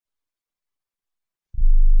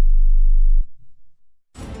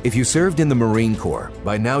If you served in the Marine Corps,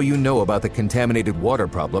 by now you know about the contaminated water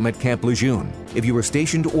problem at Camp Lejeune. If you were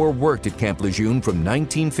stationed or worked at Camp Lejeune from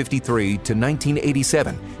 1953 to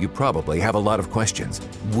 1987, you probably have a lot of questions.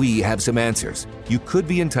 We have some answers. You could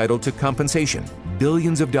be entitled to compensation.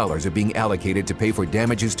 Billions of dollars are being allocated to pay for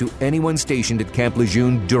damages to anyone stationed at Camp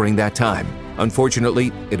Lejeune during that time.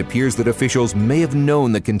 Unfortunately, it appears that officials may have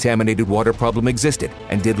known the contaminated water problem existed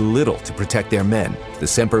and did little to protect their men. The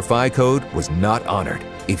Semper Fi code was not honored.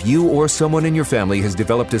 If you or someone in your family has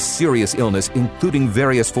developed a serious illness, including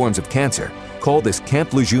various forms of cancer, call this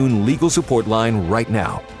Camp Lejeune legal support line right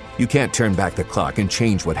now. You can't turn back the clock and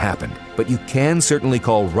change what happened, but you can certainly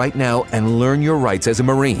call right now and learn your rights as a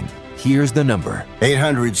Marine. Here's the number.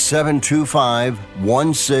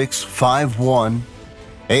 800-725-1651.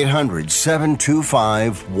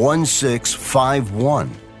 800-725-1651.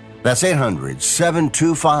 That's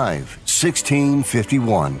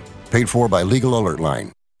 800-725-1651. Paid for by Legal Alert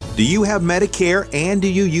Line. Do you have Medicare and do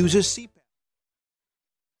you use a CPAP?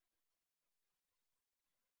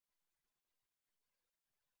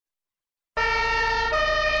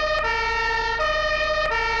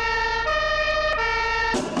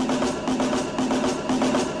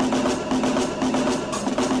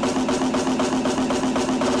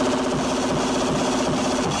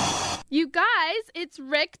 You guys, it's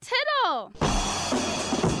Rick Tittle.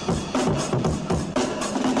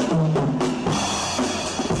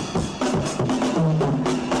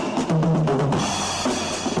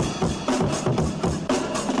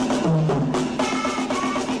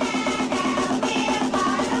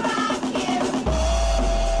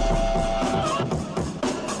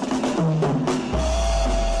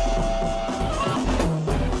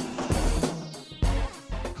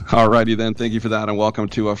 Alrighty then, thank you for that, and welcome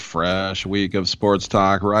to a fresh week of sports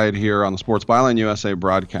talk right here on the Sports Byline USA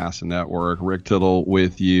Broadcast Network. Rick Tittle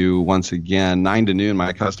with you once again, 9 to noon,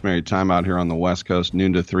 my customary time out here on the West Coast,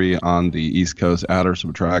 noon to 3 on the East Coast. Add or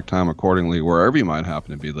subtract time accordingly, wherever you might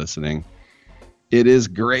happen to be listening. It is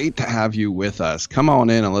great to have you with us. Come on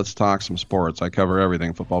in and let's talk some sports. I cover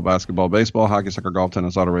everything: football, basketball, baseball, hockey, soccer, golf,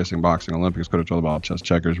 tennis, auto racing, boxing, Olympics, quidditch, volleyball, chess,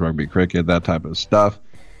 checkers, rugby, cricket, that type of stuff.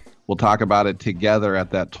 We'll talk about it together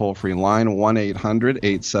at that toll-free line,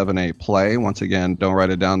 1-800-878-PLAY. Once again, don't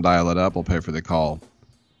write it down, dial it up. We'll pay for the call.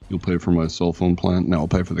 You'll pay for my cell phone plan? No, we'll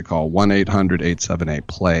pay for the call.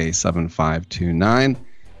 1-800-878-PLAY, 7529.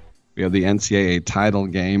 We have the NCAA title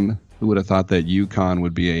game. Who would have thought that UConn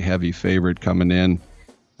would be a heavy favorite coming in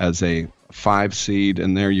as a 5 seed?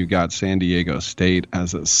 And there you got San Diego State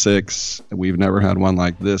as a 6. We've never had one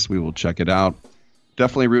like this. We will check it out.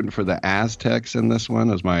 Definitely rooting for the Aztecs in this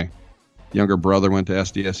one, as my younger brother went to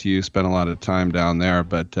SDSU, spent a lot of time down there.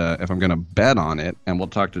 But if I'm going to bet on it, and we'll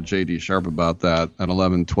talk to J.D. Sharp about that at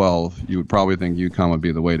 11:12, you would probably think UConn would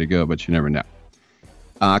be the way to go, but you never know.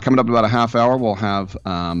 Coming up in about a half hour, we'll have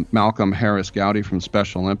Malcolm Harris-Gowdy from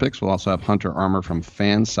Special Olympics. We'll also have Hunter Armour from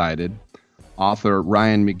Fansided. Author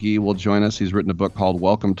Ryan McGee will join us. He's written a book called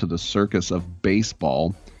Welcome to the Circus of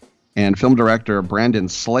Baseball. And film director Brandon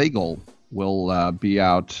Slagle will be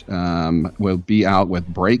out with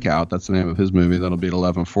Breakout. That's the name of his movie. That'll be at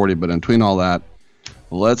 11:40. But in between all that,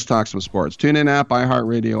 let's talk some sports. TuneIn app,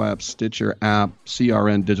 iHeartRadio app, Stitcher app,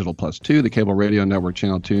 CRN Digital Plus 2, the cable radio network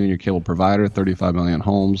channel 2, your cable provider, 35 million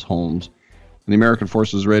homes, and the American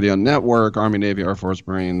Forces Radio Network, Army, Navy, Air Force,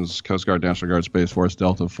 Marines, Coast Guard, National Guard, Space Force,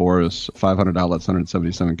 Delta Force, 500 outlets,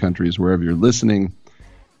 177 countries, wherever you're listening.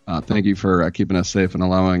 Thank you for keeping us safe and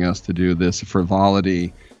allowing us to do this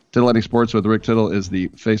frivolity. Titillating Sports with Rick Tittle is the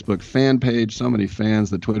Facebook fan page. So many fans.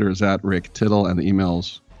 The Twitter is at Rick Tittle, and the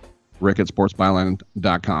email's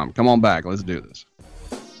rick@sportsbyline.com. Come on back. Let's do this.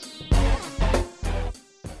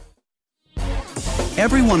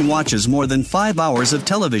 Everyone watches more than 5 hours of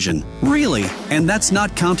television. Really? And that's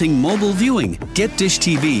not counting mobile viewing. Get Dish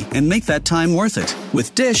TV and make that time worth it.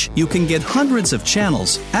 With Dish, you can get hundreds of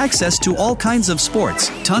channels, access to all kinds of sports,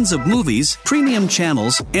 tons of movies, premium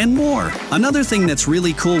channels, and more. Another thing that's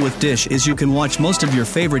really cool with Dish is you can watch most of your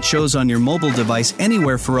favorite shows on your mobile device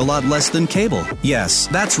anywhere for a lot less than cable. Yes,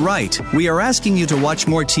 that's right. We are asking you to watch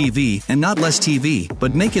more TV and not less TV,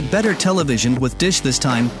 but make it better television with Dish this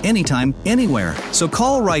time, anytime, anywhere. So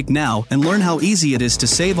call right now and learn how easy it is to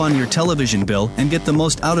save on your television bill and get the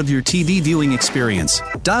most out of your TV viewing experience.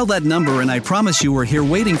 Dial that number and I promise you we're here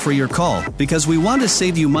waiting for your call because we want to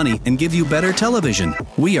save you money and give you better television.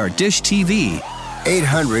 We are Dish TV.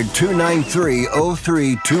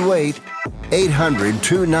 800-293-0328.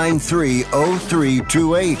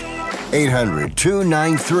 800-293-0328.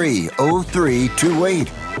 800-293-0328.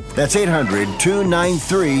 That's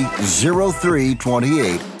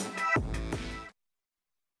 800-293-0328.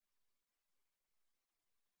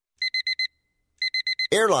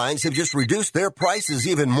 Airlines have just reduced their prices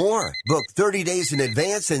even more. Book 30 days in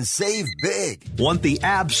advance and save big. Want the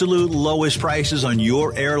absolute lowest prices on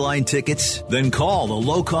your airline tickets? Then call the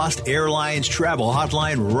Low Cost Airlines Travel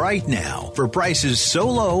Hotline right now for prices so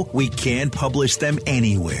low we can't publish them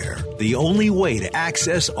anywhere. The only way to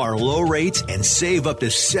access our low rates and save up to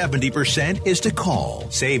 70% is to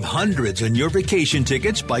call. Save hundreds on your vacation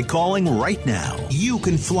tickets by calling right now. You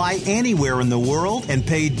can fly anywhere in the world and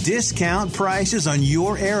pay discount prices on your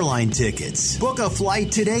airline tickets. Book a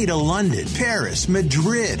flight today to London, Paris,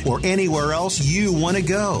 Madrid, or anywhere else you want to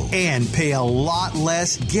go and pay a lot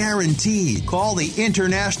less guaranteed. Call the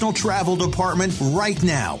International Travel Department right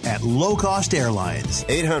now at Low Cost Airlines.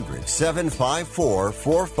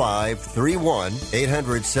 800-754-4531.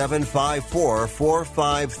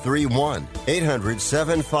 800-754-4531.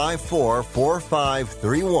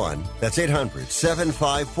 800-754-4531. That's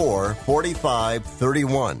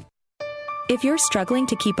 800-754-4531. If you're struggling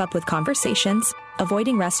to keep up with conversations,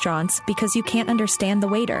 avoiding restaurants because you can't understand the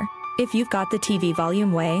waiter, if you've got the TV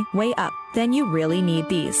volume way up, then you really need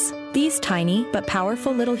these. These tiny but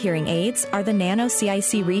powerful little hearing aids are the Nano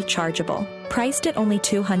CIC Rechargeable, priced at only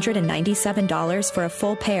 $297 for a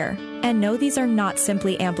full pair. And no, these are not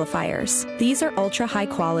simply amplifiers. These are ultra high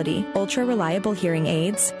quality, ultra reliable hearing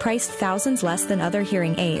aids, priced thousands less than other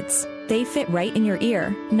hearing aids. They fit right in your ear,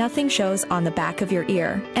 nothing shows on the back of your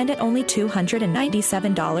ear, and at only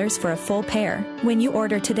 $297 for a full pair. When you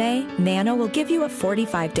order today, Nano will give you a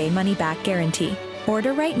 45-day money-back guarantee.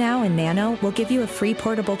 Order right now and Nano will give you a free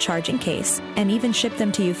portable charging case and even ship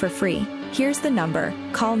them to you for free. Here's the number.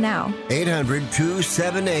 Call now.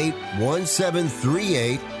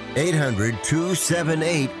 800-278-1738.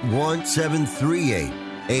 800-278-1738.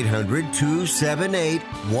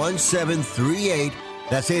 800-278-1738.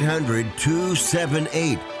 That's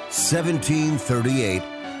 800-278-1738.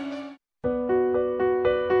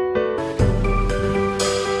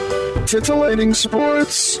 Titillating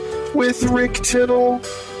Sports with Rick Tittle.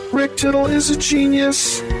 Rick Tittle is a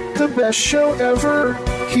genius, the best show ever.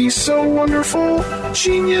 He's so wonderful,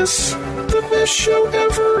 genius, the best show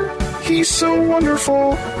ever. He's so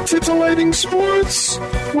wonderful. Titillating Sports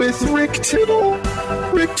with Rick Tittle.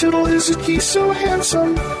 Rick Tittle he's so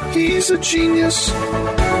handsome, he's a genius.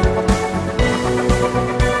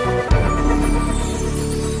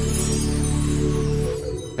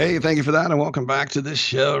 Hey, thank you for that, and welcome back to the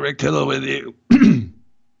show. Rick Tittle with you.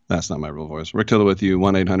 That's not my real voice. Rick Tittle with you,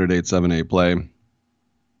 1-800-878-PLAY.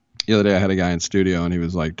 The other day I had a guy in studio, and he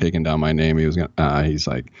was like taking down my name. He's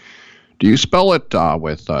like, do you spell it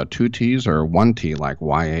with two T's or one T, like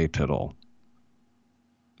Y.A. Tittle?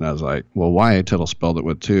 And I was like, well, Y.A. Tittle spelled it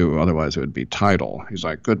with two, otherwise it would be Title. He's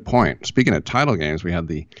like, good point. Speaking of title games, we had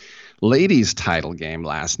the ladies' title game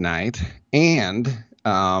last night, and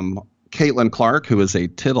Caitlin Clark, who is a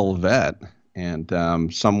Tittle vet,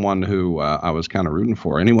 and someone who I was kind of rooting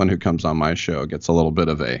for. Anyone who comes on my show gets a little bit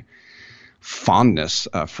of a fondness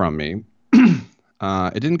from me.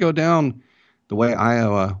 It didn't go down the way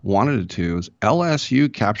Iowa wanted it to.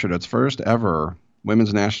 LSU captured its first ever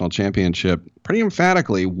women's national championship pretty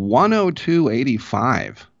emphatically,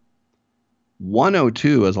 102-85.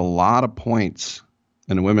 102 is a lot of points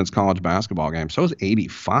in a women's college basketball game. So is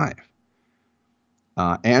 85.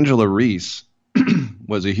 Angela Reese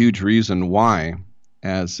was a huge reason why.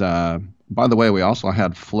 As by the way, we also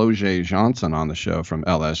had Floje Johnson on the show from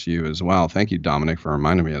LSU as well. Thank you, Dominic, for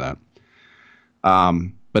reminding me of that.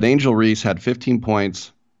 But Angel Reese had 15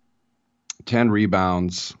 points, 10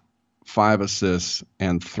 rebounds, 5 assists,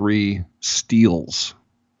 and 3 steals.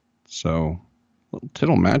 So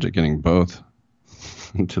Tittle Magic getting both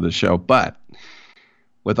to the show. But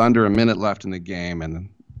with under a minute left in the game and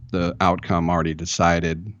the outcome already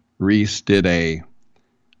decided, Reese did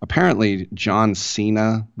apparently John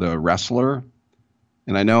Cena, the wrestler,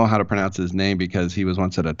 and I know how to pronounce his name because he was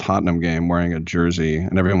once at a Tottenham game wearing a jersey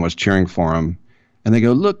and everyone was cheering for him. And they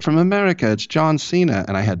go, look, from America, it's John Cena.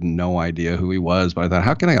 And I had no idea who he was, but I thought,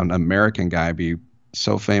 how can an American guy be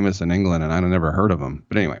so famous in England and I'd never heard of him?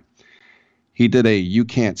 But anyway, he did a you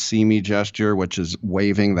can't see me gesture, which is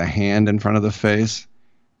waving the hand in front of the face.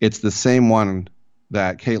 It's the same one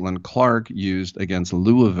that Caitlin Clark used against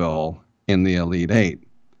Louisville in the Elite Eight.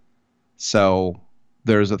 So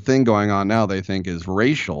there's a thing going on now they think is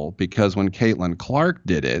racial because when Caitlin Clark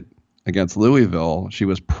did it against Louisville, she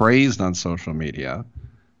was praised on social media.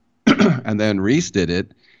 And then Reese did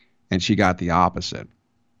it, and she got the opposite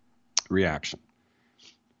reaction.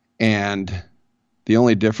 And the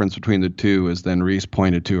only difference between the two is then Reese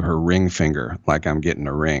pointed to her ring finger, like I'm getting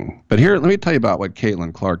a ring. But here, let me tell you about what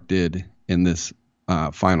Caitlin Clark did in this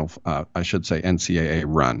final, I should say, NCAA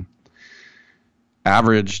run.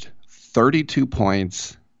 averaged 32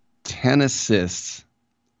 points, 10 assists,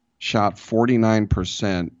 shot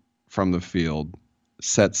 49% from the field,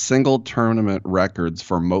 set single tournament records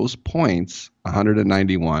for most points,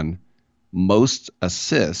 191, most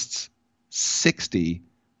assists, 60,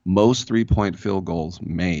 most three-point field goals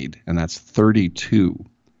made, and that's 32.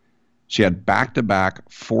 She had back-to-back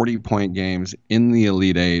 40-point games in the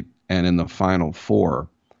Elite Eight and in the Final Four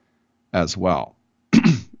as well.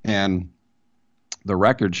 And the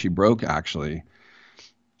record she broke, actually,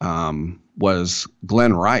 was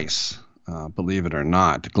Glenn Rice, believe it or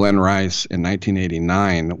not. Glenn Rice in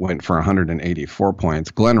 1989 went for 184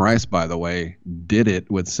 points. Glenn Rice, by the way, did it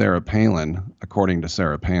with Sarah Palin, according to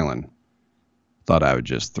Sarah Palin. Thought I would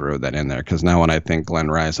just throw that in there because now when I think Glenn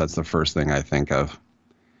Rice, that's the first thing I think of.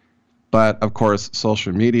 But, of course,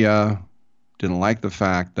 social media didn't like the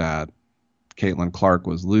fact that Caitlin Clark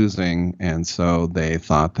was losing, and so they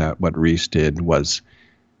thought that what Reese did was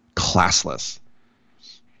classless.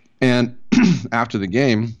 And after the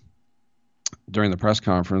game, during the press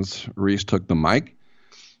conference, Reese took the mic,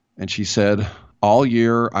 and she said, all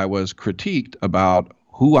year I was critiqued about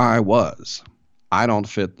who I was. I don't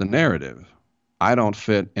fit the narrative. I don't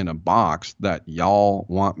fit in a box that y'all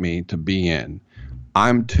want me to be in.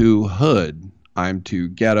 I'm too hood. I'm too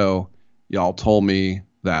ghetto. Y'all told me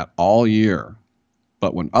that all year.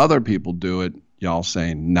 But when other people do it, y'all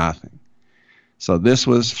say nothing. So this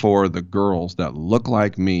was for the girls that look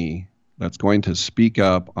like me that's going to speak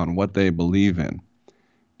up on what they believe in.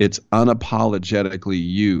 It's unapologetically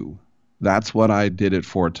you. That's what I did it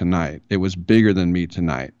for tonight. It was bigger than me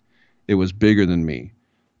tonight. It was bigger than me.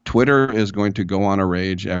 Twitter is going to go on a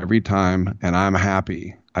rage every time, and I'm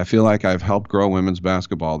happy. I feel like I've helped grow women's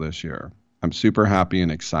basketball this year. I'm super happy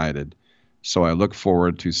and excited. So I look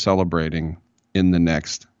forward to celebrating in the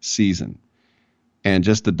next season. And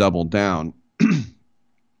just to double down,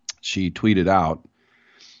 she tweeted out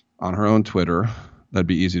on her own Twitter, that'd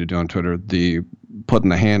be easy to do on Twitter, the putting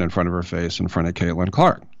the hand in front of her face in front of Caitlin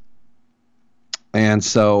Clark. And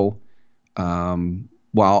so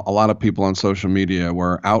while a lot of people on social media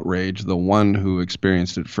were outraged, the one who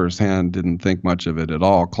experienced it firsthand didn't think much of it at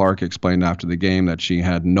all. Clark explained after the game that she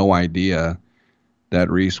had no idea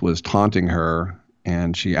that Reese was taunting her,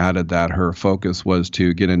 and she added that her focus was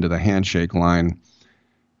to get into the handshake line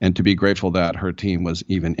and to be grateful that her team was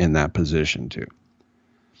even in that position too.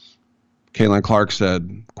 Caitlin Clark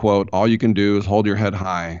said, quote, all you can do is hold your head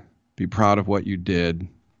high, be proud of what you did,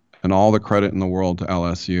 and all the credit in the world to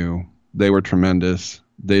LSU. They were tremendous.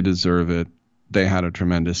 They deserve it. They had a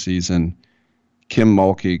tremendous season. Kim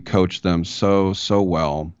Mulkey coached them so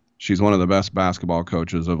well. She's one of the best basketball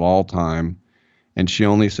coaches of all time, and she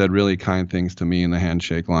only said really kind things to me in the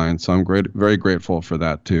handshake line, so I'm very grateful for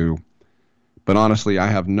that too. But honestly, I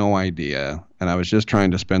have no idea, and I was just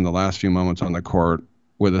trying to spend the last few moments on the court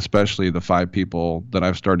with especially the 5 people that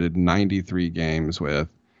I've started 93 games with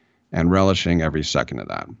and relishing every second of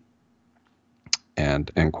that.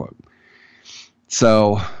 And end quote.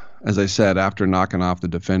 So, as I said, after knocking off the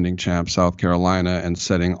defending champ South Carolina and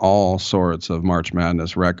setting all sorts of March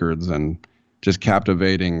Madness records and just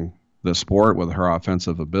captivating the sport with her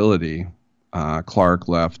offensive ability, Clark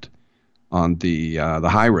left on the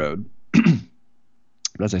high road.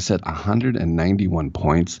 But as I said, 191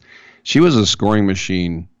 points. She was a scoring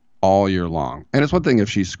machine all year long. And it's one thing if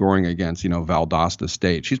she's scoring against, Valdosta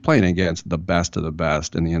State. She's playing against the best of the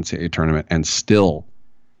best in the NCAA tournament and still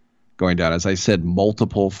going down. As I said,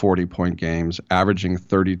 multiple 40-point games, averaging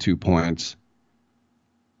 32 points.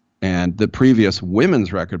 And the previous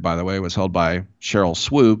women's record, by the way, was held by Cheryl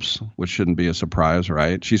Swoops, which shouldn't be a surprise,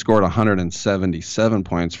 right? She scored 177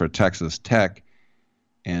 points for Texas Tech,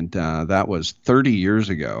 and that was 30 years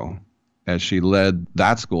ago as she led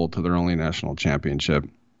that school to their only national championship.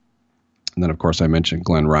 And then, of course, I mentioned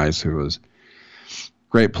Glenn Rice, who was a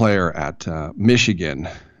great player at Michigan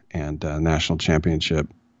and national championship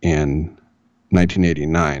in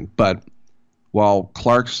 1989. But while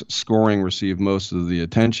Clark's scoring received most of the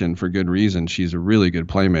attention for good reason, she's a really good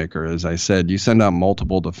playmaker. As I said, you send out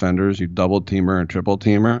multiple defenders, you double team her and triple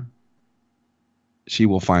team her, she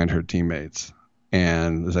will find her teammates.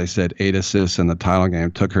 And as I said, 8 assists in the title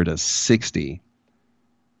game took her to 60.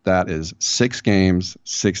 That is 6 games,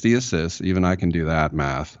 60 assists. Even I can do that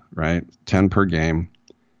math, right? 10 per game.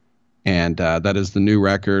 And that is the new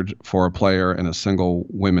record for a player in a single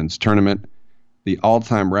women's tournament. The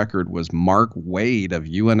all-time record was Mark Wade of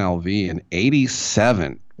UNLV in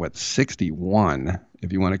 87 with 61,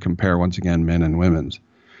 if you want to compare, once again, men and women's.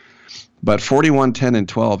 But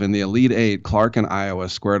 41-10-12 in the Elite Eight, Clark and Iowa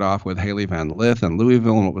squared off with Haley Van Lith and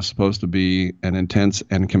Louisville in what was supposed to be an intense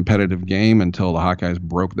and competitive game until the Hawkeyes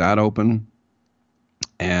broke that open.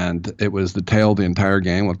 And it was the tale of the entire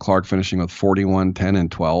game, with Clark finishing with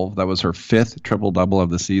 41-10-12. That was her 5th triple-double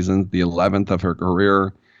of the season, the 11th of her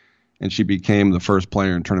career, and she became the first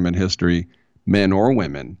player in tournament history, men or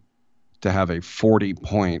women, to have a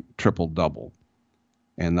 40-point triple-double.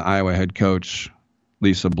 And the Iowa head coach,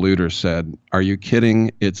 Lisa Bluter, said, "Are you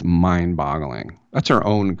kidding? It's mind-boggling." That's her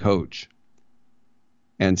own coach.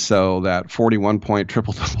 And so that 41-point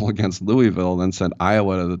triple-double against Louisville then sent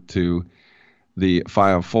Iowa to the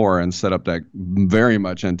 5-4 and set up that very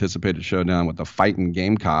much anticipated showdown with the Fighting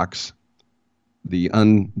Gamecocks, the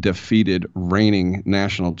undefeated reigning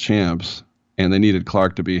national champs. And they needed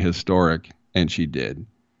Clark to be historic, and she did.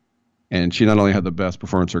 And she not only had the best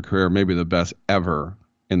performance of her career, maybe the best ever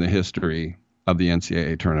in the history of the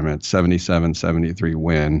NCAA tournament, 77-73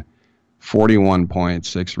 win, 41 points,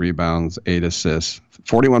 6 rebounds, 8 assists.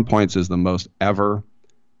 41 points is the most ever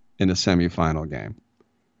in a semifinal game.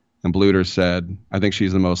 And Bluter said, "I think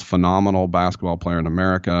she's the most phenomenal basketball player in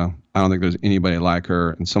America. I don't think there's anybody like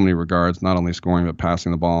her in so many regards, not only scoring, but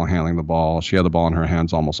passing the ball, handling the ball. She had the ball in her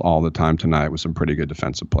hands almost all the time tonight with some pretty good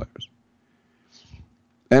defensive players."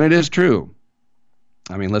 And it is true.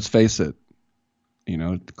 I mean, let's face it. You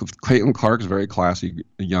know, Caitlin Clark's a very classy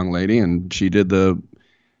young lady, and she did the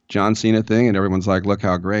John Cena thing, and everyone's like, "Look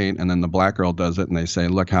how great." And then the black girl does it, and they say,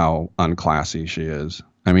 "Look how unclassy she is."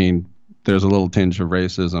 I mean, there's a little tinge of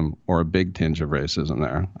racism, or a big tinge of racism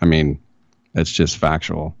there. I mean, it's just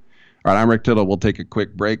factual. All right, I'm Rick Tittle. We'll take a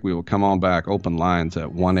quick break. We will come on back. Open lines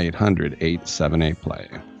at 1-800-878-PLAY.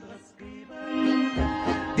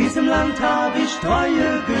 Diesem Land hab ich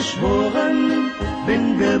Treue geschworen,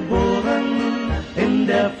 bin geboren in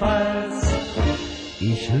der Pfalz.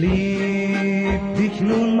 Ich lieb dich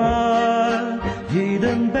nun mal,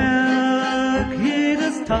 jeden Berg,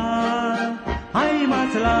 jedes Tal,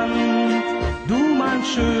 Heimatland, du mein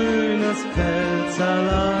schönes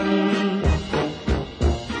Pfälzerland.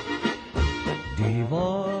 Die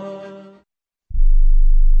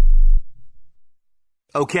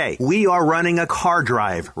Okay, we are running a car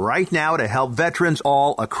drive right now to help veterans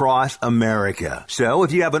all across America. So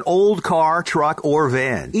if you have an old car, truck, or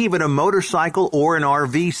van, even a motorcycle or an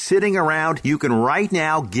RV sitting around, you can right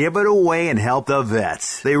now give it away and help the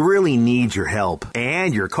vets. They really need your help.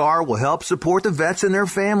 And your car will help support the vets and their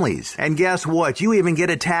families. And guess what? You even get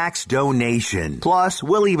a tax donation. Plus,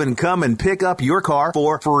 we'll even come and pick up your car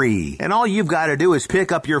for free. And all you've got to do is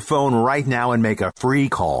pick up your phone right now and make a free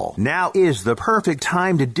call. Now is the perfect time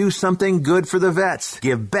to do something good for the vets.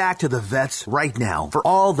 Give back to the vets right now for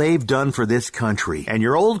all they've done for this country. And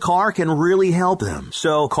your old car can really help them.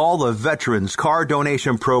 So call the Veterans Car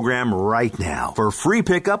Donation Program right now for free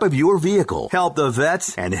pickup of your vehicle. Help the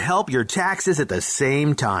vets and help your taxes at the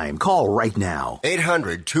same time. Call right now.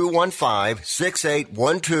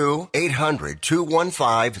 800-215-6812.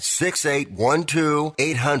 800-215-6812.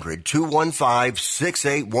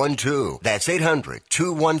 800-215-6812. That's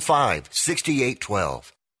 800-215-6812.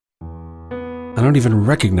 I don't even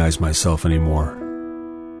recognize myself anymore.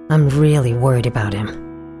 I'm really worried about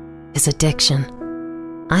him. His addiction.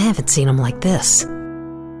 I haven't seen him like this.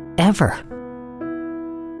 Ever.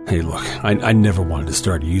 Hey, look, I never wanted to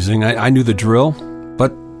start using. I knew the drill,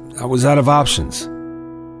 but I was out of options.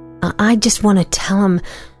 I just want to tell him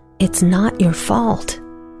it's not your fault.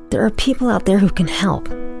 There are people out there who can help.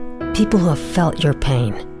 People who have felt your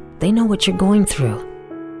pain. They know what you're going through.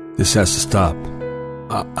 This has to stop.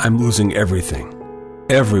 I'm losing everything.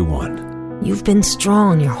 Everyone. You've been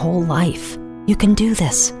strong your whole life. You can do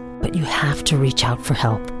this, but you have to reach out for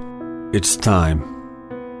help. It's time.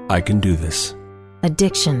 I can do this.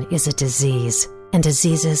 Addiction is a disease, and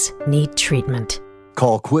diseases need treatment.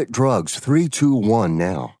 Call Quit Drugs 321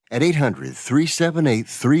 now at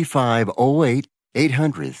 800-378-3508.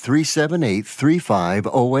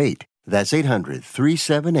 800-378-3508. That's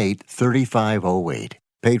 800-378-3508.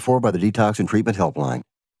 Paid for by the Detox and Treatment Helpline.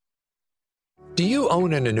 Do you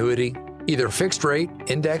own an annuity, either fixed rate,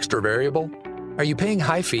 indexed, or variable? Are you paying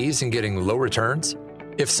high fees and getting low returns?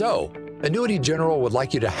 If so, Annuity General would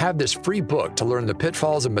like you to have this free book to learn the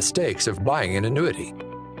pitfalls and mistakes of buying an annuity.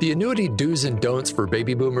 The Annuity Do's and Don'ts for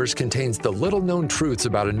Baby Boomers contains the little-known truths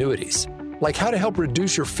about annuities, like how to help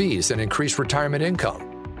reduce your fees and increase retirement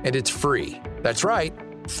income. And it's free. That's right,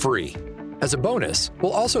 free. As a bonus,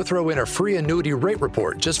 we'll also throw in a free annuity rate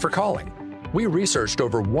report just for calling. We researched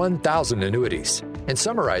over 1,000 annuities and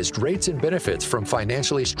summarized rates and benefits from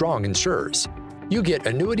financially strong insurers. You get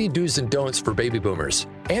Annuity Do's and Don'ts for Baby Boomers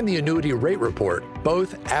and the Annuity Rate Report,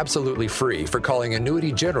 both absolutely free for calling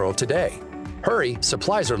Annuity General today. Hurry,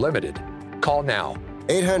 supplies are limited. Call now.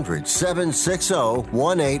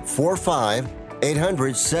 800-760-1845.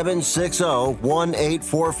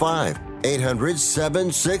 800-760-1845.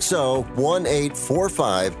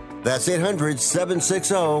 800-760-1845. That's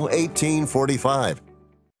 800-760-1845.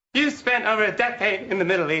 You spent over a decade in the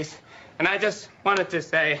Middle East, and I just wanted to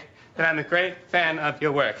say that I'm a great fan of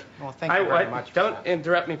your work. Well, thank you very much. Don't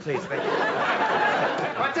interrupt me, please. Thank you.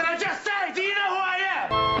 What did I just say? Do you know who I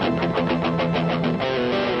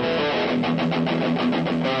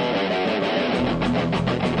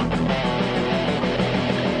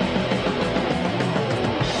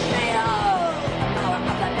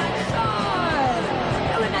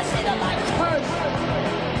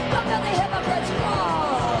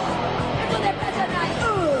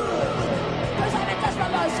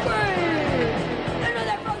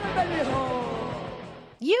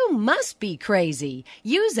You must be crazy.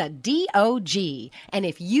 You's a DOG. And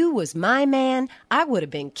if you was my man, I would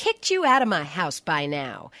have been kicked you out of my house by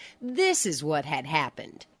now. This is what had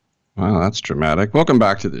happened. Wow, that's dramatic. Welcome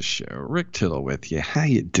back to the show. Rick Tittle with you. How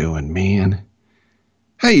you doing, man?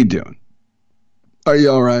 How you doing? Are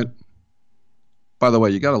you all right? By the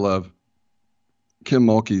way, you got to love Kim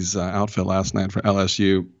Mulkey's outfit last night for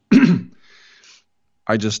LSU.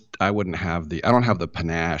 I don't have the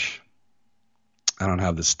panache. I don't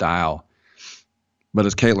have the style. But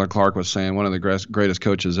as Caitlin Clark was saying, one of the greatest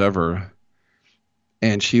coaches ever,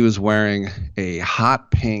 and she was wearing a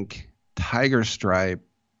hot pink tiger stripe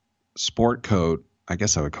sport coat. I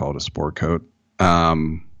guess I would call it a sport coat,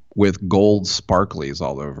 with gold sparklies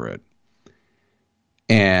all over it.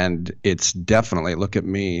 And it's definitely, look at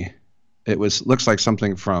me, looks like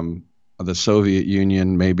something from the Soviet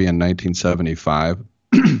Union, maybe in 1975.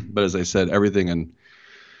 But as I said, everything in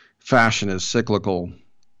fashion is cyclical.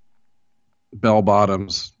 Bell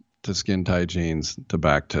bottoms to skin tight jeans to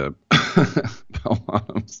back to bell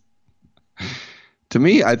bottoms. To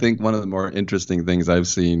me, I think one of the more interesting things I've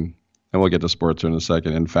seen, and we'll get to sports in a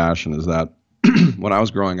second, in fashion is that when I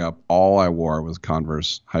was growing up, all I wore was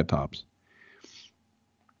Converse high tops.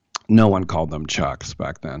 No one called them Chucks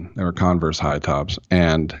back then. They were Converse high tops.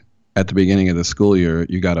 And at the beginning of the school year,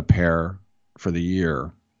 you got a pair for the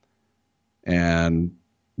year. And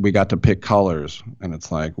we got to pick colors. And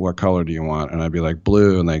it's like, what color do you want? And I'd be like,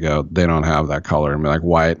 blue. And they go, they don't have that color. And be like,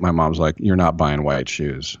 white. My mom's like, you're not buying white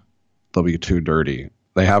shoes. They'll be too dirty.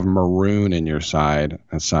 They have maroon in your side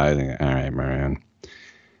and sizing. All right, maroon.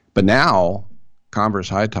 But now, Converse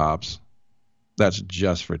high tops, that's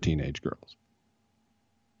just for teenage girls.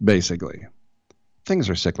 Basically. Things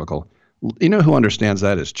are cyclical. You know who understands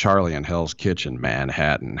that is Charlie in Hell's Kitchen,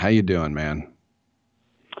 Manhattan. How you doing, man?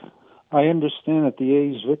 I understand that the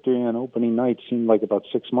A's victory on opening night seemed like about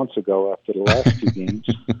 6 months ago after the last two games.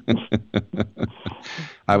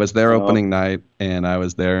 I was there opening night, and I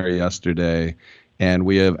was there yesterday, and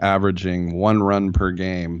we have averaging 1 run per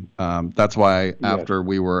game. That's why after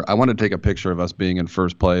I wanted to take a picture of us being in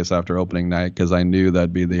first place after opening night because I knew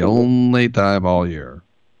that'd be the only time all year.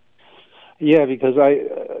 Yeah, because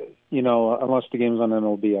unless the game's on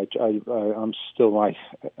MLB, I'm still my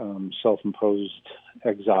self-imposed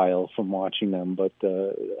exile from watching them. But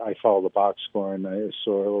I follow the box score, and I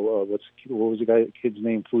saw what was the kid's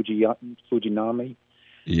name? Fujinami.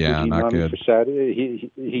 Yeah, not good. For Saturday,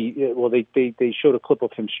 they showed a clip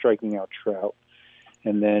of him striking out Trout,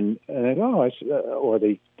 and then I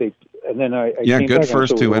came good back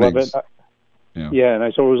first 2 innings. Yeah, and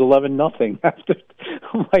I saw it was 11-0 after.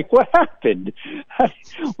 I'm like, what happened?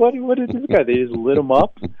 What did this guy? They just lit him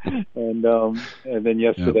up, and then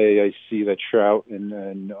yesterday I see that Trout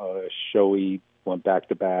and Shohei went back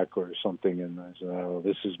to back or something, and I said, oh,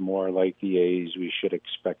 this is more like the A's we should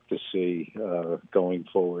expect to see going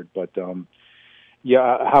forward. But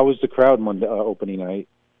how was the crowd Monday opening night?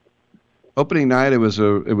 Opening night, it was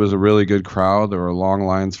a really good crowd. There were long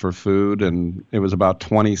lines for food, and it was about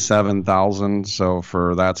 27,000. So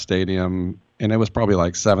for that stadium, and it was probably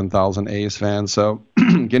like 7,000 A's fans. So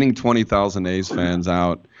getting 20,000 A's fans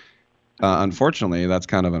out, unfortunately, that's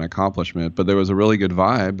kind of an accomplishment. But there was a really good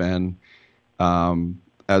vibe, and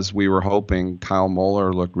as we were hoping, Kyle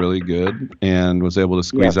Muller looked really good and was able to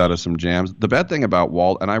squeeze out of some jams. The bad thing about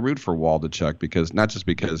Wald, and I root for Waldichuk because not just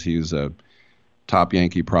because he's a top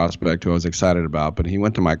Yankee prospect who I was excited about, but he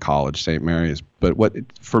went to my college, St. Mary's. But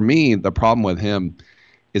for me, the problem with him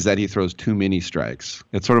is that he throws too many strikes.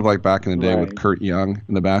 It's sort of like back in the day with Kurt Young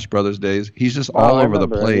in the Bash Brothers days. He's just all over the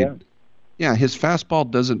plate. Yeah, his fastball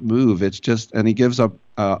doesn't move. It's just, and he gives up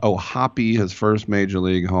Hoppy his first major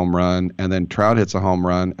league home run, and then Trout hits a home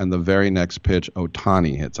run, and the very next pitch,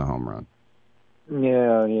 Ohtani hits a home run.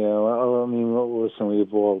 Yeah. I mean, listen,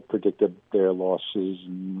 we've all predicted their losses,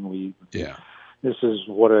 and this is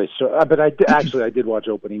what I saw. But I did watch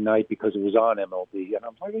opening night because it was on MLB, and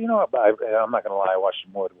I'm like, I'm not going to lie, I watched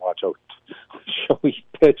more to watch Joey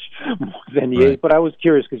pitch more than the A's. But I was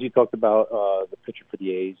curious because you talked about the pitcher for the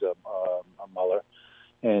A's, Muller,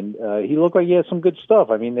 and he looked like he had some good stuff.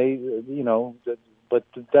 I mean, but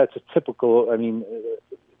that's a typical. I mean,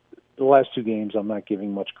 the last two games, I'm not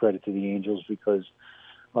giving much credit to the Angels because,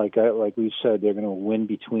 like we've said, they're going to win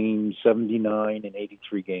between 79 and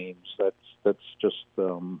 83 games. That's just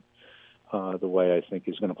the way I think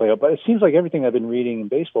is going to play out. But it seems like everything I've been reading in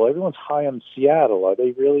baseball, everyone's high on Seattle. Are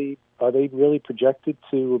they really projected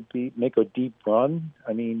to make a deep run?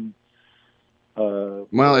 I mean,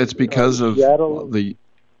 well, it's because of Seattle, the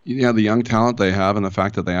young talent they have and the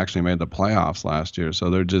fact that they actually made the playoffs last year. So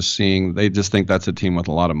they just think that's a team with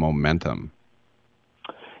a lot of momentum.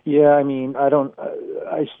 Yeah, I mean, I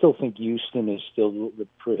still think Houston is still the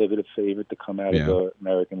prohibitive favorite to come out of the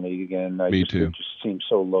American League again. Me too. It just seems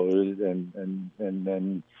so loaded. And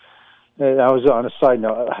then I was on a side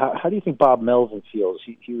note. How do you think Bob Melvin feels?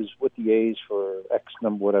 He was with the A's for X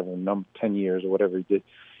number, 10 years or whatever he did.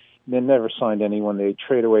 They never signed anyone. They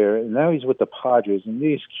trade away, and now he's with the Padres, and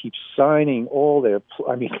they just keep signing all their.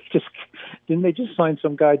 I mean, didn't they just sign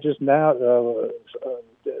some guy just now?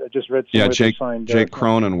 I just read. Jake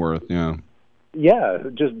Cronenworth. Yeah,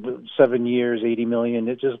 just 7 years, $80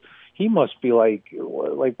 million. He must be like,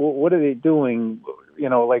 what are they doing?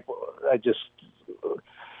 I just.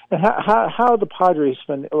 How the Padres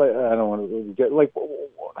spend? I don't want to get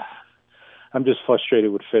I'm just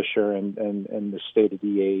frustrated with Fisher and the state of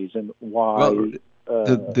the A's and why. Well,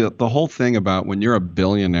 the whole thing about when you're a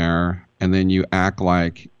billionaire and then you act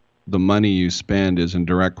like the money you spend is in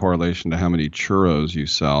direct correlation to how many churros you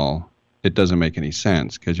sell, it doesn't make any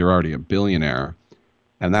sense because you're already a billionaire.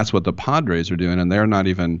 And that's what the Padres are doing, and they're not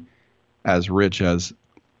even as rich as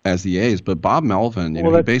the A's. But Bob Melvin,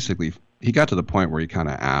 he got to the point where he kind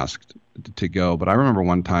of asked to go. But I remember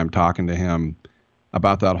one time talking to him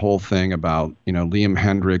about that whole thing about, Liam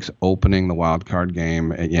Hendricks opening the wild card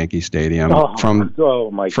game at Yankee Stadium God,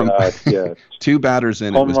 yeah. 2 batters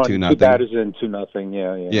in, it was 2-0. 2 batters in,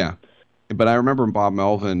 2-0, Yeah. But I remember Bob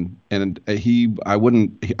Melvin, and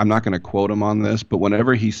I'm not going to quote him on this, but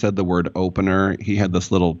whenever he said the word opener, he had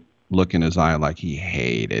this little look in his eye like he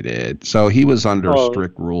hated it. So he was under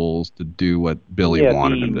strict rules to do what Billy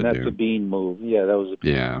wanted him to do. That's a Bean move. Yeah, that was a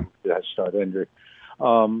Bean move. That started Hendrick.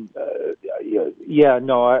 How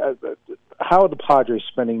are the Padres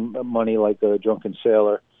spending money like a drunken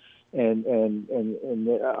sailor? And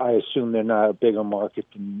I assume they're not a bigger market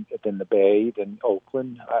than the Bay, than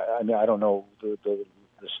Oakland. I mean, I don't know the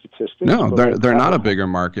statistics. No, they're not a bigger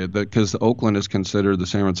market because Oakland is considered the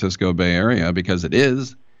San Francisco Bay Area because it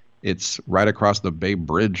is. It's right across the Bay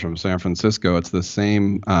Bridge from San Francisco. It's the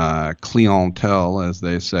same clientele, as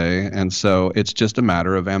they say, and so it's just a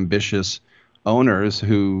matter of ambitious owners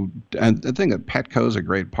who, and the thing that Petco's a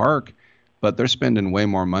great park, but they're spending way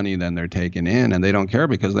more money than they're taking in, and they don't care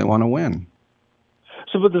because they want to win.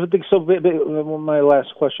 So my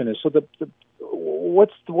last question is: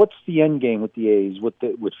 what's the end game with the A's with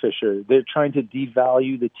Fisher? They're trying to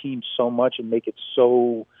devalue the team so much and make it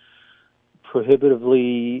so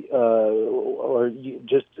prohibitively,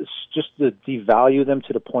 just to devalue them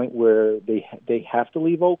to the point where they have to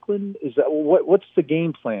leave Oakland. Is that what's the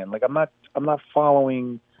game plan? Like I'm not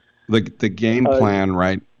following. The game plan,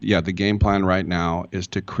 right? Yeah, the game plan right now is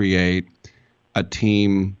to create a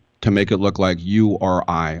team to make it look like you or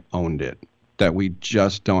I owned it. That we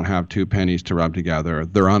just don't have 2 pennies to rub together.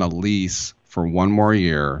 They're on a lease for 1 more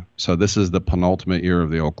year. So this is the penultimate year of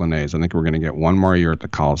the Oakland A's. I think we're going to get 1 more year at the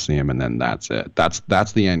Coliseum, and then that's it.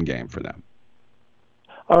 That's the end game for them.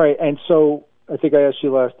 All right, and so I think I asked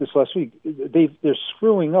you last week. They're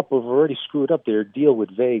screwing up. Or have already screwed up their deal with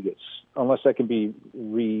Vegas, unless that can be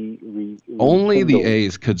Only the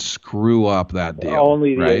A's could screw up that deal.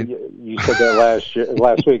 Right? You said that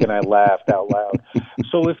last week, and I laughed out loud.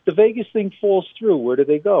 So if the Vegas thing falls through, where do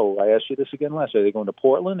they go? I asked you this again last. Are they going to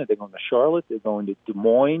Portland? Are they going to Charlotte? Are they going to Des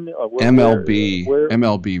Moines? MLB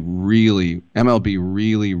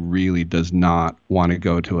really does not want to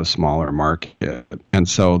go to a smaller market, and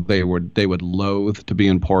so they would loathe to be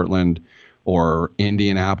in Portland or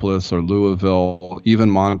Indianapolis or Louisville, even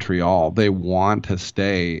Montreal. They want to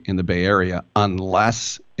stay in the Bay Area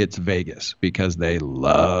unless it's Vegas because they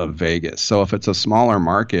love Vegas. So if it's a smaller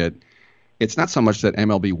market it's not so much that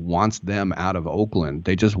MLB wants them out of Oakland.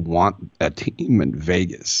 They just want a team in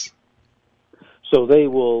Vegas. So they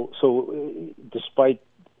will. So despite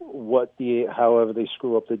however they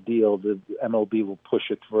screw up the deal, the MLB will push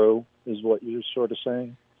it through. Is what you're sort of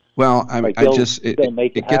saying? Well, Like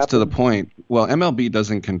it gets to the point. Well, MLB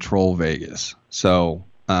doesn't control Vegas, so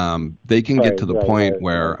they can get to the point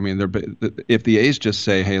where I mean, if the A's just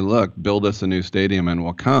say, "Hey, look, build us a new stadium and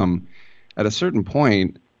we'll come," at a certain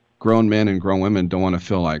point, grown men and grown women don't want to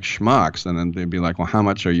feel like schmucks, and then they'd be like, well, how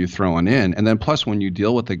much are you throwing in? And then plus when you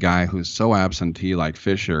deal with a guy who's so absentee like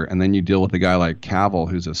Fisher, and then you deal with a guy like Cavill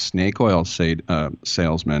who's a snake oil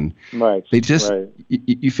salesman, right? They just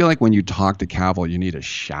you feel like when you talk to Cavill, you need a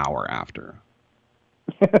shower after.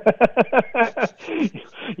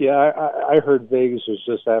 Yeah, I heard Vegas was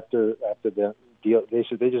just after the deal. They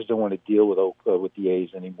said they just don't want to deal with the A's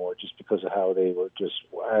anymore, just because of how they were. Just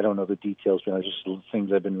I don't know the details, but just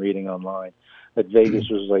things I've been reading online. That Vegas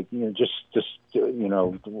was like,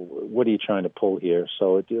 what are you trying to pull here?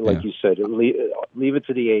 So, you said, leave it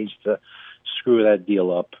to the A's to screw that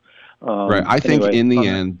deal up. Right. I think in the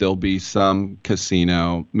end, there'll be some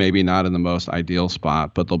casino, maybe not in the most ideal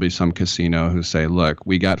spot, but there'll be some casino who say, look,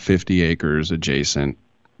 we got 50 acres adjacent.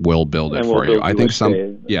 We'll build it for you. I think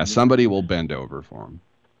somebody will bend over for them.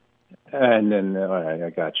 And then, all right, I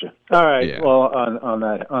got you. All right. Yeah. Well, on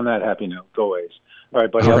that happy note, go A's. All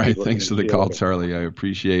right, buddy. All right. Thanks for the call, Charlie. I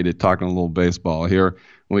appreciate it. Talking a little baseball here.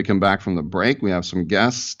 When we come back from the break, we have some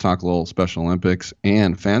guests, talk a little Special Olympics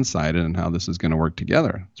and Fansided and how this is going to work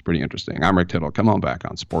together. It's pretty interesting. I'm Rick Tittle. Come on back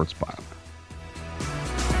on Sports Pilot.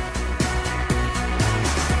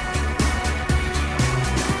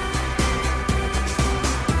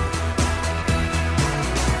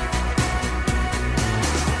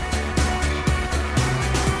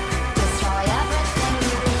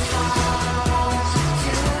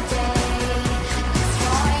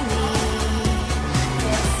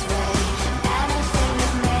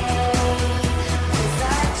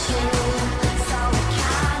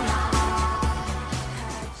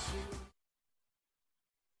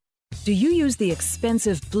 Do you use the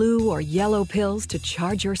expensive blue or yellow pills to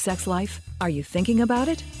charge your sex life? Are you thinking about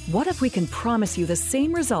it? What if we can promise you the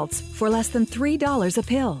same results for less than $3 a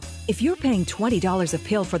pill? If you're paying $20 a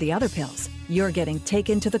pill for the other pills, you're getting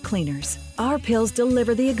taken to the cleaners. Our pills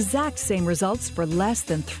deliver the exact same results for less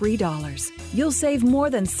than $3. You'll save more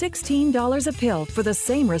than $16 a pill for the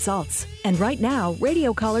same results. And right now,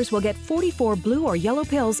 radio callers will get 44 blue or yellow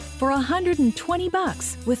pills for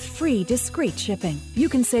 $120 with free discreet shipping. You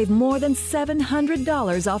can save more than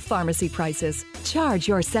 $700 off pharmacy prices. Charge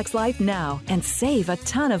your sex life now and save a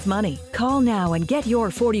ton of money. Call now and get your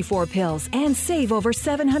 44 pills and save over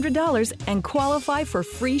 $700 and qualify for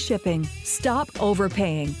free shipping. Stop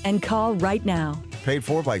overpaying and call right now. Paid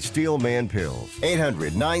for by Steelman Pills.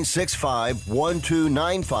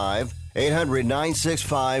 800-965-1295.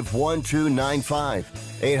 800-965-1295.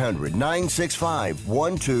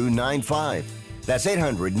 800-965-1295. That's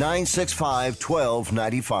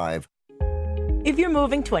 800-965-1295. If you're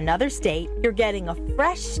moving to another state, you're getting a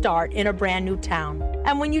fresh start in a brand new town.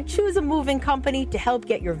 And when you choose a moving company to help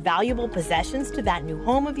get your valuable possessions to that new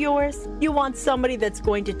home of yours, you want somebody that's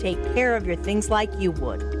going to take care of your things like you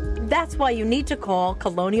would. That's why you need to call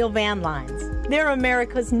Colonial Van Lines. They're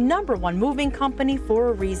America's #1 moving company for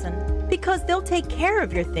a reason. Because they'll take care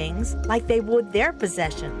of your things like they would their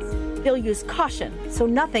possessions. They'll use caution so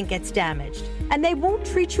nothing gets damaged. And they won't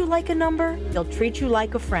treat you like a number, they'll treat you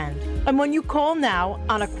like a friend. And when you call now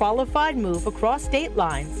on a qualified move across state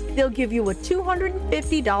lines, they'll give you a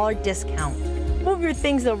 $250 discount. Move your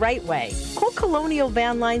things the right way. Call Colonial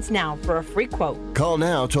Van Lines now for a free quote. Call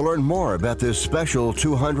now to learn more about this special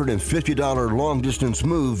 $250 long-distance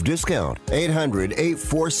move discount.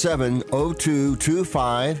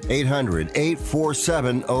 800-847-0225.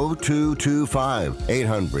 800-847-0225.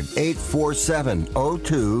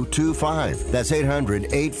 800-847-0225. That's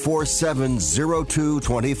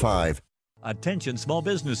 800-847-0225. Attention small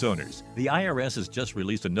business owners. The IRS has just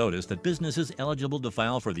released a notice that businesses eligible to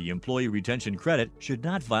file for the Employee Retention Credit should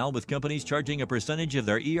not file with companies charging a percentage of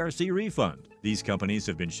their ERC refund. These companies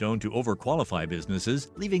have been shown to overqualify businesses,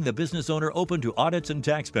 leaving the business owner open to audits and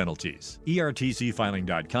tax penalties.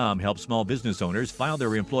 ERTCfiling.com helps small business owners file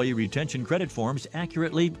their Employee Retention Credit forms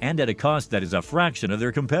accurately and at a cost that is a fraction of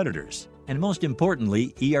their competitors. And most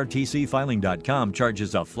importantly, ERTCfiling.com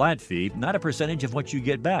charges a flat fee, not a percentage of what you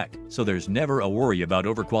get back, so there's never a worry about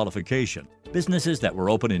overqualification. Businesses that were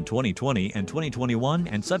open in 2020 and 2021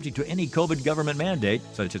 and subject to any COVID government mandate,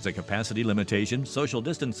 such as a capacity limitation, social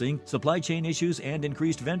distancing, supply chain issues, and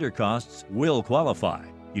increased vendor costs, will qualify.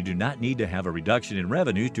 You do not need to have a reduction in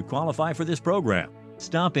revenue to qualify for this program.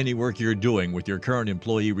 Stop any work you're doing with your current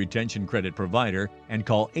employee retention credit provider and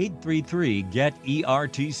call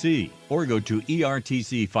 833-GET-ERTC or go to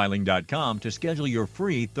ertcfiling.com to schedule your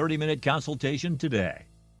free 30-minute consultation today.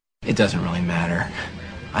 It doesn't really matter.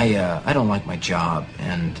 I don't like my job,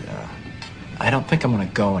 and I don't think I'm going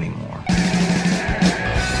to go anymore.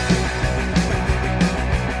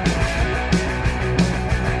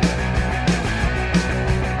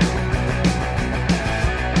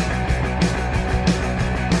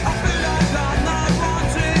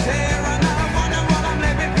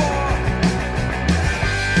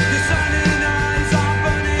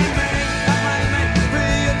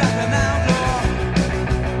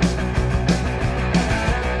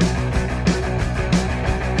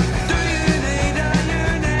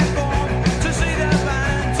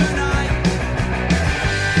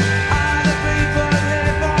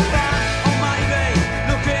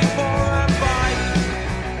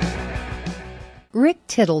 Rick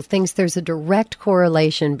Tittle thinks there's a direct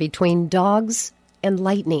correlation between dogs and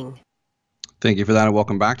lightning. Thank you for that, and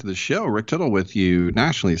welcome back to the show. Rick Tittle with you,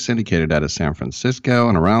 nationally syndicated out of San Francisco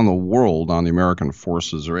and around the world on the American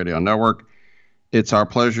Forces Radio Network. It's our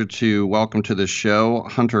pleasure to welcome to the show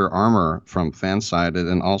Hunter Armour from Fansided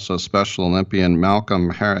and also Special Olympian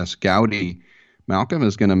Malcolm Harris Gowdy. Malcolm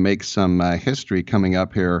is going to make some history coming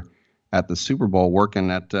up here at the Super Bowl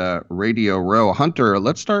working at Radio Row. Hunter,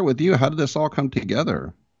 let's start with you. How did this all come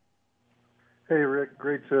together? Hey, Rick.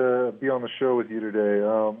 Great to be on the show with you today.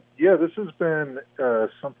 This has been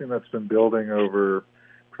something that's been building over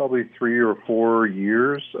probably 3 or 4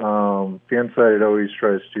 years. Fansided always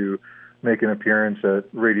tries to make an appearance at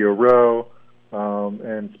Radio Row,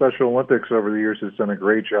 and Special Olympics over the years has done a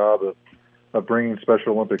great job of bringing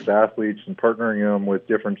Special Olympics athletes and partnering them with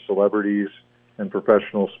different celebrities and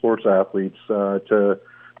professional sports athletes to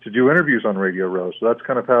do interviews on Radio Row. So that's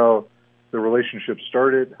kind of how the relationship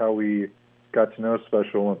started, how we got to know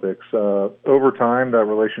Special Olympics. Over time, that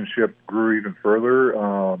relationship grew even further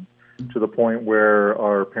to the point where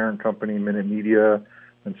our parent company, Minute Media,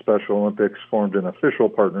 and Special Olympics formed an official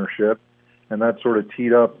partnership, and that sort of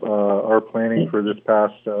teed up our planning for this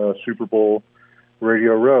past Super Bowl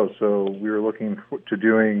Radio Row. So we were looking to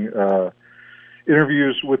doing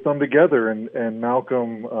interviews with them together, and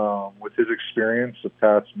Malcolm, with his experience of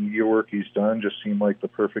past media work he's done, just seemed like the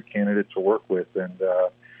perfect candidate to work with, and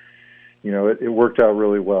it worked out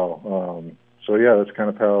really well. That's kind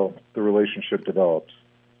of how the relationship developed.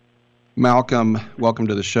 Malcolm, welcome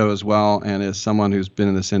to the show as well, and as someone who's been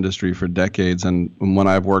in this industry for decades, and when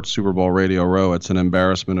I've worked Super Bowl Radio Row, it's an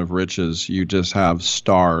embarrassment of riches. You just have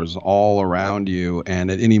stars all around you,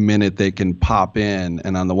 and at any minute they can pop in,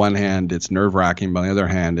 and on the one hand, it's nerve-wracking, but on the other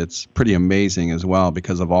hand, it's pretty amazing as well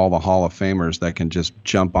because of all the Hall of Famers that can just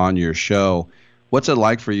jump on your show. What's it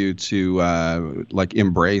like for you to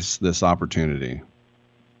embrace this opportunity?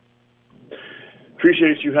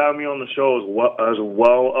 Appreciate you having me on the show as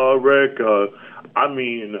well, Rick.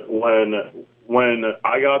 When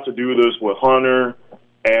I got to do this with Hunter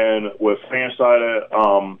and with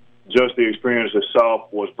Fansided, just the experience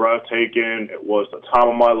itself was breathtaking. It was the time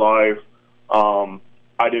of my life.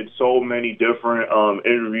 I did so many different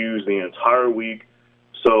interviews the entire week,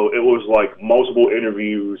 so it was like multiple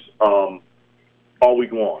interviews all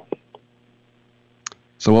week long.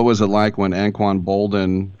 So what was it like when Anquan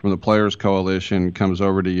Bolden from the Players Coalition comes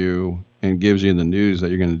over to you and gives you the news that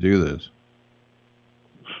you're going to do this?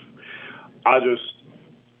 I just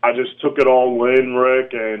took it all in,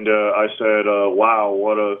 Rick, and I said, "Wow,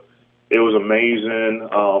 it was amazing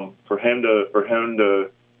for him to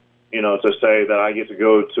to say that I get to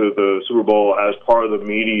go to the Super Bowl as part of the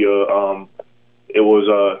media. It was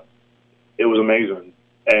amazing,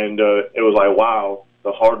 and it was like, wow,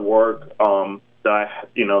 the hard work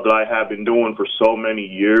that I have been doing for so many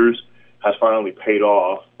years has finally paid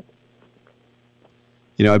off."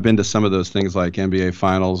 I've been to some of those things like NBA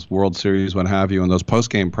Finals, World Series, what have you, and those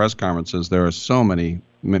post-game press conferences, there are so many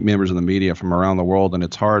members of the media from around the world, and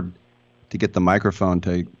it's hard to get the microphone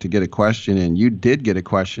to get a question in. You did get a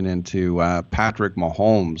question into Patrick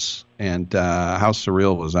Mahomes, and how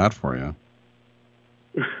surreal was that for you?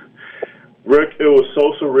 Rick, it was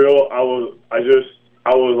so surreal.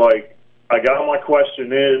 I got my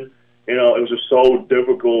question in. It was just so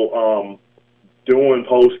difficult doing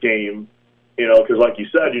post-game, because like you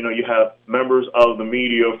said, you have members of the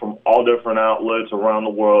media from all different outlets around the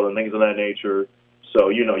world and things of that nature. So,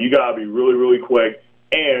 you got to be really, really quick.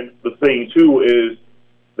 And the thing, too, is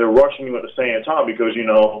they're rushing you at the same time because,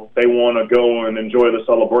 they want to go and enjoy the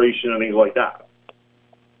celebration and things like that.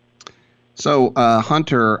 So,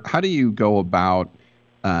 Hunter, how do you go about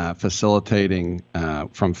facilitating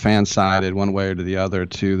from fan-sided one way or to the other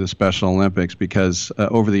to the Special Olympics, because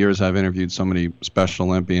over the years I've interviewed so many Special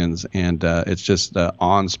Olympians, and it's just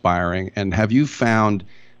awe-inspiring. And have you found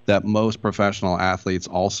that most professional athletes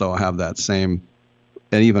also have that same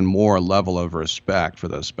and even more level of respect for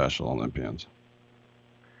those Special Olympians?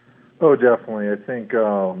 Oh, definitely. I think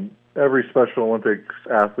every Special Olympics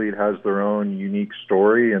athlete has their own unique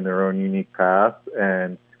story and their own unique path,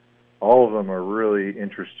 and all of them are really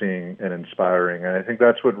interesting and inspiring. And I think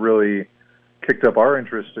that's what really kicked up our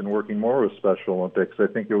interest in working more with Special Olympics. I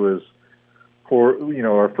think it was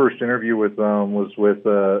our first interview with them was with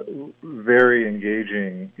a very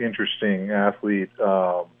engaging, interesting athlete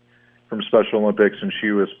from Special Olympics, and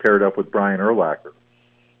she was paired up with Brian Urlacher.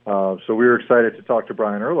 So we were excited to talk to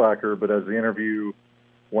Brian Urlacher, but as the interview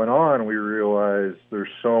went on, we realized there's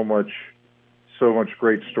so much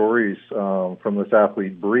great stories from this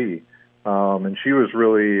athlete, Bree. And she was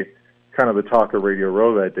really kind of the talk of Radio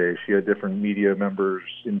Row that day. She had different media members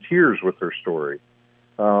in tears with her story.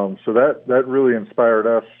 So that really inspired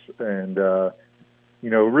us and,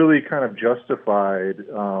 really kind of justified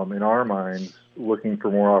in our minds looking for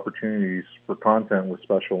more opportunities for content with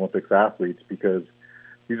Special Olympics athletes, because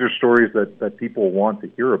these are stories that people want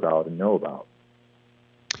to hear about and know about.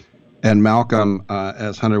 And Malcolm,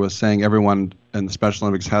 as Hunter was saying, everyone in the Special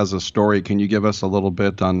Olympics has a story. Can you give us a little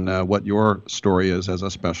bit on what your story is as a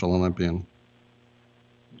Special Olympian?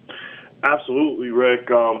 Absolutely, Rick.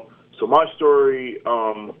 So my story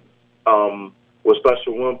with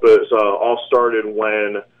Special Olympics all started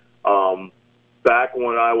when, back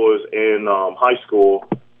when I was in high school,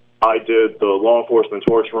 I did the law enforcement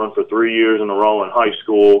torch run for 3 years in a row in high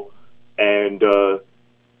school, and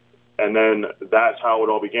then that's how it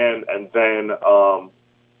all began. And then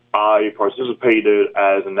I participated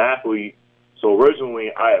as an athlete. So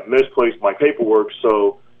originally I had misplaced my paperwork,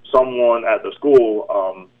 so someone at the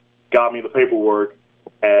school got me the paperwork,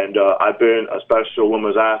 and I've been a Special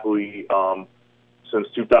Olympics athlete since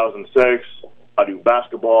 2006. I do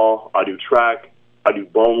basketball, I do track, I do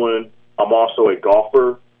bowling. I'm also a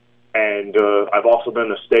golfer, and I've also been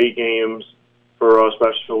to state games for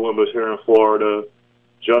Special Olympics here in Florida.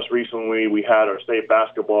 Just recently, we had our state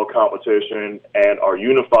basketball competition, and our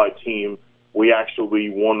unified team, we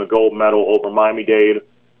actually won the gold medal over Miami-Dade.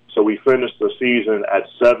 So we finished the season at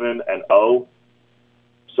 7-0.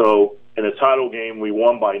 So in the title game, we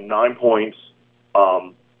won by 9 points.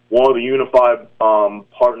 One of the unified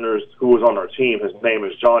partners who was on our team, his name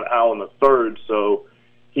is John Allen III. So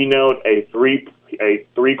he nailed a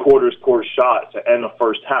three-quarters court shot to end the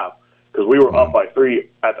first half, because we were up by 3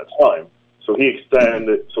 at the time. So we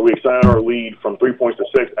extended our lead from 3 points to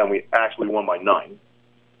 6, and we actually won by 9.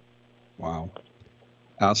 Wow.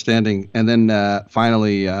 Outstanding. And then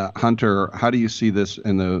finally, Hunter, how do you see this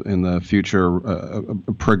in the future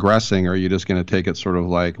progressing? Or are you just going to take it sort of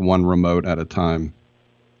like one remote at a time?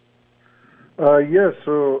 Yeah,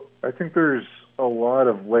 so I think there's a lot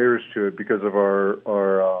of layers to it because of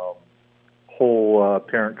our whole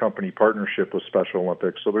parent company partnership with Special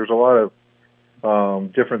Olympics. So there's a lot of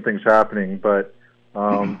different things happening, but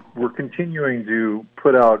we're continuing to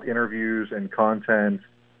put out interviews and content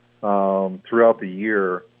throughout the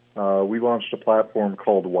year. We launched a platform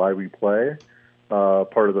called Why We Play,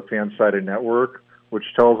 part of the Fan-Sided Network, which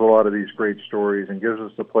tells a lot of these great stories and gives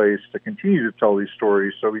us a place to continue to tell these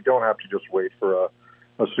stories, so we don't have to just wait for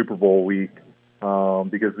a Super Bowl week,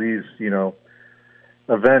 because these,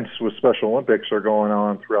 events with Special Olympics are going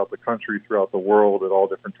on throughout the country, throughout the world at all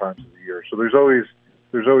different times of the year. So there's always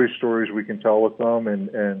stories we can tell with them,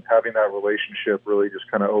 and having that relationship really just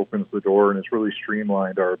kind of opens the door, and it's really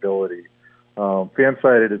streamlined our ability.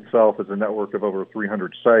 Fan-Sided itself is a network of over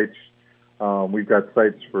 300 sites. We've got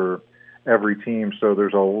sites for every team, so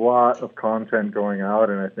there's a lot of content going out,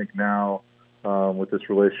 and I think now with this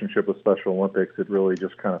relationship with Special Olympics, it really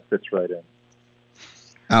just kind of fits right in.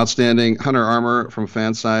 Outstanding. Hunter Armour from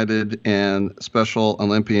Fan-Sided and Special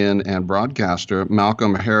Olympian and broadcaster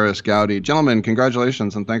Malcolm Harris Gowdy. Gentlemen,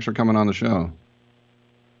 congratulations, and thanks for coming on the show.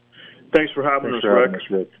 Thanks for having us,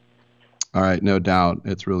 Rick. All right, no doubt.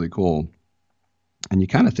 It's really cool. And you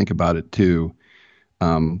kind of think about it, too,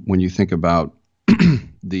 when you think about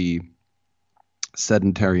the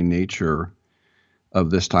sedentary nature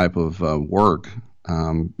of this type of work.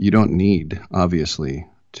 You don't need, obviously,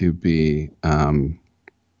 to be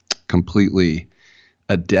completely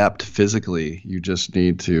adept physically. You just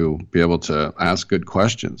need to be able to ask good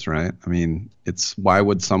questions, right? I mean, why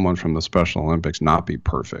would someone from the Special Olympics not be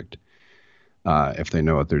perfect if they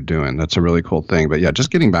know what they're doing? That's a really cool thing. But yeah,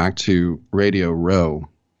 just getting back to Radio Row,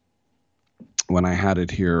 when I had it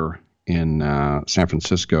here in San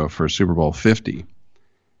Francisco for Super Bowl 50.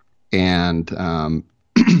 And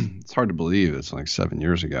it's hard to believe it's like 7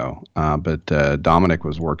 years ago. But Dominic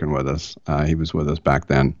was working with us. He was with us back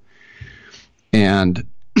then. And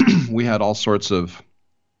we had all sorts of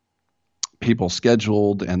people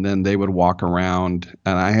scheduled, and then they would walk around.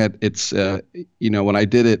 And I had, when I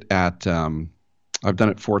did it at, I've done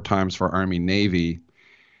it 4 times for Army Navy.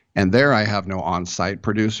 And there I have no on-site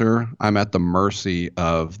producer. I'm at the mercy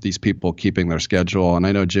of these people keeping their schedule. And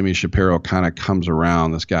I know Jimmy Shapiro kind of comes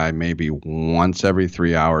around, this guy, maybe once every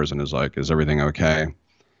 3 hours and is like, is everything okay?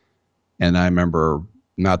 And I remember,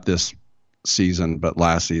 not this season, but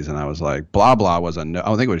last season, I was like, blah, blah was a no.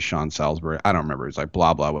 I think it was Sean Salisbury. I don't remember. It's like,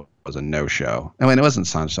 blah, blah was a no-show. I mean, it wasn't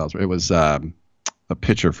Sean Salisbury. It was a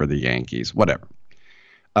pitcher for the Yankees, whatever.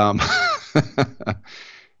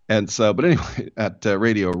 And so, but anyway, at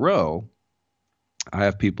Radio Row, I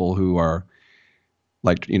have people who are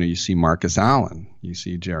like, you see Marcus Allen, you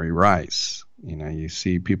see Jerry Rice, you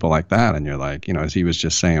see people like that. And you're like, as he was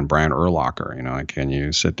just saying, Brian Urlacher, like, can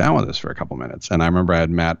you sit down with us for a couple minutes? And I remember I had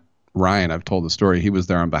Matt Ryan, I've told the story. He was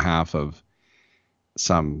there on behalf of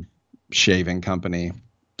some shaving company,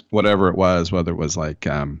 whatever it was, whether it was like,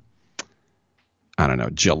 I don't know,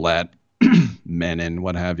 Gillette, Menon,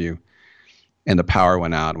 what have you. And the power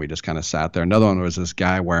went out, and we just kind of sat there. Another one was this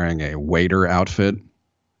guy wearing a waiter outfit,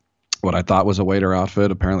 what I thought was a waiter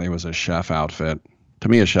outfit. Apparently, it was a chef outfit. To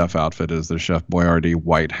me, a chef outfit is the Chef Boyardee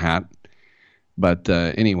white hat. But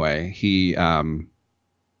anyway,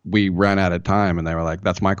 we ran out of time, and they were like,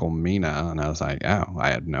 that's Michael Mina. And I was like, oh,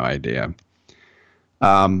 I had no idea.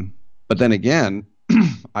 But then again,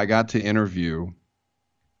 I got to interview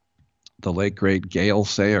the late, great Gale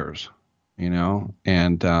Sayers,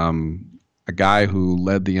 and a guy who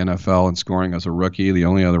led the NFL in scoring as a rookie. The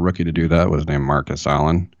only other rookie to do that was named Marcus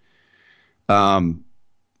Allen. And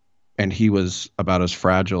he was about as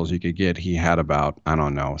fragile as you could get. He had about,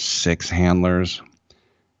 6 handlers.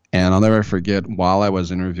 And I'll never forget, while I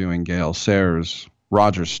was interviewing Gale Sayers,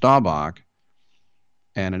 Roger Staubach,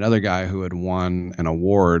 and another guy who had won an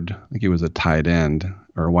award, I think he was a tight end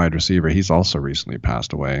or a wide receiver. He's also recently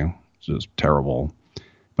passed away, which is terrible.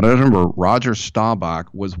 But I remember Roger Staubach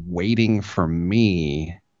was waiting for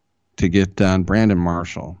me to get done. Brandon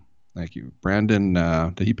Marshall. Thank you. Brandon,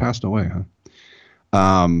 did he pass away, huh?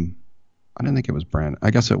 I didn't think it was Brandon. I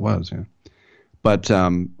guess it was, yeah. But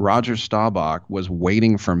Roger Staubach was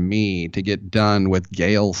waiting for me to get done with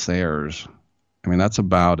Gale Sayers. I mean, that's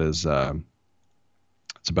about as good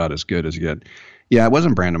as you get. Yeah, it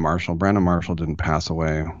wasn't Brandon Marshall. Brandon Marshall didn't pass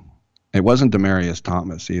away. It wasn't Demarius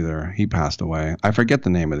Thomas either. He passed away. I forget the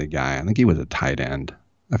name of the guy. I think he was a tight end.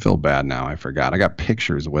 I feel bad now. I forgot. I got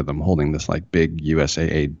pictures with him holding this like big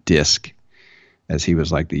USAA disc as he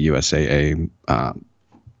was like the USAA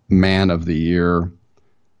Man of the Year.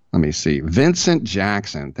 Let me see. Vincent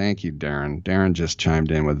Jackson. Thank you, Darren. Darren just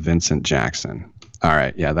chimed in with Vincent Jackson. All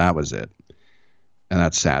right. Yeah, that was it. And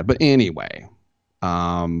that's sad. But anyway,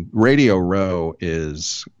 Radio Row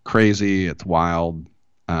is crazy. It's wild.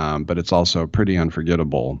 But it's also pretty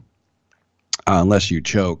unforgettable unless you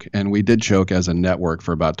choke. And we did choke as a network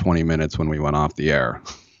for about 20 minutes when we went off the air.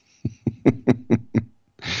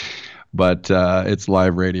 But it's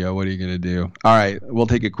live radio. What are you going to do? All right, we'll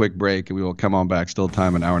take a quick break. We will come on back. Still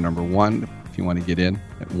time in hour number 1 if you want to get in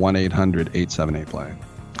at 1-800-878-PLAY.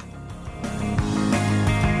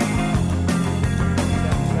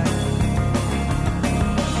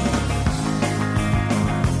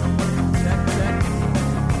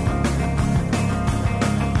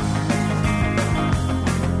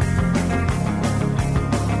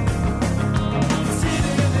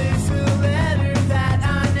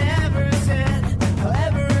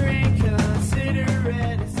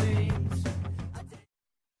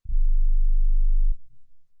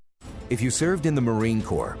 If you served in the Marine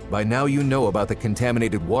Corps, by now you know about the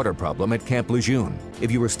contaminated water problem at Camp Lejeune.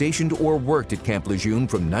 If you were stationed or worked at Camp Lejeune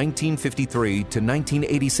from 1953 to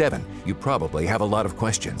 1987, you probably have a lot of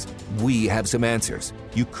questions. We have some answers.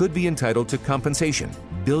 You could be entitled to compensation.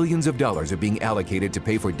 Billions of dollars are being allocated to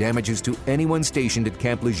pay for damages to anyone stationed at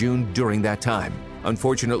Camp Lejeune during that time.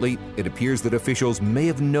 Unfortunately, it appears that officials may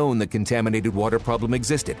have known the contaminated water problem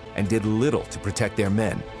existed and did little to protect their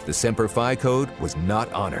men. The Semper Fi code was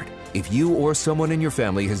not honored. If you or someone in your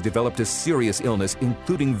family has developed a serious illness,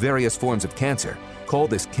 including various forms of cancer, call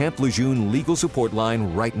this Camp Lejeune legal support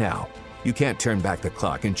line right now. You can't turn back the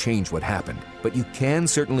clock and change what happened, but you can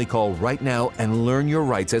certainly call right now and learn your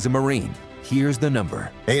rights as a Marine. Here's the number.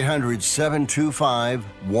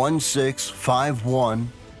 800-725-1651.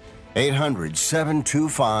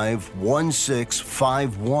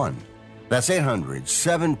 800-725-1651. That's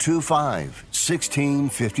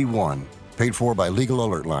 800-725-1651. Paid for by Legal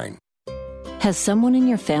Alert Line. Has someone in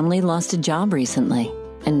your family lost a job recently,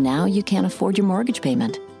 and now you can't afford your mortgage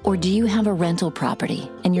payment? Or do you have a rental property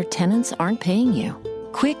and your tenants aren't paying you?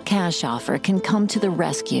 Quick Cash Offer can come to the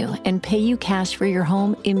rescue and pay you cash for your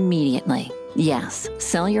home immediately. Yes,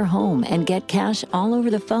 sell your home and get cash all over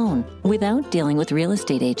the phone without dealing with real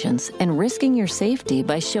estate agents and risking your safety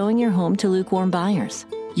by showing your home to lukewarm buyers.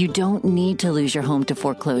 You don't need to lose your home to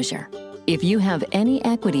foreclosure. If you have any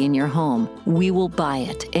equity in your home, we will buy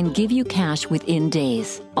it and give you cash within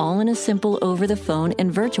days, all in a simple over-the-phone and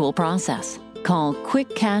virtual process. Call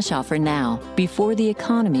Quick Cash Offer now before the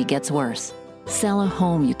economy gets worse. Sell a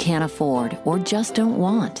home you can't afford or just don't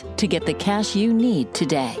want to get the cash you need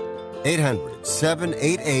today.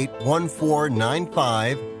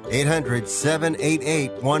 800-788-1495.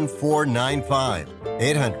 800-788-1495.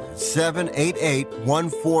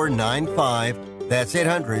 800-788-1495. That's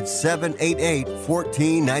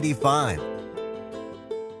 800-788-1495.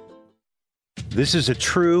 This is a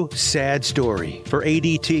true, sad story for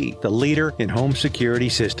ADT, the leader in home security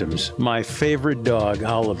systems. My favorite dog,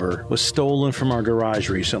 Oliver, was stolen from our garage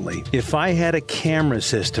recently. If I had a camera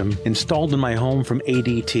system installed in my home from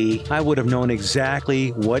ADT, I would have known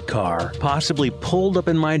exactly what car possibly pulled up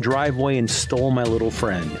in my driveway and stole my little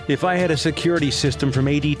friend. If I had a security system from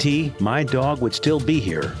ADT, my dog would still be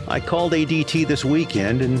here. I called ADT this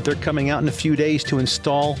weekend, and they're coming out in a few days to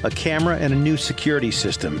install a camera and a new security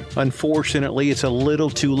system. Unfortunately, it's a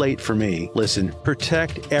little too late for me. Listen,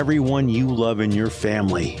 protect everyone you love in your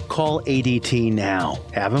family. Call ADT now.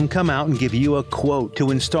 Have them come out and give you a quote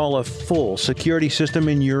to install a full security system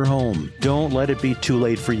in your home. Don't let it be too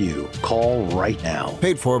late for you. Call right now.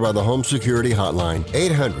 Paid for by the Home Security Hotline.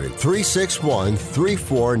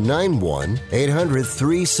 800-361-3491.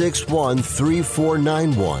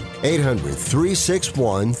 800-361-3491.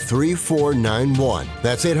 800-361-3491.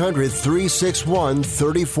 That's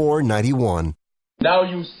 800-361-3491. Now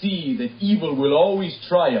you see that evil will always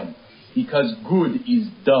triumph because good is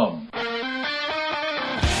dumb.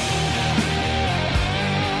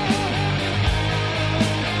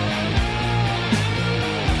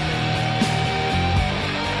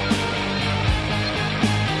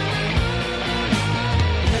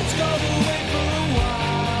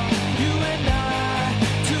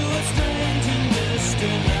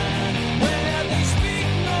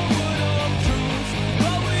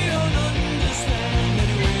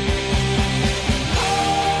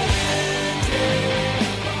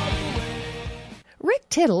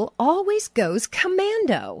 Tittle always goes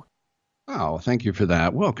commando. Oh, thank you for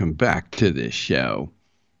that. Welcome back to this show.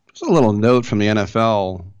 Just a little note from the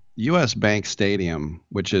NFL. U.S. Bank Stadium,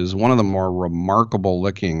 which is one of the more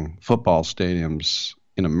remarkable-looking football stadiums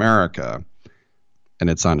in America, and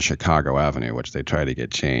it's on Chicago Avenue, which they tried to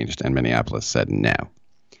get changed, and Minneapolis said no.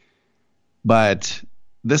 But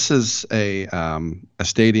this is a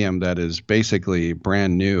stadium that is basically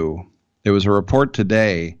brand new. There was a report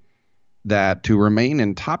today that to remain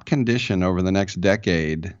in top condition over the next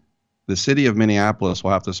decade, the city of Minneapolis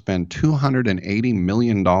will have to spend $280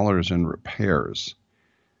 million in repairs.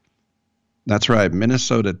 That's right.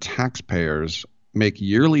 Minnesota taxpayers make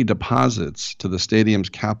yearly deposits to the stadium's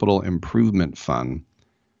capital improvement fund,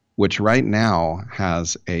 which right now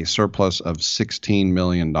has a surplus of $16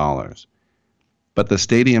 million. But the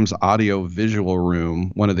stadium's audio-visual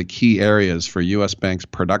room, one of the key areas for U.S. Bank's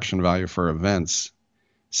production value for events,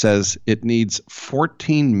 says it needs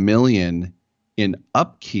 $14 million in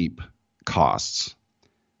upkeep costs.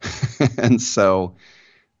 And so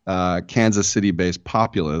Kansas City-based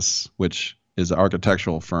Populous, which is an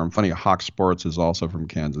architectural firm, funny, Hawk Sports is also from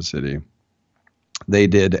Kansas City, they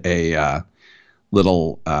did a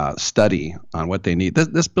little study on what they need.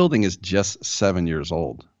 This building is just 7 years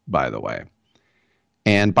old, by the way.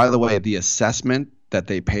 And by the way, the assessment that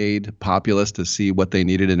they paid Populous to see what they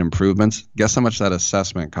needed in improvements, guess how much that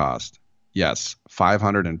assessment cost? Yes,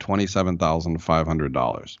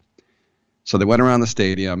 $527,500. So they went around the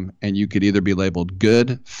stadium, and you could either be labeled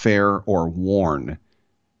good, fair, or worn.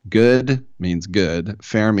 Good means good,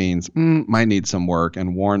 fair means might need some work,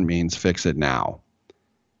 and worn means fix it now.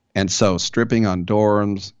 And so stripping on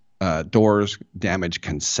doors, damaged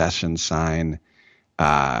concession sign.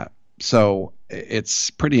 So it's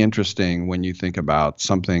pretty interesting when you think about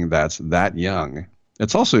something that's that young.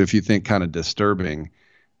 It's also, if you think, kind of disturbing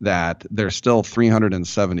that there's still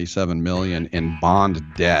 $377 million in bond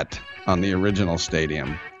debt on the original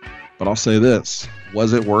stadium. But I'll say this,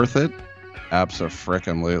 was it worth it?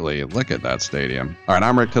 Abso-frickin-lutely. Look at that stadium. All right,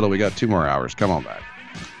 I'm Rick Tittle. We got 2 more hours. Come on back.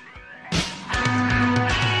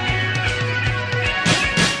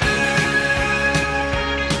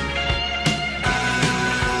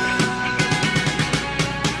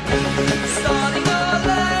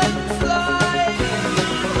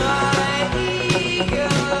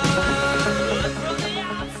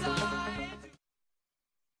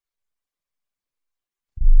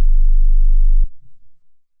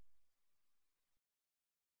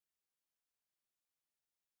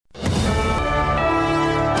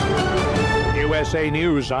 USA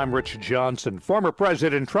News, I'm Rich Johnson. Former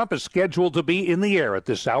President Trump is scheduled to be in the air at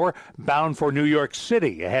this hour, bound for New York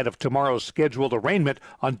City, ahead of tomorrow's scheduled arraignment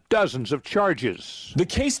on dozens of charges. The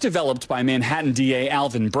case developed by Manhattan DA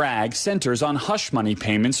Alvin Bragg centers on hush money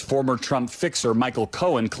payments former Trump fixer Michael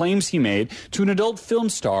Cohen claims he made to an adult film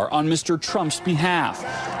star on Mr. Trump's behalf,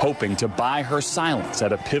 hoping to buy her silence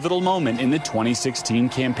at a pivotal moment in the 2016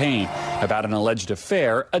 campaign about an alleged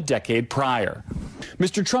affair a decade prior.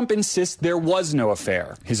 Mr. Trump insists there was no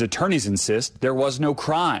affair. His attorneys insist there was no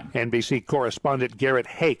crime. NBC correspondent Garrett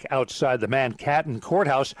Hake outside the Manhattan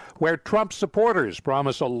courthouse, where Trump supporters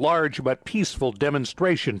promise a large but peaceful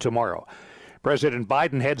demonstration tomorrow. President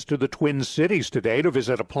Biden heads to the Twin Cities today to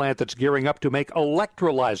visit a plant that's gearing up to make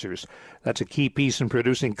electrolyzers. That's a key piece in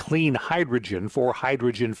producing clean hydrogen for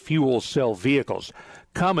hydrogen fuel cell vehicles.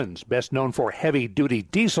 Cummins, best known for heavy-duty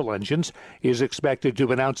diesel engines, is expected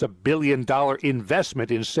to announce $1 billion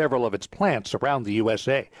investment in several of its plants around the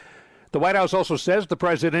USA. The White House also says the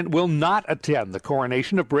president will not attend the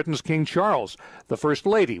coronation of Britain's King Charles. The First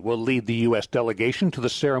Lady will lead the U.S. delegation to the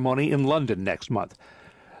ceremony in London next month.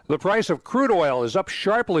 The price of crude oil is up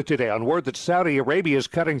sharply today on word that Saudi Arabia is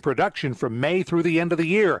cutting production from May through the end of the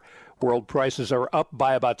year. World prices are up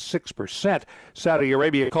by about 6%. Saudi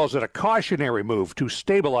Arabia calls it a cautionary move to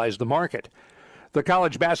stabilize the market. The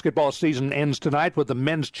college basketball season ends tonight with the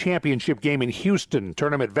men's championship game in Houston.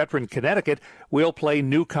 Tournament veteran Connecticut will play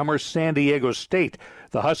newcomer San Diego State.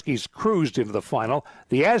 The Huskies cruised into the final.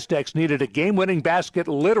 The Aztecs needed a game-winning basket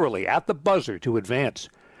literally at the buzzer to advance.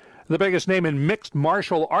 The biggest name in mixed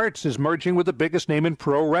martial arts is merging with the biggest name in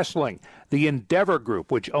pro wrestling. The Endeavor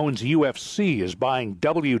Group, which owns UFC, is buying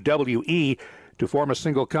WWE to form a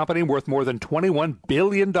single company worth more than $21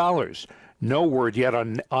 billion. No word yet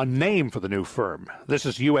on name for the new firm. This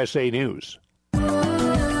is USA News.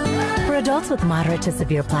 For adults with moderate to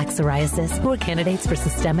severe plaque psoriasis who are candidates for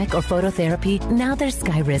systemic or phototherapy, now there's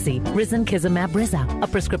Skyrizi, Risankizumab Briza, a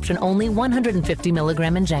prescription-only 150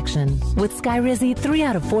 milligram injection. With Skyrizi, 3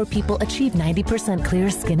 out of 4 people achieve 90%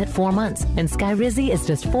 clear skin at 4 months, and Skyrizi is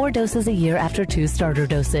just 4 doses a year after 2 starter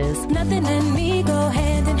doses. Nothing and me go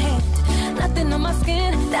hand in hand. Nothing on my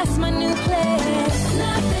skin, that's my new plan.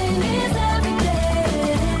 Nothing is every day.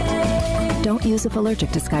 Don't use if allergic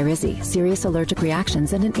to Skyrizi. Serious allergic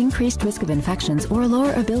reactions and an increased risk of infections or a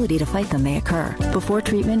lower ability to fight them may occur. Before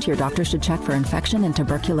treatment, your doctor should check for infection and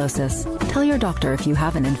tuberculosis. Tell your doctor if you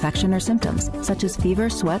have an infection or symptoms, such as fever,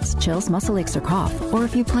 sweats, chills, muscle aches, or cough, or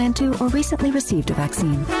if you plan to or recently received a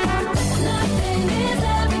vaccine.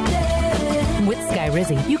 With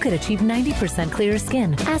Skyrizi, you could achieve 90% clearer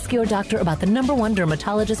skin. Ask your doctor about the #1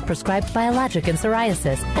 dermatologist prescribed biologic in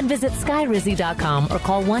psoriasis and visit skyrizi.com or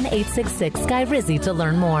call 1-866-SKYRIZI to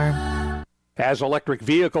learn more. As electric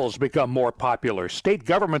vehicles become more popular, state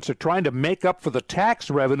governments are trying to make up for the tax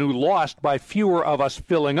revenue lost by fewer of us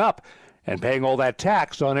filling up and paying all that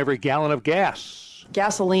tax on every gallon of gas.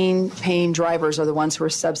 Gasoline-paying drivers are the ones who are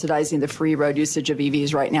subsidizing the free road usage of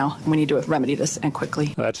EVs right now. We need to remedy this, and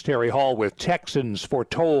quickly. That's Terry Hall with Texans for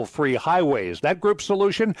Toll-Free Highways. That group's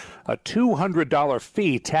solution, a $200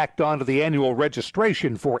 fee tacked onto the annual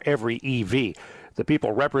registration for every EV. The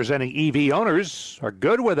people representing EV owners are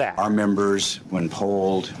good with that. Our members, when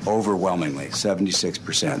polled, overwhelmingly,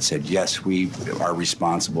 76% said, yes, we are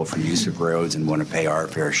responsible for use of roads and want to pay our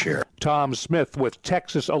fair share. Tom Smith with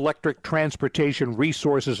Texas Electric Transportation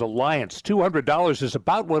Resources Alliance. $200 is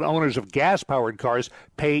about what owners of gas-powered cars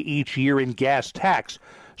pay each year in gas tax.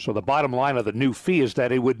 So the bottom line of the new fee is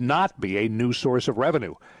that it would not be a new source of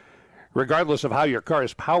revenue. Regardless of how your car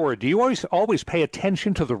is powered, do you always pay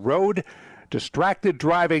attention to the road? Distracted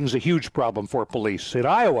driving is a huge problem for police. In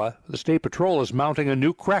Iowa, the State Patrol is mounting a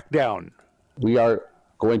new crackdown. We are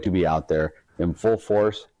going to be out there in full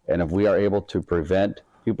force, and if we are able to prevent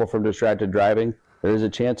people from distracted driving, there is a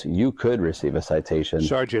chance you could receive a citation.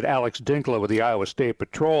 Sergeant Alex Dinkla with the Iowa State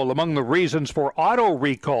Patrol. Among the reasons for auto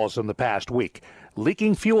recalls in the past week,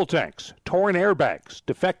 leaking fuel tanks, torn airbags,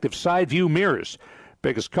 defective side view mirrors.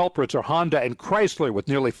 Biggest culprits are Honda and Chrysler, with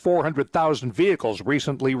nearly 400,000 vehicles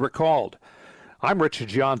recently recalled. I'm Richard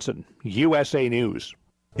Johnson, USA News.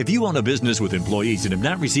 If you own a business with employees and have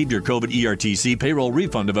not received your COVID ERTC payroll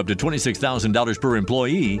refund of up to $26,000 per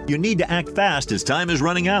employee, you need to act fast as time is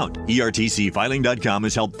running out. ERTCfiling.com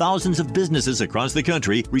has helped thousands of businesses across the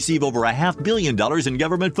country receive over $500 million in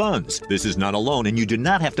government funds. This is not a loan and you do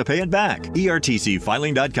not have to pay it back.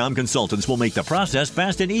 ERTCfiling.com consultants will make the process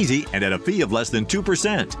fast and easy and at a fee of less than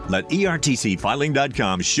 2%. Let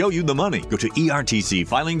ERTCfiling.com show you the money. Go to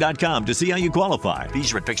ERTCfiling.com to see how you qualify.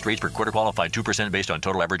 Fees are at fixed rates per quarter, qualified 2% based on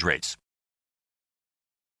total average rates.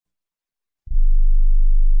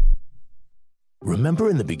 Remember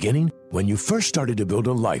in the beginning, when you first started to build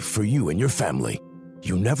a life for you and your family,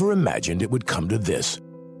 you never imagined it would come to this.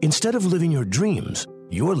 Instead of living your dreams,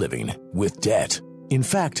 you're living with debt. In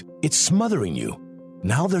fact, it's smothering you.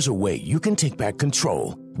 Now there's a way you can take back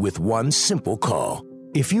control with one simple call.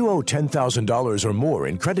 If you owe $10,000 or more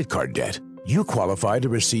in credit card debt, you qualify to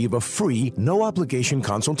receive a free, no-obligation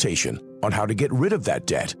consultation on how to get rid of that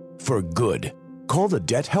debt for good. Call the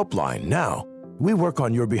Debt Helpline now. We work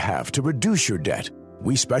on your behalf to reduce your debt.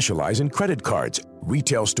 We specialize in credit cards,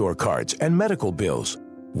 retail store cards, and medical bills.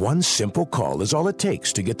 One simple call is all it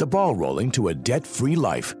takes to get the ball rolling to a debt-free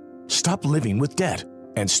life. Stop living with debt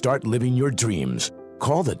and start living your dreams.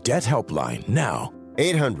 Call the Debt Helpline now.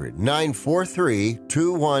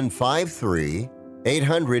 800-943-2153.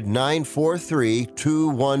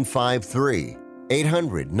 800-943-2153.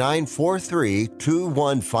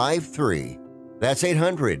 800-943-2153. That's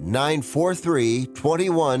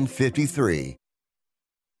 800-943-2153.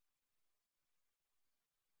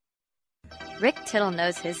 Rick Tittle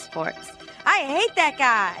knows his sports. I hate that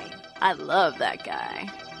guy. I love that guy.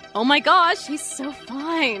 Oh my gosh, he's so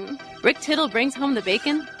fine. Rick Tittle brings home the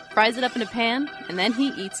bacon, fries it up in a pan, and then he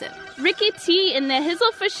eats it. Ricky T in the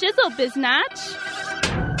hizzle for shizzle, biznatch.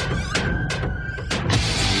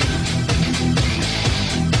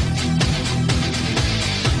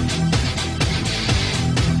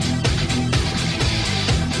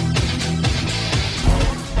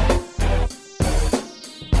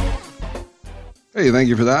 Hey, thank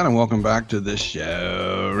you for that, and welcome back to this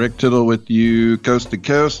show. Rick Tittle with you coast to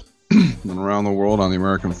coast and around the world on the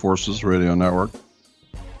American Forces Radio Network.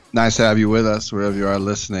 Nice to have you with us wherever you are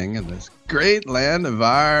listening in this great land of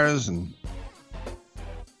ours and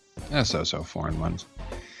so foreign ones.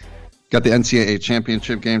 Got the NCAA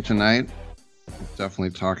championship game tonight. We'll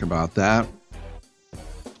definitely talk about that.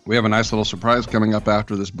 We have a nice little surprise coming up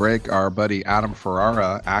after this break. Our buddy Adam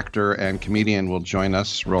Ferrara, actor and comedian, will join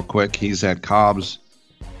us real quick. He's at Cobb's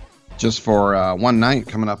just for one night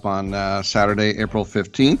coming up on Saturday, April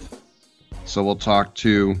 15th. So we'll talk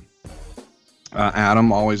to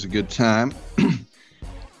Adam, always a good time.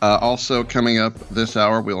 Also coming up this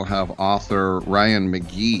hour, we'll have author Ryan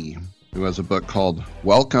McGee, who has a book called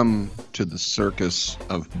Welcome to the Circus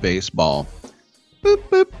of Baseball. Boop,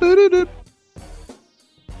 boop, boop, boop.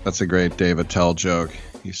 That's a great Dave Attell joke.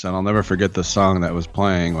 He said, I'll never forget the song that was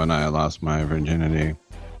playing when I lost my virginity.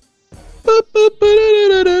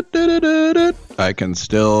 I can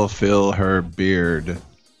still feel her beard.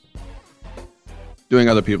 Doing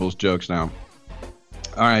other people's jokes now.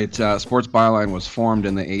 All right, Sports Byline was formed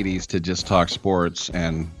in the 80s to just talk sports,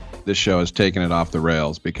 and this show has taken it off the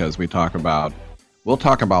rails because we'll talk about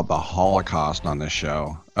the Holocaust on this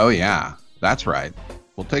show. Oh, yeah, that's right.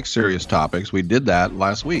 We'll take serious topics. We did that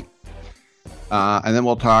last week. And then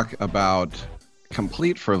we'll talk about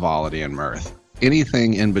complete frivolity and mirth.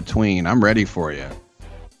 Anything in between. I'm ready for you.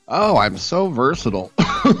 Oh, I'm so versatile.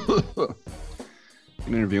 You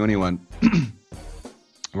can interview anyone.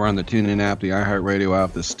 We're on the TuneIn app, the iHeartRadio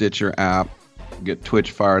app, the Stitcher app. Get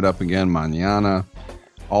Twitch fired up again, mañana.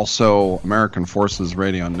 Also, American Forces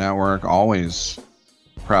Radio Network. Always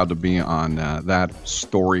proud to be on that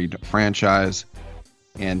storied franchise.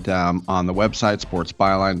 And on the website,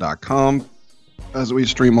 sportsbyline.com. As we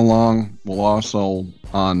stream along, we'll also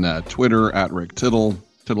on Twitter at Rick Tittle.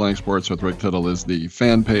 Titillating Sports with Rick Tittle is the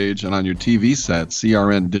fan page. And on your TV set,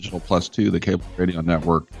 CRN Digital Plus 2, the Cable Radio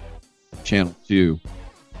Network, Channel 2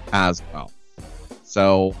 as well.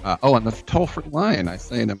 So, and the toll-free line, I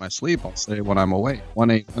say it in my sleep. I'll say it when I'm awake.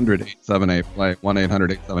 1-800-878-PLAY,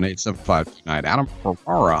 1-800-878-7529. Adam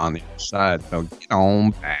Ferrara on the other side. So get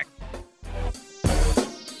on back.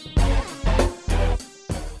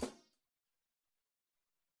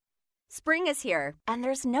 Spring is here, and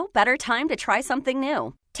there's no better time to try something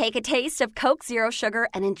new. Take a taste of Coke Zero Sugar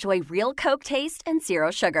and enjoy real Coke taste and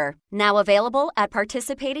zero sugar. Now available at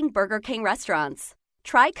participating Burger King restaurants.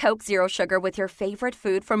 Try Coke Zero Sugar with your favorite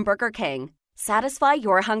food from Burger King. Satisfy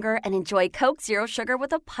your hunger and enjoy Coke Zero Sugar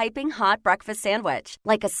with a piping hot breakfast sandwich,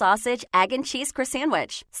 like a sausage, egg, and cheese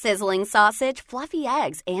croissant. Sizzling sausage, fluffy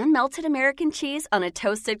eggs, and melted American cheese on a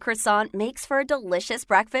toasted croissant makes for a delicious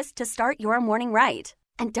breakfast to start your morning right.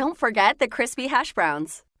 And don't forget the crispy hash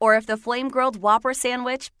browns. Or if the flame-grilled Whopper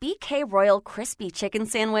sandwich, BK Royal Crispy Chicken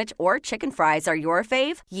Sandwich, or chicken fries are your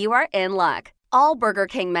fave, you are in luck. All Burger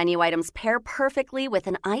King menu items pair perfectly with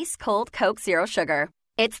an ice-cold Coke Zero Sugar.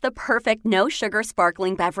 It's the perfect no-sugar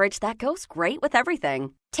sparkling beverage that goes great with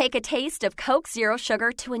everything. Take a taste of Coke Zero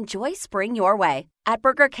Sugar to enjoy spring your way at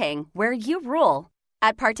Burger King, where you rule.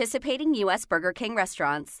 At participating U.S. Burger King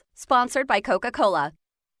restaurants. Sponsored by Coca-Cola.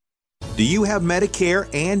 Do you have Medicare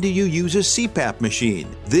and do you use a CPAP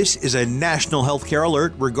machine? This is a national healthcare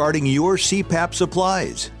alert regarding your CPAP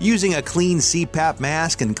supplies. Using a clean CPAP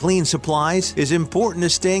mask and clean supplies is important to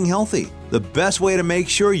staying healthy. The best way to make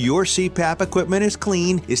sure your CPAP equipment is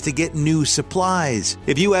clean is to get new supplies.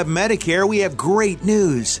 If you have Medicare, we have great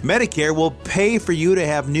news. Medicare will pay for you to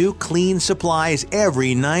have new clean supplies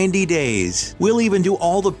every 90 days. We'll even do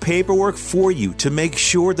all the paperwork for you to make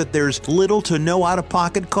sure that there's little to no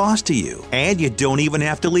out-of-pocket cost to you. And you don't even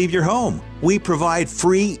have to leave your home. We provide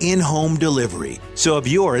free in-home delivery. So if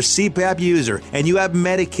you're a CPAP user and you have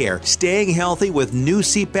Medicare, staying healthy with new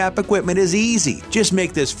CPAP equipment is easy. Just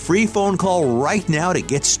make this free phone call right now to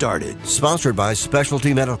get started. Sponsored by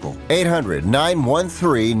Specialty Medical.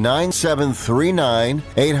 800-913-9739.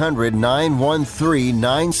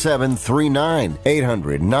 800-913-9739.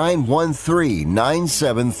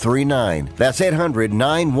 800-913-9739. That's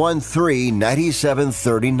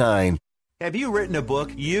 800-913-9739. Have you written a book?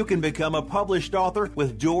 You can become a published author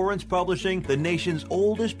with Dorrance Publishing, the nation's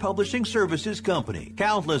oldest publishing services company.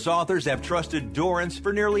 Countless authors have trusted Dorrance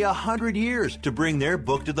for nearly 100 years to bring their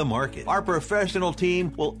book to the market. Our professional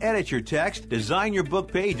team will edit your text, design your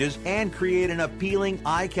book pages, and create an appealing,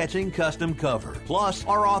 eye-catching custom cover. Plus,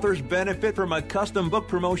 our authors benefit from a custom book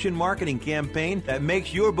promotion marketing campaign that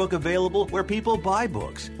makes your book available where people buy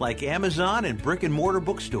books, like Amazon and brick-and-mortar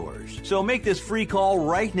bookstores. So make this free call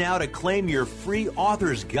right now to claim your free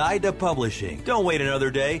author's guide to publishing. Don't wait another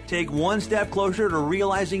day. Take one step closer to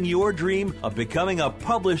realizing your dream of becoming a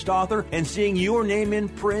published author and seeing your name in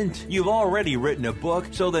print. You've already written a book,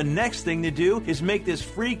 so the next thing to do is make this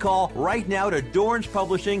free call right now to Dorrance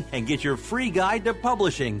Publishing and get your free guide to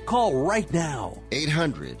publishing. Call right now.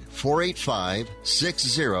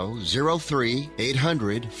 800-485-6003.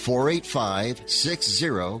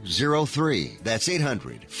 800-485-6003. That's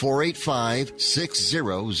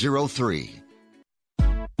 800-485-6003.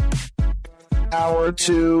 Hour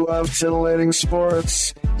 2 of Titillating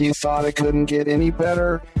Sports. You thought it couldn't get any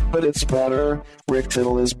better, but it's better. Rick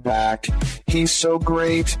Tittle is back. He's so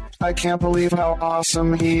great. I can't believe how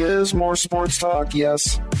awesome he is. More sports talk,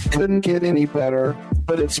 yes. Couldn't get any better,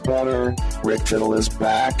 but it's better. Rick Tittle is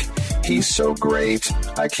back. He's so great.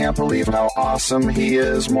 I can't believe how awesome he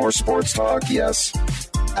is. More sports talk, yes.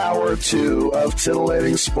 Hour 2 of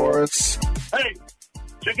Titillating Sports. Hey,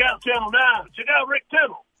 check out Channel 9. Check out Rick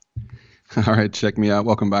Tittle. All right, check me out.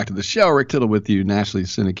 Welcome back to the show. Rick Tittle with you, nationally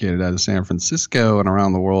syndicated out of San Francisco and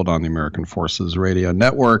around the world on the American Forces Radio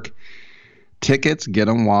Network. Tickets, get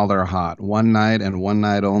them while they're hot. One night and one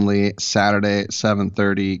night only, Saturday,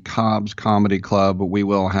 7:30, Cobb's Comedy Club. We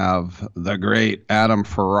will have the great Adam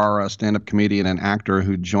Ferrara, stand-up comedian and actor,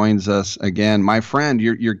 who joins us again. My friend,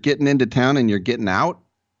 you're getting into town and you're getting out?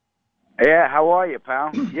 Yeah, how are you,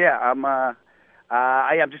 pal? Yeah, I'm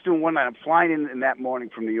just doing one night. I'm flying in that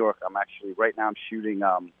morning from New York. I'm actually, right now I'm shooting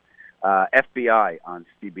FBI on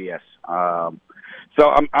CBS.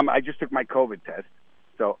 So I just took my COVID test,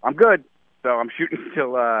 so I'm good. So I'm shooting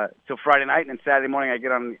till Friday night, and then Saturday morning I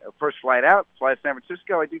get on the first flight out, fly to San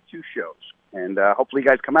Francisco. I do 2 shows, and hopefully you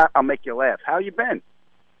guys come out. I'll make you laugh. How you been?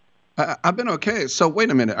 I've been okay. So wait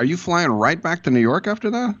a minute. Are you flying right back to New York after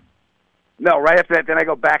that? No, right after that, then I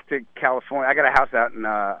go back to California. I got a house out in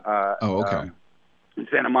in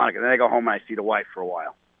Santa Monica. Then I go home and I see the wife for a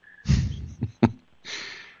while.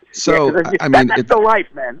 So, yeah, I mean, that's the life,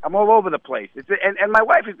 man. I'm all over the place. And my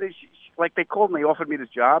wife is like, they called me, offered me this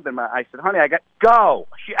job, and I said, honey, go.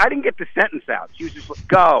 I didn't get the sentence out. She was just like,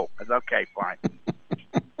 go. I said, okay, fine.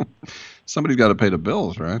 Somebody's got to pay the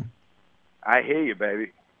bills, right? I hear you,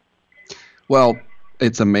 baby. Well,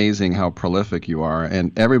 it's amazing how prolific you are,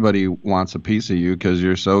 and everybody wants a piece of you because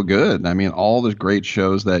you're so good. I mean, all the great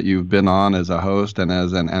shows that you've been on as a host and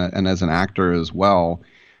as an actor as well.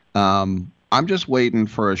 I'm just waiting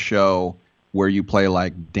for a show where you play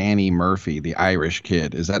like Danny Murphy, the Irish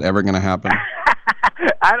kid. Is that ever going to happen?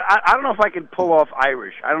 I don't know if I can pull off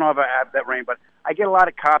Irish. I don't know if I have that range, but I get a lot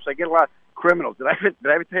of cops. I get a lot of criminals. Did I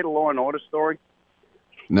ever tell you the Law and Order story?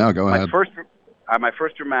 No, go ahead. My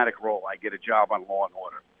first dramatic role, I get a job on Law and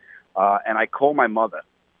Order, and I call my mother,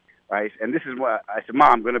 right? And this is what I said,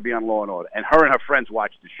 Mom, I'm going to be on Law and Order. And her friends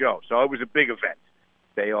watched the show, so it was a big event.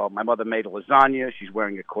 My mother made a lasagna. She's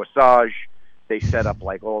wearing a corsage. They set up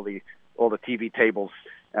like all the TV tables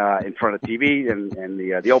in front of TV, and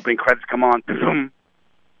the opening credits come on.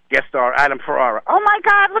 Guest star Adam Ferrara. Oh my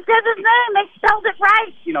God! Look, there's his name. They spelled it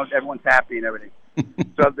right. You know, everyone's happy and everything.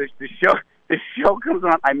 So the show comes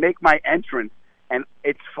on. I make my entrance, and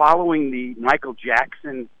it's following the Michael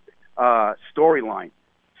Jackson storyline.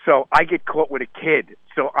 So I get caught with a kid.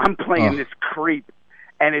 So I'm playing this creep,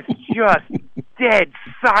 and it's just dead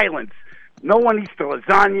silence. No one eats the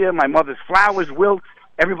lasagna. My mother's flowers wilt.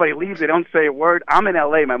 Everybody leaves. They don't say a word. I'm in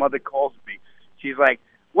L.A. My mother calls me. She's like,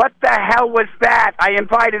 "What the hell was that? I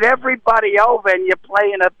invited everybody over, and you're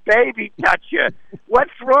playing a baby toucher.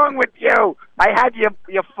 What's wrong with you? I had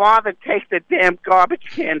your father take the damn garbage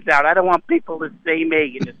cans out. I don't want people to see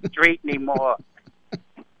me in the street anymore."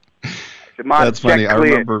 Said, "Mom, that's funny. check I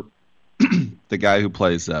clear." remember the guy who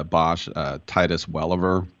plays Bosch, Titus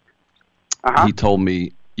Welliver. He told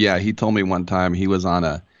me one time he was on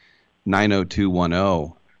a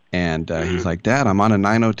 90210, and he's like, "Dad, I'm on a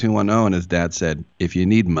 90210," and his dad said, "If you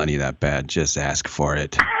need money that bad, just ask for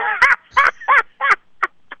it."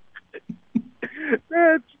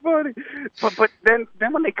 That's funny. But then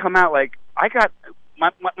when they come out, like, I got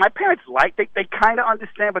my parents they kind of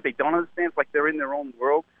understand, but they don't understand. It's like they're in their own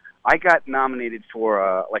world. I got nominated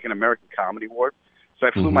for like an American Comedy Award, so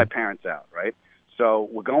I flew my parents out, right? So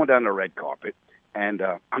we're going down the red carpet, and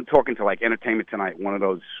I'm talking to like Entertainment Tonight, one of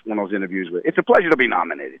those interviews where it's a pleasure to be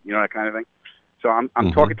nominated, you know, that kind of thing. So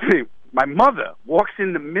I'm talking to my mother walks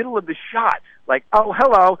in the middle of the shot, like, "Oh,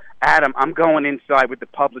 hello, Adam. I'm going inside with the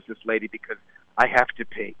publicist lady because I have to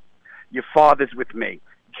pee. Your father's with me."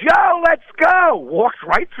 "Joe, let's go!" Walks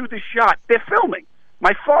right through the shot. They're filming.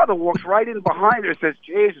 My father walks right in behind her and says,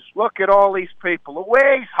 "Jesus, look at all these people.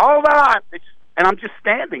 Louise, hold on." And I'm just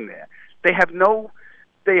standing there. They have no,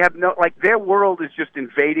 like, their world is just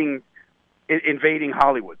invading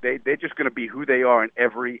Hollywood. They're just going to be who they are in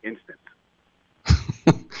every instance.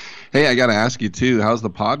 Hey, I got to ask you, too, how's the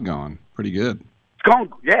pod going? Pretty good.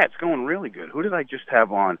 It's going really good. Who did I just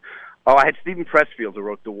have on? Oh, I had Stephen Pressfield, who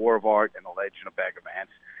wrote The War of Art and The Legend of Bagger Vance.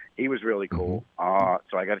 He was really cool.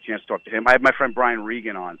 So I got a chance to talk to him. I had my friend Brian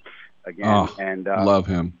Regan on again. And love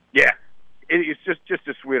him. Yeah. It's just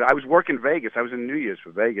a sweet. I was working Vegas. I was in New Year's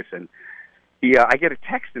for Vegas, and I get a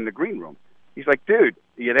text in the green room. He's like, "Dude,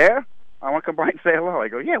 are you there? I want to come by and say hello." I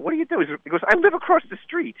go, "Yeah, what do you do?" He goes, "I live across the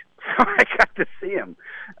street." So I got to see him.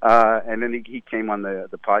 And then he came on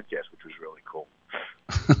the podcast, which was really cool.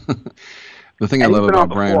 The thing I love about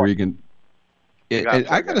Brian Regan,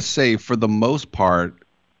 I got to say, for the most part,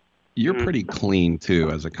 you're pretty clean,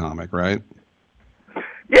 too, as a comic, right?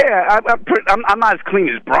 Yeah, I'm not as clean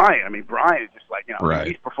as Brian. I mean, Brian is just like,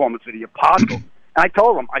 he's performance of the apostle. And I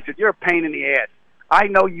told him, I said, "You're a pain in the ass. I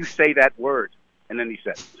know you say that word." And then he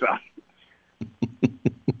said, so.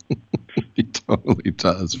 He totally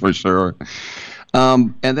does, for sure.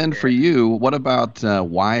 And then for you, what about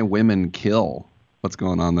Why Women Kill? What's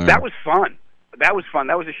going on there? That was fun. That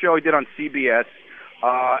was a show he did on CBS,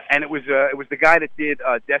 and it was the guy that did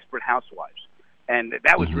Desperate Housewives, and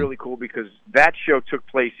that was really cool because that show took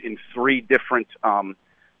place in three different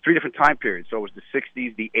time periods. So it was the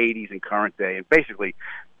 60s, the 80s, and current day. And basically,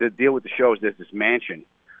 the deal with the show is there's this mansion,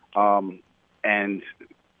 and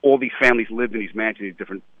all these families lived in these mansions in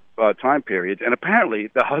different time periods, and apparently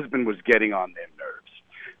the husband was getting on their nerves.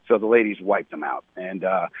 So the ladies wiped them out. And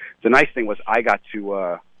the nice thing was I got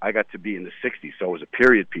to be in the 60s, so it was a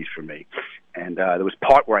period piece for me. And there was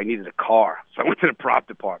part where I needed a car, so I went to the prop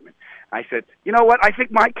department. I said, "You know what? I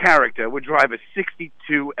think my character would drive a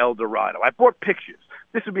 62 Eldorado. I bought pictures.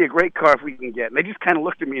 This would be a great car if we can get." And they just kind of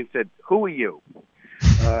looked at me and said, "Who are you?"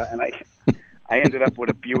 And I ended up with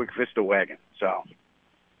a Buick Vista wagon. So,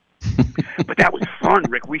 but that was fun,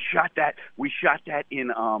 Rick. We shot that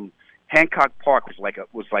in Hancock Park, was like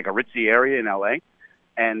a ritzy area in L.A.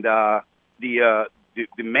 And the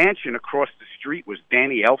mansion across the street was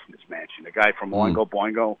Danny Elfman's mansion, the guy from Oingo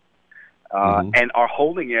Boingo. And our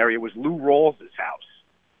holding area was Lou Rawls' house.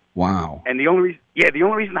 Wow. And the only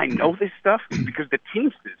reason I know this stuff is because the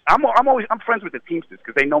Teamsters. I'm friends with the Teamsters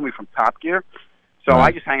because they know me from Top Gear. So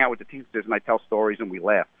I just hang out with the Teamsters and I tell stories and we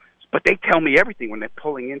laugh. But they tell me everything when they're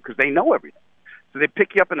pulling in because they know everything. So they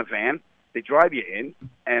pick you up in a van, they drive you in,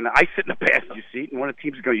 and I sit in the passenger seat, and one of the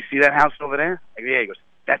Teamsters goes, "You see that house over there?" I go, "Yeah." He goes,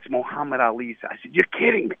 "That's Muhammad Ali's house." I said, "You're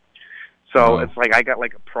kidding me." So it's like I got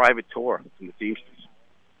like a private tour from the Teamsters.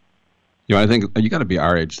 I think you got to be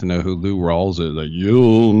our age to know who Lou Rawls is. Like,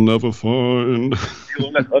 you'll never find.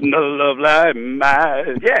 You'll never another love like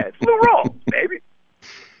mine. Yeah, it's Lou Rawls, baby.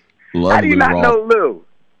 Love How do you Lou not Rawls. know Lou?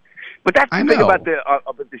 But that's the thing know. about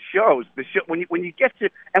the shows. The show when you get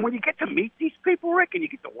to meet these people, Rick, and you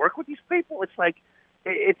get to work with these people, it's like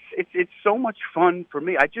it's so much fun for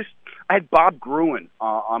me. I had Bob Gruen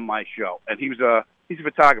on my show, and he's a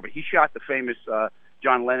photographer. He shot the famous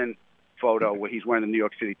John Lennon photo where he's wearing the New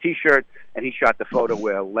York City T-shirt, and he shot the photo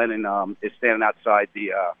where Lennon is standing outside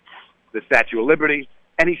the Statue of Liberty,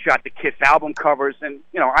 and he shot the Kiss album covers. And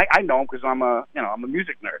I know him because I'm a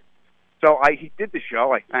music nerd. So he did the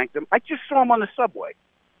show. I thanked him. I just saw him on the subway.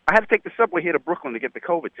 I had to take the subway here to Brooklyn to get the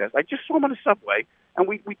COVID test. I just saw him on the subway, and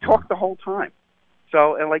we talked the whole time.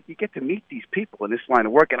 So, and like, you get to meet these people in this line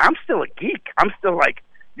of work, and I'm still a geek. I'm still like,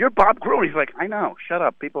 you're Bob Gruen. He's like, I know, shut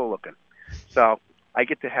up, people are looking. So I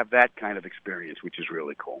get to have that kind of experience, which is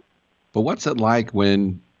really cool. But what's it like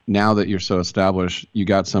when, now that you're so established, you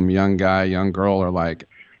got some young guy, young girl are like,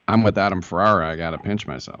 I'm with Adam Ferrara, I got to pinch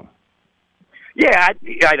myself? Yeah, I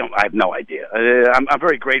have no idea. I'm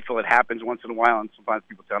very grateful it happens once in a while, and sometimes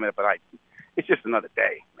people tell me that, but it's just another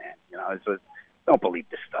day, man. You know, don't believe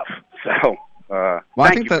this stuff. So, well,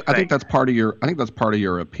 I think that's part of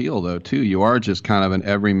your appeal, though, too. You are just kind of an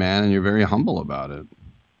everyman, and you're very humble about it.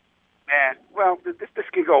 Man, well, this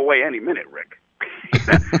can go away any minute, Rick.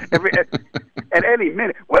 At any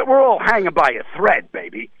minute, we're all hanging by a thread,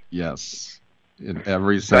 baby. Yes, in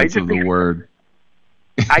every sense of the word.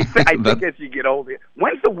 I think as you get older,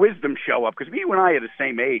 when's the wisdom show up? Because you and I are the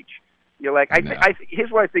same age. You're like,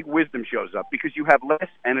 here's where I think wisdom shows up, because you have less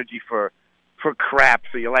energy for crap.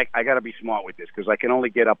 So you're like, I got to be smart with this because I can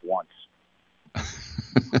only get up once.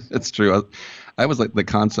 It's true. I was like the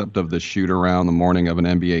concept of the shoot around the morning of an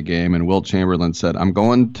NBA game, and Wilt Chamberlain said, I'm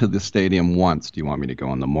going to the stadium once. Do you want me to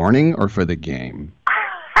go in the morning or for the game?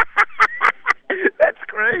 That's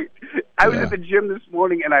great. I was at the gym this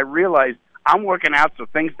morning, and I realized I'm working out so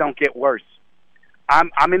things don't get worse.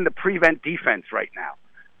 I'm in the prevent defense right now.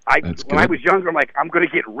 When I was younger, I'm like, I'm going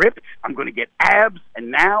to get ripped, I'm going to get abs, and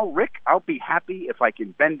now, Rick, I'll be happy if I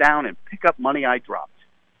can bend down and pick up money I dropped.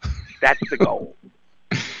 That's the goal.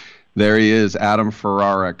 There he is, Adam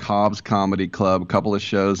Ferrara, Cobb's Comedy Club. A couple of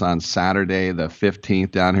shows on Saturday, the 15th,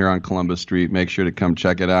 down here on Columbus Street. Make sure to come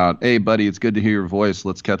check it out. Hey, buddy, it's good to hear your voice.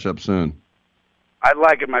 Let's catch up soon. I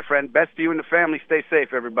like it, my friend. Best to you and the family. Stay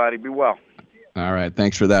safe, everybody. Be well. All right,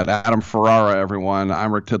 thanks for that. Adam Ferrara, everyone.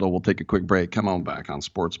 I'm Rick Tittle. We'll take a quick break. Come on back on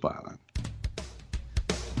Sports Byline.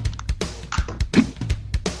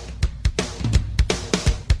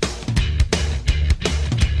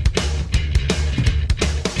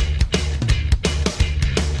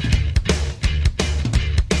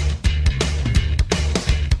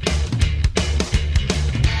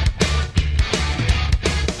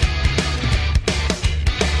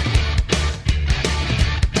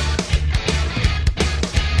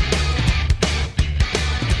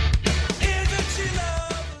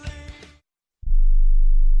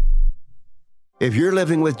 If you're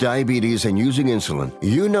living with diabetes and using insulin,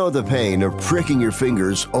 you know the pain of pricking your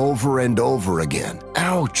fingers over and over again.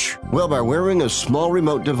 Ouch! Well, by wearing a small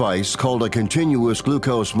remote device called a continuous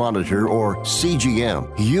glucose monitor, or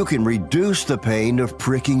CGM, you can reduce the pain of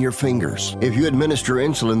pricking your fingers. If you administer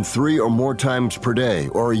insulin 3 or more times per day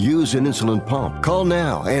or use an insulin pump, call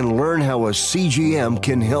now and learn how a CGM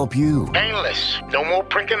can help you. Painless. No more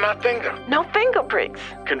pricking my finger. No finger pricks.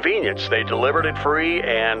 Convenience. They delivered it free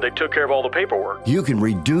and they took care of all the paperwork. You can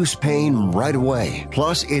reduce pain right away.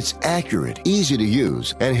 Plus, it's accurate, easy to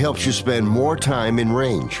use, and helps you spend more time in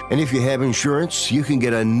range. And if you have insurance, you can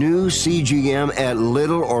get a new CGM at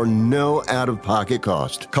little or no out-of-pocket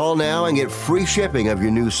cost. Call now and get free shipping of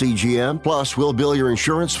your new CGM. Plus, we'll bill your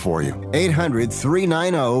insurance for you.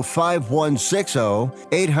 800-390-5160.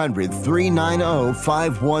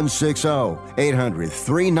 800-390-5160.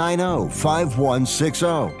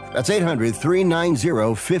 800-390-5160. That's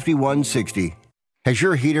 800-390-5160. Has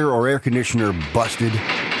your heater or air conditioner busted?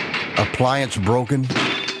 Appliance broken?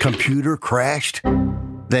 Computer crashed?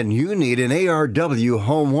 Then you need an ARW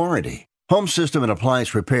home warranty. Home system and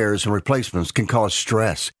appliance repairs and replacements can cause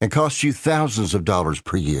stress and cost you thousands of dollars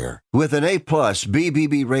per year. With an A-plus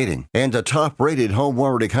BBB rating and a top-rated home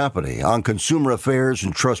warranty company on Consumer Affairs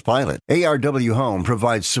and Trustpilot, ARW Home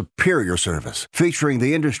provides superior service, featuring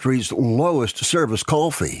the industry's lowest service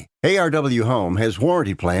call fee. ARW Home has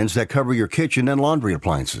warranty plans that cover your kitchen and laundry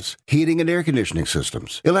appliances, heating and air conditioning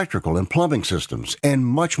systems, electrical and plumbing systems, and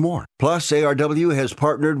much more. Plus, ARW has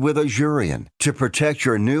partnered with Azurian to protect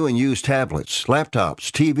your new and used tablets,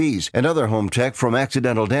 laptops, TVs, and other home tech from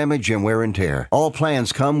accidental damage and wear and tear. All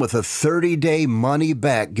plans come with a 30-day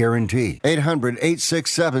money-back guarantee.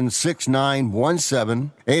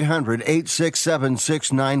 800-867-6917.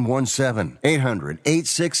 800-867-6917.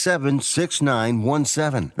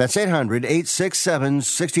 800-867-6917. That's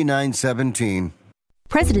 800-867-6917.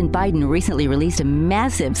 President Biden recently released a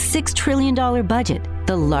massive $6 trillion budget,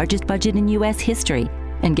 the largest budget in U.S. history.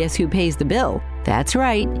 And guess who pays the bill? That's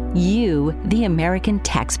right, you, the American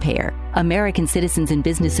taxpayer. American citizens and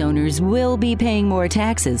business owners will be paying more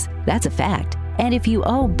taxes. That's a fact. And if you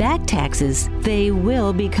owe back taxes, they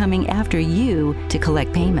will be coming after you to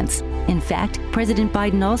collect payments. In fact, President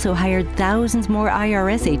Biden also hired thousands more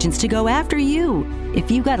IRS agents to go after you. If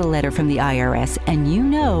you got a letter from the IRS and you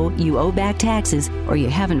know you owe back taxes or you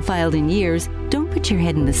haven't filed in years, don't put your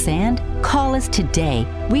head in the sand. Call us today.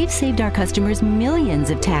 We've saved our customers millions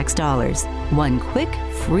of tax dollars. One quick,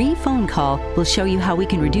 free phone call will show you how we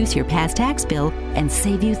can reduce your past tax bill and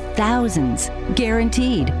save you thousands.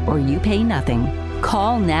 Guaranteed, or you pay nothing.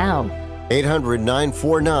 Call now.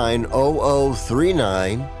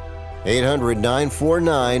 800-949-0039.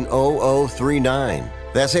 800-949-0039.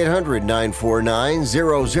 That's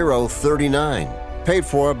 800-949-0039. Paid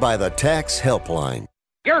for by the Tax Helpline.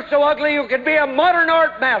 You're so ugly you could be a modern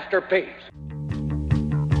art masterpiece.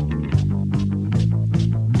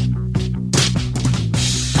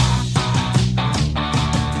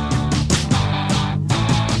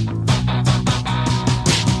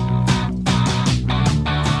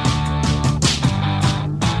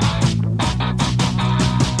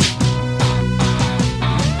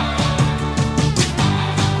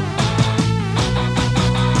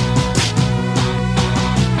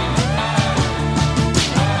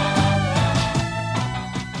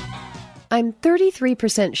 I'm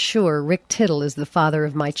 33% sure Rick Tittle is the father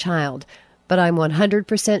of my child, but I'm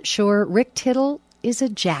 100% sure Rick Tittle is a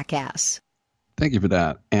jackass. Thank you for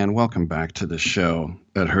that, and welcome back to the show.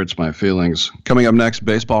 That hurts my feelings. Coming up next,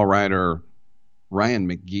 baseball writer Ryan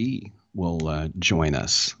McGee will join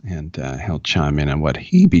us, and he'll chime in on what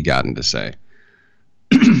he begotten to say.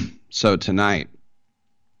 So tonight,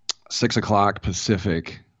 6 o'clock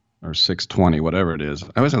Pacific, or 6:20, whatever it is.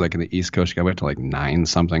 I was like in the East Coast. I went to like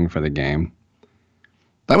 9-something for the game.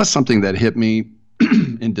 That was something that hit me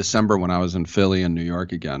in December when I was in Philly and New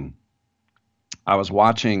York again. I was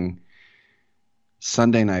watching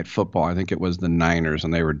Sunday Night Football. I think it was the Niners,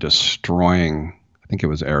 and they were destroying, I think it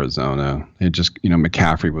was Arizona. It just,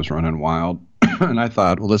 McCaffrey was running wild. And I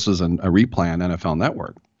thought, well, this is a replay on NFL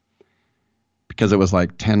Network. Because it was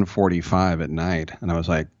like 10:45 at night. And I was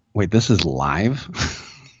like, wait, this is live?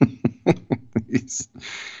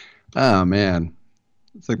 Oh man,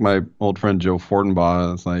 it's like my old friend Joe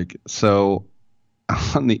Fortenbaugh. It's like, so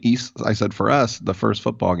on the East, I said, for us, the first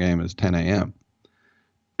football game is 10 a.m.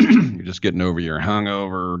 You're just getting over your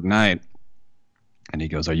hungover night. And he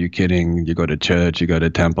goes, are you kidding? You go to church, you go to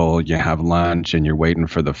temple, you have lunch, and you're waiting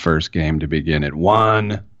for the first game to begin at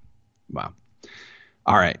 1. Wow.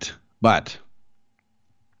 All right. But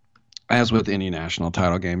as with any national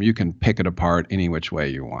title game, you can pick it apart any which way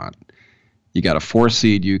you want. You got a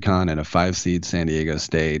 4-seed UConn and a 5-seed San Diego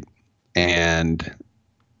State, and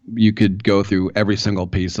you could go through every single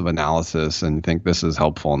piece of analysis and think this is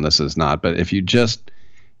helpful and this is not. But if you just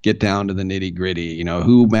get down to the nitty-gritty,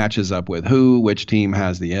 who matches up with who, which team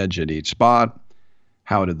has the edge at each spot,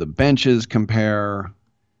 how did the benches compare?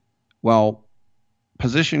 Well,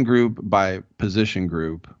 position group by position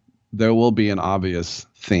group, there will be an obvious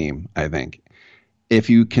theme, I think. If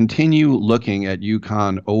you continue looking at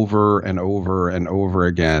UConn over and over and over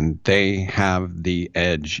again, they have the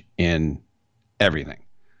edge in everything.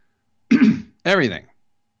 Everything.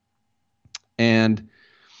 And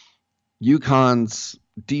UConn's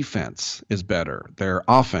defense is better. Their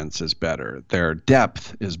offense is better. Their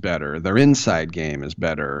depth is better. Their inside game is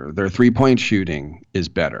better. Their three-point shooting is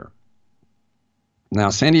better. Now,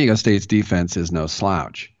 San Diego State's defense is no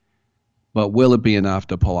slouch. But will it be enough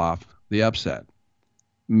to pull off the upset?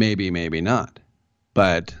 Maybe, maybe not.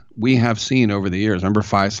 But we have seen over the years, remember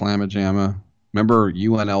Phi Slamma Jamma? Remember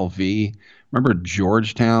UNLV? Remember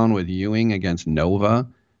Georgetown with Ewing against Nova?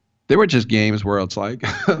 There were just games where it's like,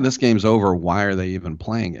 this game's over. Why are they even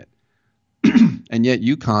playing it? And yet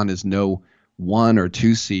UConn is no 1 or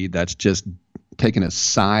 2 seed that's just taking a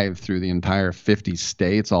scythe through the entire 50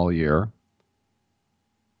 states all year.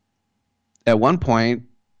 At one point,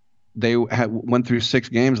 they went through 6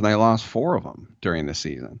 games and they lost 4 of them during the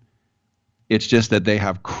season. It's just that they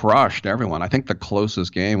have crushed everyone. I think the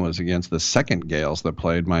closest game was against the second Gales that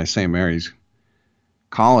played my St. Mary's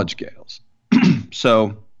College Gales.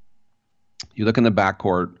 So you look in the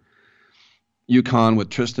backcourt, UConn with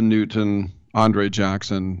Tristan Newton, Andre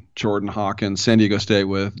Jackson, Jordan Hawkins, San Diego State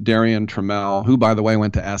with Darian Trammell, who, by the way,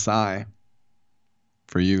 went to SI.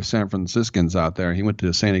 For you San Franciscans out there, he went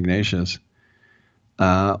to St. Ignatius.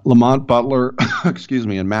 Lamont Butler,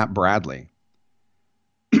 and Matt Bradley.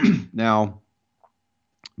 Now,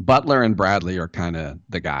 Butler and Bradley are kind of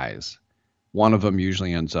the guys. One of them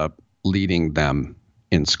usually ends up leading them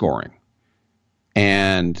in scoring.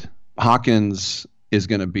 And Hawkins is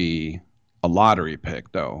going to be a lottery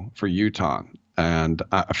pick, though, for UConn.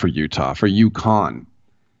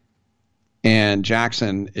 And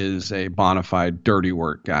Jackson is a bona fide dirty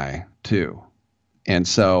work guy too. And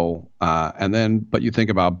so, but you think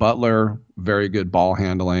about Butler, very good ball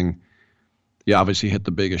handling. He obviously hit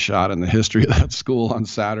the biggest shot in the history of that school on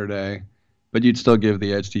Saturday, but you'd still give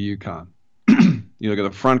the edge to UConn. You look at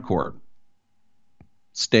the front court.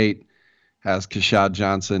 State has Keshad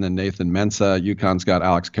Johnson and Nathan Mensah. UConn's got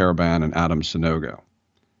Alex Caravan and Adam Sanogo.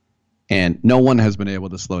 And no one has been able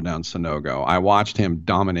to slow down Sanogo. I watched him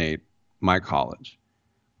dominate my college.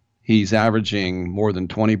 He's averaging more than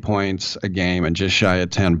 20 points a game and just shy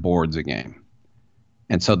of 10 boards a game.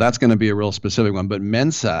 And so that's going to be a real specific one. But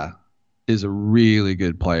Mensah is a really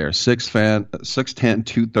good player. 6'10",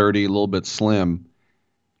 230, a little bit slim,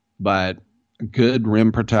 but good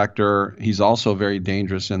rim protector. He's also very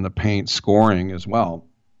dangerous in the paint, scoring as well.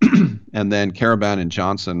 And then Caravan and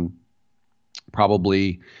Johnson,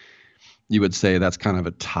 probably you would say that's kind of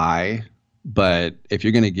a tie. But if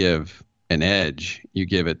you're going to give an edge, you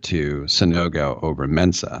give it to Sanogo over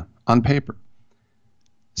Mensah on paper.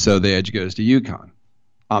 So the edge goes to UConn.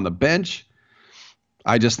 On the bench,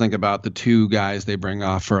 I just think about the two guys they bring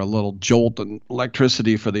off for a little jolt and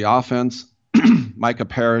electricity for the offense. Micah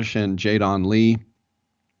Parrish and Jadon Liddy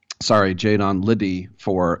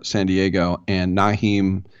for San Diego, and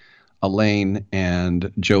Naheem Alain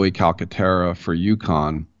and Joey Calcaterra for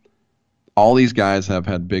UConn. All these guys have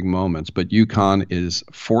had big moments, but UConn is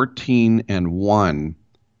 14-1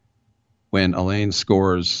 when Alain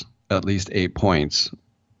scores at least 8 points,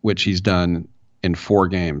 which he's done in 4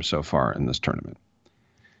 games so far in this tournament.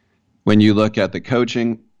 When you look at the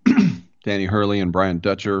coaching, Danny Hurley and Brian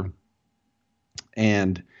Dutcher,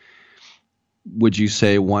 and would you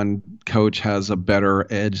say one coach has a better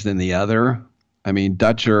edge than the other? I mean,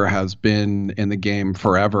 Dutcher has been in the game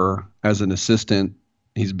forever as an assistant.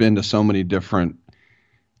 He's been to so many different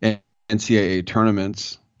NCAA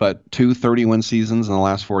tournaments, but 2 30-win seasons in the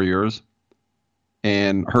last 4 years.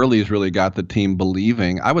 And Hurley's really got the team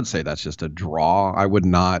believing. I would say that's just a draw. I would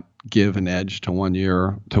not give an edge to one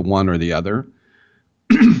year to one or the other.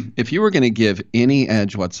 If you were going to give any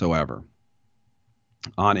edge whatsoever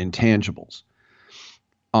on intangibles,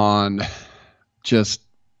 on just,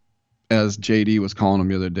 as JD was calling them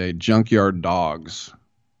the other day, junkyard dogs,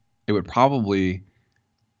 it would probably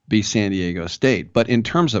be San Diego State. But in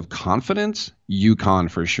terms of confidence,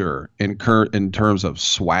 UConn for sure. In terms of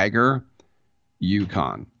swagger,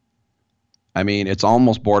 UConn. I mean, it's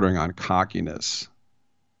almost bordering on cockiness.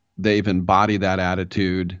 They've embodied that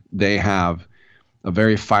attitude. They have a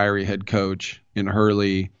very fiery head coach in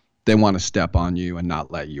Hurley. They want to step on you and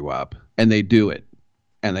not let you up. And they do it.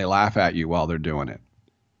 And they laugh at you while they're doing it.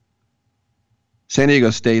 San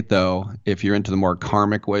Diego State, though, if you're into the more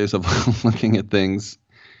karmic ways of looking at things,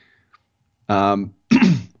 San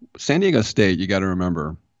Diego State, you got to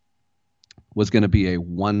remember, was going to be a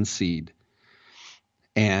 1 seed.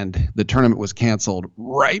 And the tournament was canceled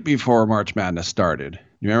right before March Madness started.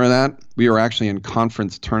 You remember that? We were actually in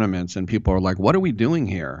conference tournaments, and people were like, what are we doing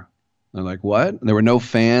here? They're like, what? And there were no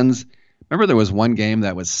fans. Remember there was one game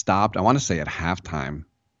that was stopped, I want to say at halftime.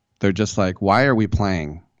 They're just like, why are we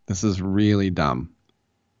playing? This is really dumb.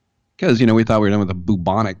 Because, we thought we were done with a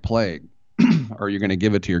bubonic plague, or you're going to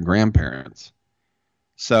give it to your grandparents.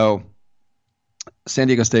 So San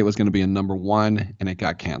Diego State was going to be in number 1, and it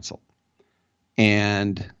got canceled.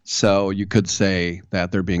 And so you could say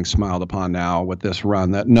that they're being smiled upon now with this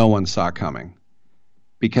run that no one saw coming,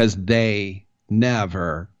 because they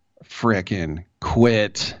never frickin'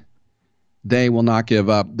 quit. They will not give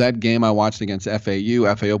up. That game I watched against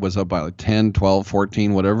FAU was up by like 10, 12,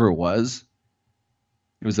 14, whatever it was.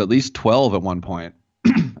 It was at least 12 at one point.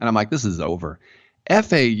 And I'm like, this is over.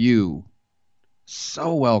 FAU,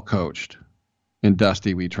 so well coached in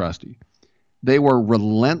Dusty We Trusty. They were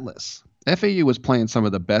relentless. FAU was playing some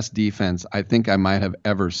of the best defense I think I might have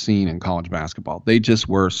ever seen in college basketball. They just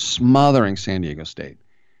were smothering San Diego State.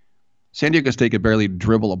 San Diego State could barely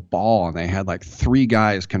dribble a ball, and they had like 3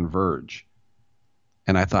 guys converge.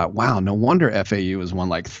 And I thought, wow, no wonder FAU has won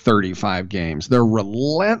like 35 games. They're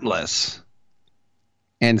relentless.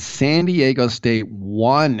 And San Diego State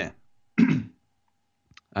won.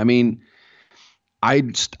 I mean, I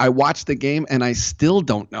watched the game, and I still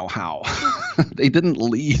don't know how. They didn't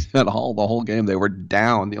lead at all the whole game. They were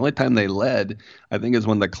down. The only time they led, I think, is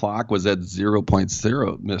when the clock was at 0.0,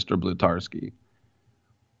 Mr. Blutarski.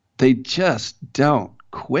 They just don't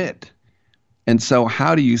quit. And so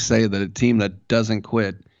how do you say that a team that doesn't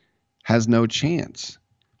quit has no chance?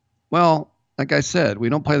 Well, like I said, we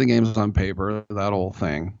don't play the games on paper, that whole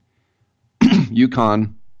thing.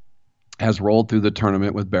 UConn has rolled through the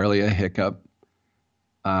tournament with barely a hiccup.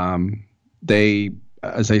 They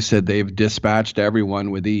as I said, they've dispatched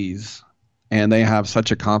everyone with ease. And they have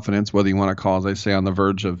such a confidence, whether you want to call, as I say, on the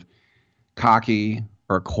verge of cocky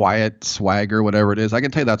or quiet swagger, whatever it is. I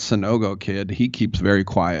can tell you that Sonogo kid, he keeps very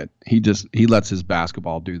quiet. He lets his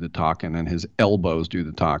basketball do the talking and his elbows do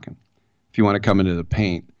the talking, if you want to come into the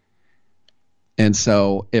paint. And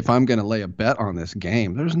so if I'm going to lay a bet on this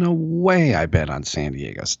game, there's no way I bet on San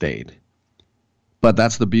Diego State. But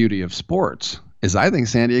that's the beauty of sports, is I think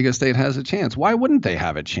San Diego State has a chance. Why wouldn't they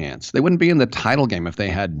have a chance? They wouldn't be in the title game if they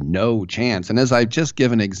had no chance. And as I've just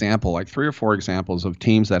given an example, like 3 or 4 examples of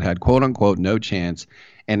teams that had quote unquote no chance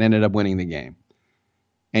and ended up winning the game.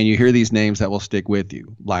 And you hear these names that will stick with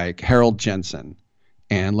you, like Harold Jensen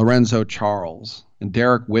and Lorenzo Charles and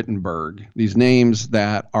Derek Wittenberg, these names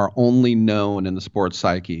that are only known in the sports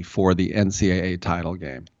psyche for the NCAA title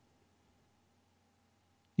game.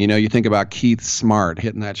 You know, you think about Keith Smart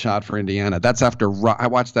hitting that shot for Indiana. That's after I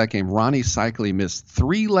watched that game. Ronnie Cycli missed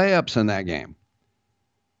 3 layups in that game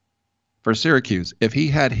for Syracuse. If he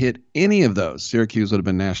had hit any of those, Syracuse would have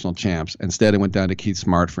been national champs. Instead, it went down to Keith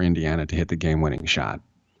Smart for Indiana to hit the game-winning shot.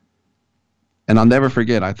 And I'll never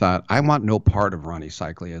forget, I thought, I want no part of Ronnie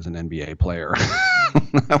Cycli as an NBA player.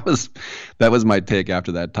 That was my take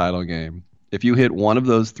after that title game. If you hit one of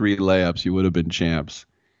those 3 layups, you would have been champs.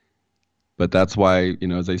 But that's why, you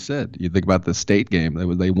know, as I said, you think about the state game,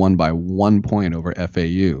 they won by 1 point over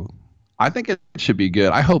FAU. I think it should be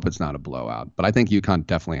good. I hope it's not a blowout, but I think UConn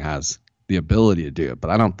definitely has the ability to do it. But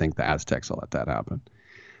I don't think the Aztecs will let that happen.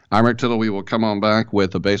 I'm Rick Tittle. We will come on back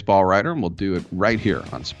with a baseball writer, and we'll do it right here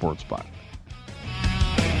on Sports Spot.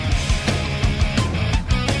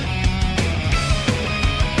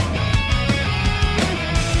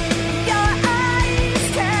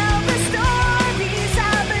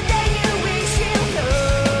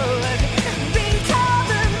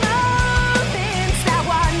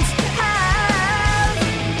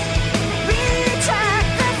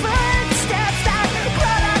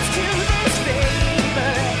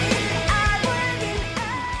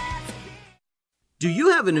 Do you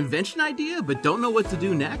have an invention idea but don't know what to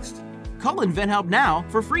do next? Call InventHelp now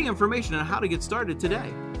for free information on how to get started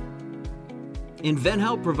today.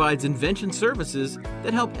 InventHelp provides invention services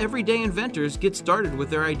that help everyday inventors get started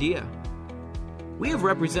with their idea. We have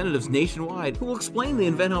representatives nationwide who will explain the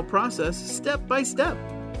InventHelp process step by step.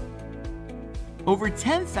 Over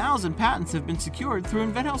 10,000 patents have been secured through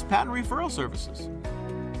InventHelp's patent referral services.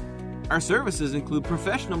 Our services include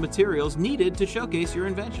professional materials needed to showcase your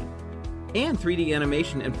invention, and 3D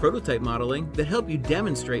animation and prototype modeling that help you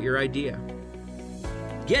demonstrate your idea.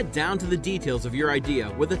 Get down to the details of your idea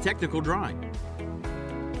with a technical drawing.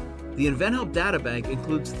 The InventHelp Databank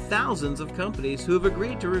includes thousands of companies who have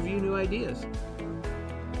agreed to review new ideas.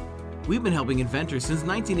 We've been helping inventors since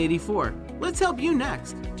 1984. Let's help you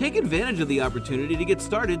next. Take advantage of the opportunity to get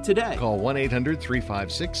started today. Call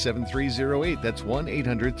 1-800-356-7308. That's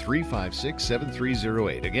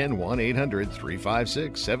 1-800-356-7308. Again,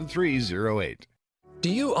 1-800-356-7308. Do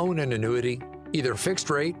you own an annuity, either fixed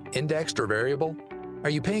rate, indexed, or variable? Are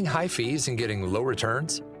you paying high fees and getting low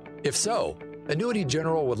returns? If so, Annuity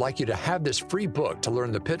General would like you to have this free book to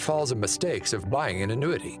learn the pitfalls and mistakes of buying an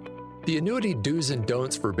annuity. The Annuity Do's and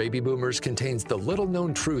Don'ts for Baby Boomers contains the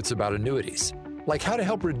little-known truths about annuities, like how to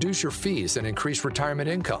help reduce your fees and increase retirement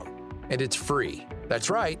income. And it's free. That's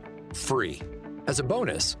right, free. As a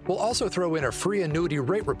bonus, we'll also throw in a free annuity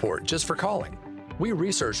rate report just for calling. We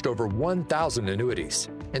researched over 1,000 annuities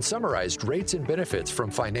and summarized rates and benefits from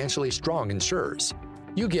financially strong insurers.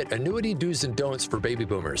 You get Annuity Do's and Don'ts for Baby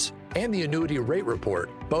Boomers and the Annuity Rate Report,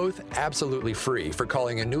 both absolutely free for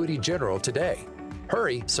calling Annuity General today.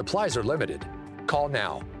 Hurry, supplies are limited. Call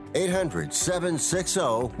now.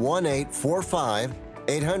 800-760-1845.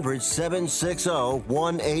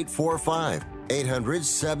 800-760-1845.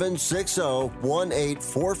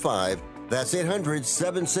 800-760-1845. That's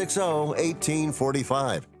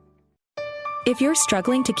 800-760-1845. If you're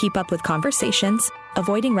struggling to keep up with conversations,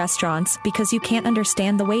 avoiding restaurants because you can't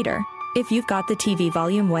understand the waiter, if you've got the TV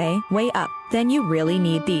volume way up, then you really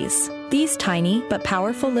need these. These tiny but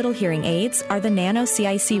powerful little hearing aids are the Nano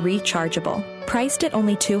CIC Rechargeable, priced at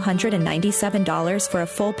only $297 for a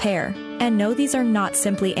full pair. And no, these are not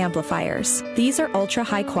simply amplifiers. These are ultra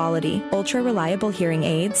high quality, ultra reliable hearing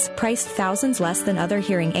aids, priced thousands less than other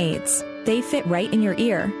hearing aids. They fit right in your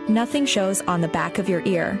ear. Nothing shows on the back of your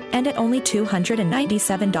ear. And at only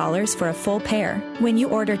 $297 for a full pair. When you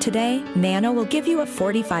order today, Nano will give you a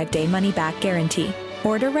 45-day money-back guarantee.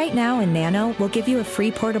 Order right now and Nano will give you a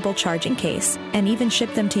free portable charging case and even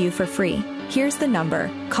ship them to you for free. Here's the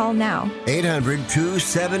number. Call now.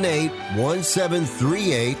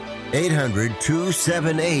 800-278-1738.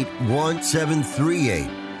 800-278-1738.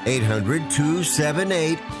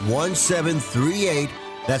 800-278-1738.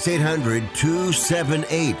 That's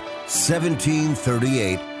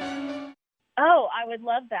 800-278-1738. Oh, I would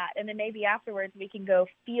love that. And then maybe afterwards we can go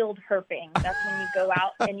field herping. That's when you go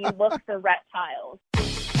out and you look for reptiles.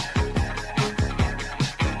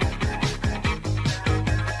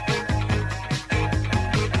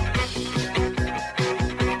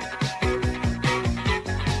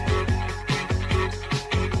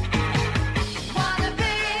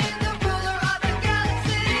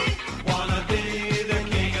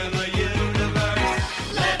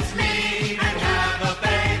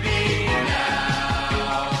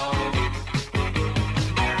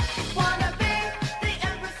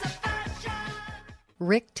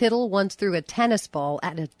 Rick Tittle once threw a tennis ball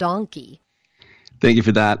at a donkey. Thank you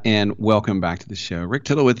for that, and welcome back to the show. Rick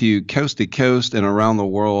Tittle with you coast to coast and around the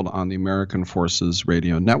world on the American Forces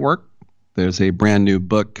Radio Network. There's a brand new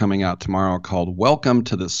book coming out tomorrow called Welcome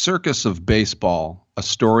to the Circus of Baseball, a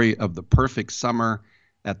story of the perfect summer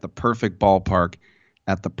at the perfect ballpark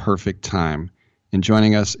at the perfect time. And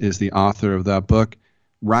joining us is the author of that book,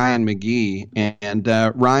 Ryan McGee. And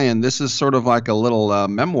Ryan, this is sort of like a little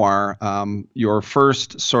memoir, your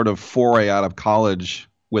first sort of foray out of college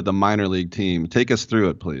with a minor league team. Take us through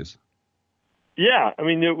it, please. Yeah, I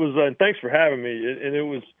mean, it was, thanks for having me. And it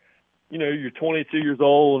was, you know, you're 22 years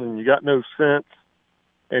old and you got no sense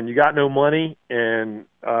and you got no money. And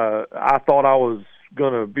I thought I was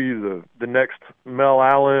going to be the next Mel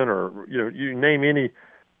Allen or, you know, you name any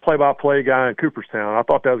play-by-play guy in Cooperstown. I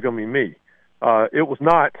thought that was going to be me. It was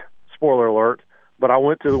not, spoiler alert, but I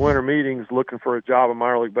went to the winter meetings looking for a job in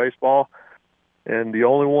minor league baseball, and the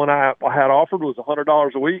only one I had offered was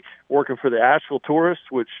 $100 a week working for the Asheville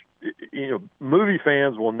Tourists, which, you know, movie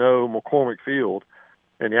fans will know McCormick Field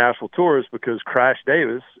and the Asheville Tourists because Crash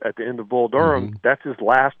Davis at the end of Bull Durham, that's his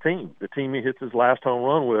last team. The team he hits his last home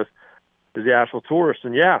run with is the Asheville Tourists.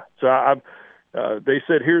 And, yeah, so they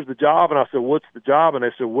said, here's the job, and I said, what's the job? And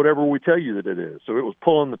they said, whatever we tell you that it is. So it was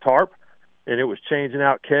pulling the tarp. And it was changing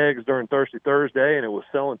out kegs during Thirsty Thursday, and it was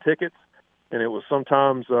selling tickets, and it was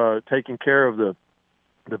sometimes taking care of the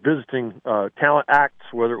visiting talent acts,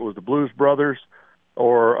 whether it was the Blues Brothers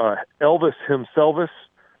or Elvis himself,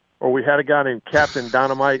 or we had a guy named Captain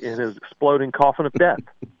Dynamite in his exploding coffin of death.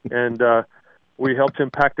 And we helped him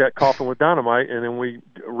pack that coffin with dynamite, and then we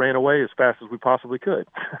ran away as fast as we possibly could.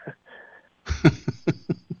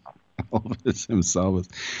 Elvis himself.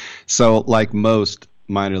 So like most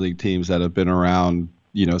minor league teams that have been around,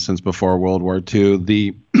 you know, since before World War II,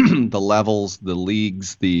 the levels, the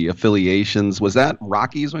leagues, the affiliations, was that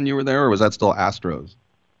Rockies when you were there, or was that still Astros?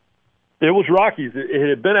 It was Rockies. It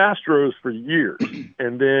had been Astros for years,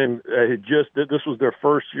 and then this was their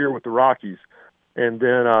first year with the Rockies, and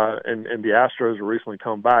then and the Astros have recently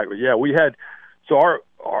come back. But yeah, we had, so our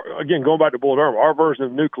again, going back to Bull Durham, our version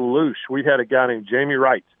of Nuke LaLoosh, we had a guy named Jamie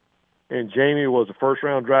Wright. And Jamie was a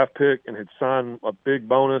first-round draft pick and had signed a big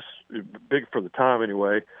bonus, big for the time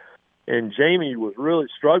anyway. And Jamie was really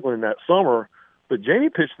struggling that summer, but Jamie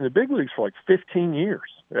pitched in the big leagues for like 15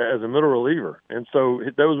 years as a middle reliever. And so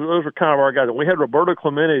those were kind of our guys. And we had Roberto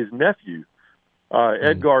Clemente's nephew,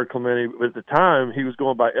 Edgar Clemente. But at the time, he was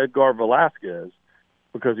going by Edgar Velasquez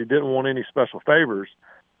because he didn't want any special favors.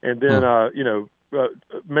 And then, you know,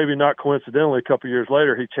 maybe not coincidentally, a couple of years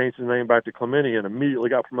later, he changed his name back to Clemente and immediately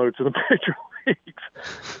got promoted to the major leagues.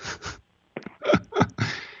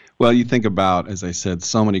 Well, you think about, as I said,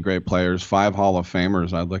 so many great players, 5 Hall of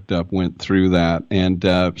Famers I looked up, went through that. And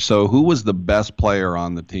so who was the best player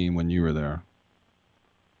on the team when you were there?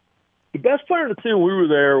 The best player on the team when we were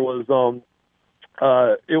there was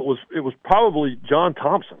it was probably John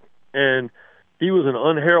Thompson. And he was an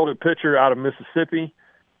unheralded pitcher out of Mississippi.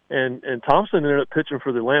 And Thompson ended up pitching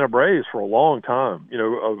for the Atlanta Braves for a long time. You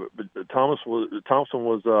know, Thompson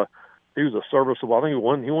was he was a serviceable. I think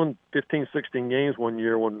he won 15, 16 games one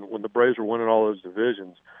year when the Braves were winning all those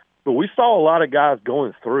divisions. But we saw a lot of guys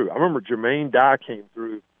going through. I remember Jermaine Dye came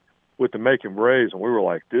through with the Macon Braves, and we were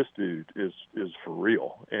like, this dude is for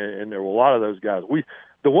real. And there were a lot of those guys.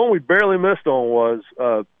 The one we barely missed on was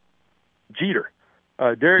Jeter.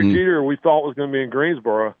 Derek Jeter, we thought was going to be in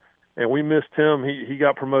Greensboro. And we missed him. He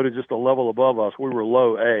got promoted just a level above us. We were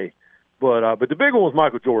low A. But the big one was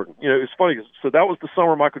Michael Jordan. You know, it's funny. So that was the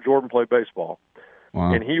summer Michael Jordan played baseball.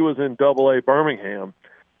 Wow. And he was in Double-A Birmingham.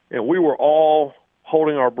 And we were all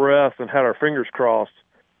holding our breath and had our fingers crossed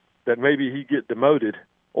that maybe he'd get demoted.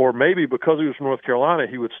 Or maybe because he was from North Carolina,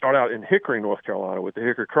 he would start out in Hickory, North Carolina with the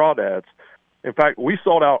Hickory Crawdads. In fact, we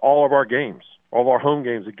sold out all of our games, all of our home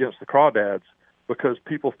games against the Crawdads because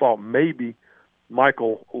people thought maybe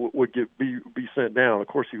Michael would be sent down. Of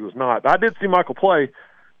course, he was not. But I did see Michael play.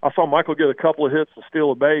 I saw Michael get a couple of hits and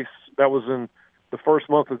steal a base. That was in the first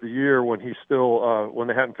month of the year when he still when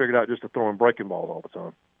they hadn't figured out just to throw him breaking balls all the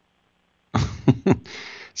time.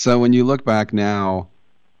 So when you look back now,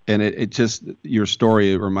 and it just, your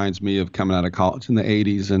story, it reminds me of coming out of college in the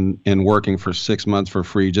 80s and working for 6 months for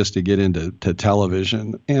free just to get into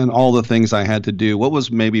television and all the things I had to do. What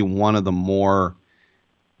was maybe one of the more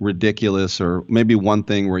ridiculous, or maybe one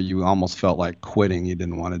thing where you almost felt like quitting, you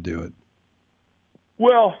didn't want to do it?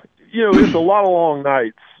 Well, it's a lot of long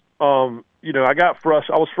nights. I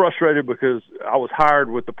was frustrated because I was hired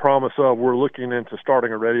with the promise of we're looking into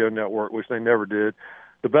starting a radio network, which they never did.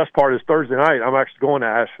 The best part is Thursday night, I'm actually going to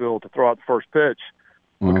Asheville to throw out the first pitch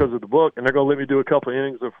because of the book, and they're going to let me do a couple of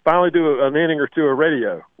innings, or finally do an inning or two of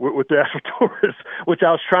radio with the Asheville Tourists, which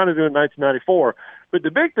I was trying to do in 1994. But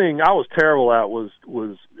the big thing I was terrible at was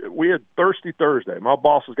we had Thirsty Thursday. My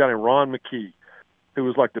boss was a guy named Ron McKee, who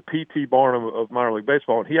was like the P.T. Barnum of minor league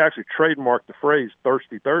baseball, and he actually trademarked the phrase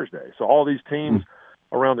Thirsty Thursday. So all these teams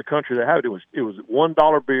around the country that had it was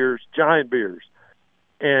 $1 beers, giant beers.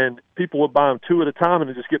 And people would buy them two at a time and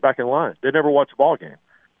then just get back in line. They'd never watch a ball game.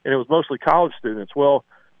 And it was mostly college students. Well,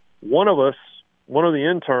 one of the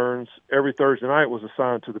interns, every Thursday night was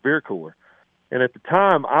assigned to the beer cooler. And at the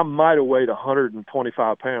time, I might have weighed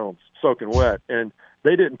 125 pounds soaking wet. And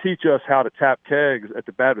they didn't teach us how to tap kegs at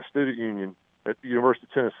the Baptist Student Union at the University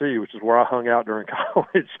of Tennessee, which is where I hung out during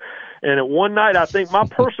college. And at one night, I think my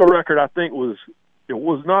personal record,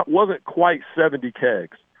 wasn't quite 70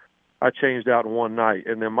 kegs. I changed out in one night.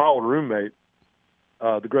 And then my old roommate,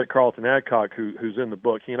 the great Carlton Adcock, who's in the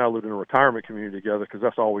book, he and I lived in a retirement community together because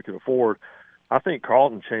that's all we could afford. I think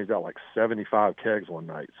Carlton changed out like 75 kegs one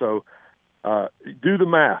night. So do the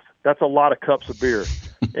math. That's a lot of cups of beer.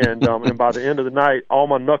 And by the end of the night, all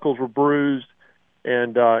my knuckles were bruised,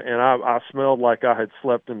 and I smelled like I had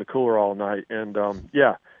slept in the cooler all night. And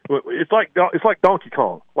it's like Donkey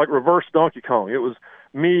Kong, like reverse Donkey Kong. It was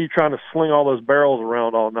me trying to sling all those barrels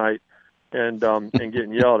around all night and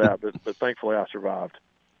getting yelled at, but thankfully I survived.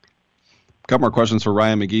 A couple more questions for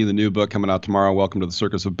Ryan McGee, the new book coming out tomorrow. Welcome to the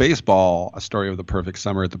Circus of Baseball, a story of the perfect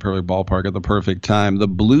summer at the perfect ballpark at the perfect time. The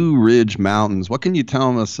Blue Ridge Mountains. What can you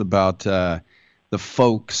tell us about the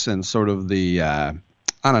folks and sort of the,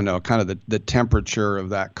 the temperature of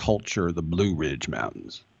that culture, the Blue Ridge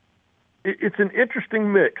Mountains? It's an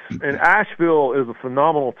interesting mix, and Asheville is a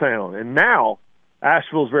phenomenal town. And now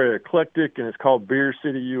Asheville is very eclectic, and it's called Beer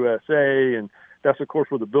City, USA, and that's, of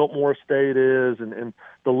course, where the Biltmore Estate is, and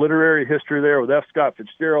the literary history there with F. Scott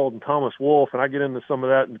Fitzgerald and Thomas Wolfe, and I get into some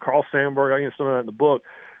of that, and Carl Sandburg, I get into some of that in the book.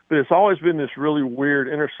 But it's always been this really weird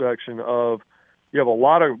intersection of you have a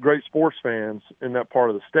lot of great sports fans in that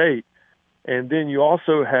part of the state, and then you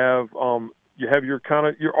also have your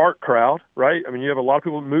your art crowd, right? I mean, you have a lot of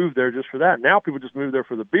people who move there just for that. Now people just move there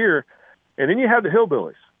for the beer, and then you have the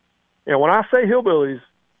hillbillies. And when I say hillbillies,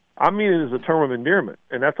 I mean it as a term of endearment,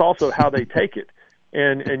 and that's also how they take it.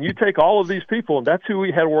 And you take all of these people, and that's who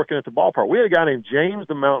we had working at the ballpark. We had a guy named James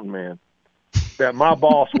the Mountain Man that my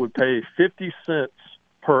boss would pay 50 cents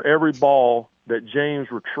per every ball that James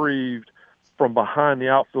retrieved from behind the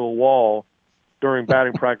outfield wall during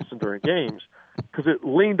batting practice and during games, because it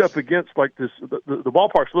leaned up against like this. The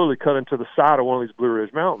ballpark's literally cut into the side of one of these Blue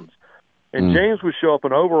Ridge Mountains. And James would show up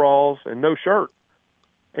in overalls and no shirt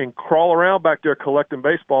and crawl around back there collecting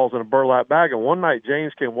baseballs in a burlap bag. And one night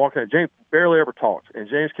James came walking out. James barely ever talked. And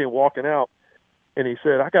James came walking out, and he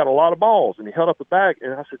said, "I got a lot of balls." And he held up the bag.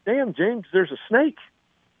 And I said, "Damn, James, there's a snake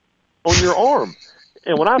on your arm."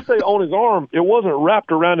 And when I say on his arm, it wasn't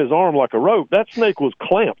wrapped around his arm like a rope. That snake was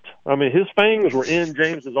clamped. I mean, his fangs were in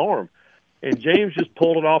James's arm. And James just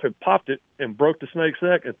pulled it off and popped it and broke the snake's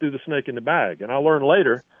neck and threw the snake in the bag. And I learned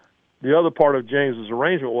later the other part of James's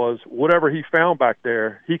arrangement was whatever he found back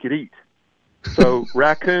there, he could eat. So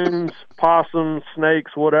raccoons, possums,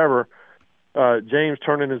 snakes, whatever, James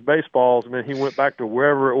turned in his baseballs, and then he went back to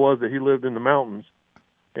wherever it was that he lived in the mountains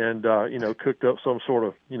and, cooked up some sort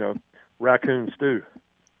of, raccoon stew.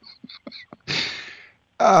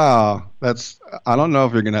 Oh, I don't know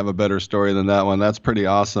if you're going to have a better story than that one. That's pretty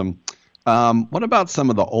awesome. What about some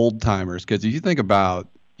of the old timers? Because if you think about,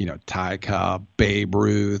 Ty Cobb, Babe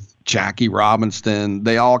Ruth, Jackie Robinson,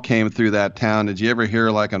 they all came through that town. Did you ever hear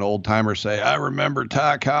like an old timer say, "I remember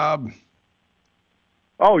Ty Cobb"?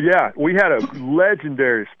 Oh yeah, we had a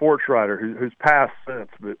legendary sports writer who's passed since,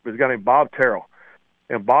 but a guy named Bob Terrell.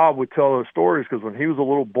 And Bob would tell those stories because when he was a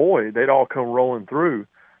little boy, they'd all come rolling through.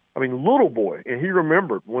 I mean, little boy, and he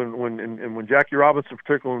remembered when Jackie Robinson,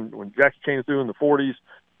 particularly when Jackie came through in the 40s,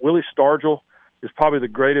 Willie Stargell, is probably the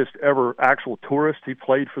greatest ever actual tourist. He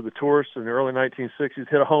played for the tourists in the early 1960s,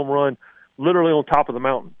 hit a home run literally on top of the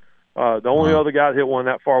mountain. The only other guy that hit one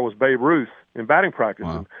that far was Babe Ruth in batting practice.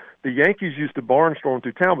 Wow. The Yankees used to barnstorm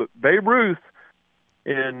through town, but Babe Ruth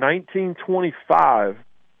in 1925,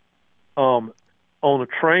 on a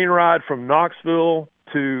train ride from Knoxville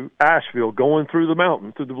to Asheville, going through the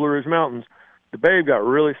mountain, through the Blue Ridge Mountains, the Babe got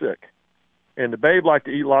really sick. And the Babe liked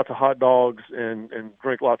to eat lots of hot dogs and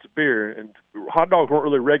drink lots of beer. And hot dogs weren't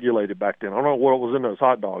really regulated back then. I don't know what was in those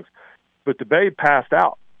hot dogs. But the Babe passed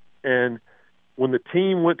out. And when the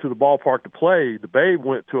team went to the ballpark to play, the Babe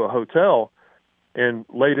went to a hotel and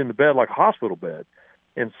laid in the bed like a hospital bed.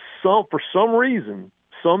 And for some reason,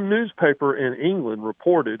 some newspaper in England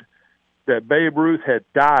reported that Babe Ruth had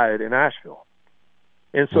died in Asheville.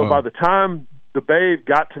 And so by the time the Babe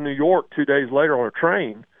got to New York 2 days later on a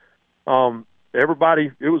train,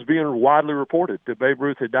 it was being widely reported that Babe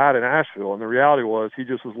Ruth had died in Asheville. And the reality was he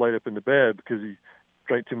just was laid up in the bed because he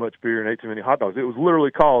drank too much beer and ate too many hot dogs. It was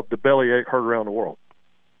literally called the bellyache heard around the world.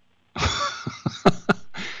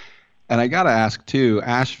 And I got to ask, too,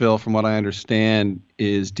 Asheville, from what I understand,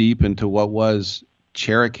 is deep into what was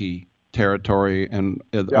Cherokee territory. And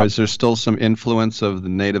is there still some influence of the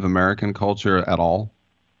Native American culture at all?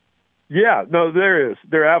 Yeah, no, there is.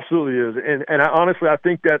 There absolutely is. And honestly, I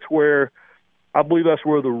think I believe that's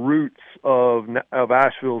where the roots of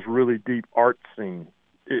Asheville's really deep art scene.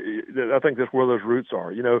 I think that's where those roots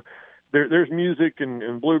are. You know, there's music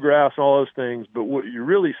and bluegrass and all those things, but what you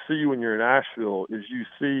really see when you're in Asheville is you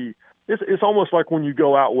see it's almost like when you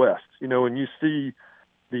go out west, you know, and you see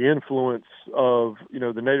the influence of, you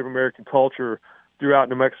know, the Native American culture throughout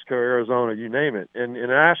New Mexico, Arizona, you name it. And in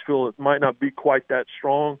Asheville, it might not be quite that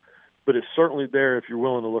strong, but it's certainly there if you're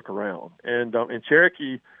willing to look around. And in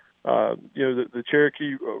Cherokee, you know, the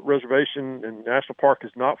Cherokee Reservation and National Park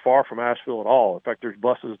is not far from Asheville at all. In fact, there's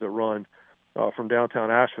buses that run from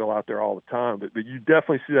downtown Asheville out there all the time. But you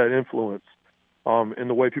definitely see that influence in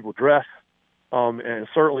the way people dress, and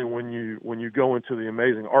certainly when you go into the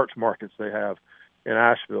amazing arts markets they have in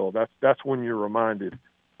Asheville. That's when you're reminded,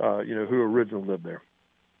 you know, who originally lived there.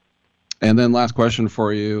 And then last question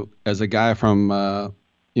for you, as a guy from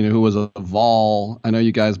you know, who was a Vol, I know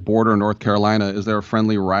you guys border North Carolina. Is there a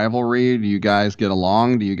friendly rivalry? Do you guys get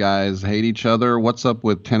along? Do you guys hate each other? What's up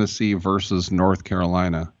with Tennessee versus North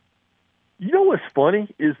Carolina? You know what's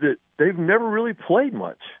funny is that they've never really played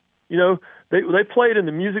much. You know, they played in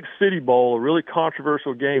the Music City Bowl, a really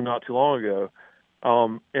controversial game not too long ago.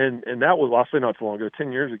 And that was, I'll say not too long ago,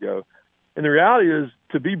 10 years ago. And the reality is,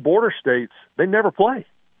 to be border states, they never play.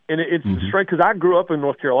 And it's strange because I grew up in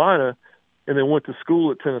North Carolina and then went to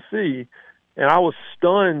school at Tennessee, and I was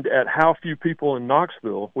stunned at how few people in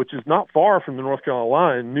Knoxville, which is not far from the North Carolina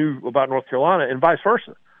line, knew about North Carolina, and vice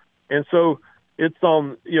versa. And so it's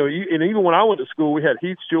you know, and even when I went to school, we had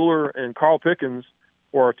Heath Schuler and Carl Pickens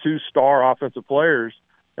were our two-star offensive players,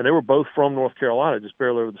 and they were both from North Carolina, just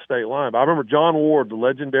barely over the state line. But I remember John Ward, the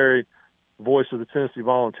legendary voice of the Tennessee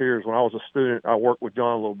Volunteers. When I was a student, I worked with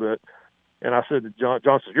John a little bit. And I said to John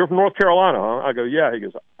says, "You're from North Carolina, huh?" I go, "Yeah." He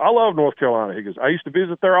goes, "I love North Carolina." He goes, "I used to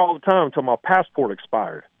visit there all the time until my passport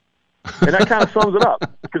expired." And that kind of sums it up,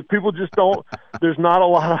 because people just don't. There's not a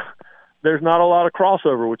lot of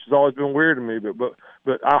crossover, which has always been weird to me.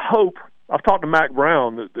 But I hope, I've talked to Mac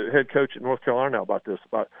Brown, the head coach at North Carolina now, about this,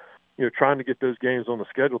 about, you know, trying to get those games on the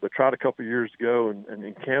schedule. They tried a couple of years ago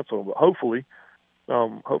and canceled, but hopefully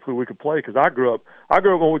we could play, because I grew up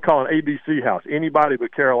when we call an ABC house, anybody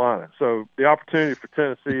but Carolina. So the opportunity for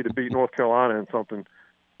Tennessee to beat North Carolina in something,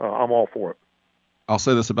 I'm all for it. I'll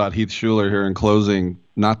say this about Heath Schuler here in closing,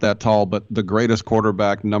 not that tall, but the greatest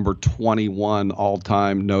quarterback, number 21 all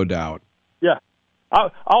time, no doubt. Yeah. I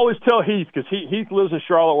always tell Heath, because Heath lives in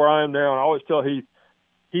Charlotte where I am now, and I always tell Heath,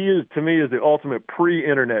 he is, to me, is the ultimate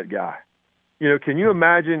pre-internet guy. You know, can you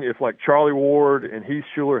imagine if like Charlie Ward and Heath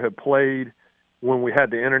Schuler had played when we had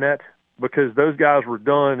the internet? Because those guys were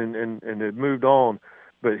done and had moved on.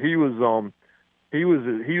 But he was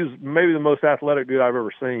maybe the most athletic dude I've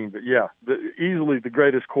ever seen. But yeah, easily the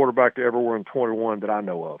greatest quarterback to ever wear in 21 that I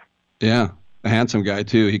know of. Yeah, a handsome guy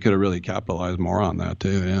too. He could have really capitalized more on that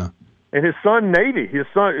too. Yeah. And his son Navy, his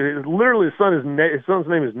son's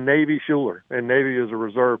name is Navy Schuler, and Navy is a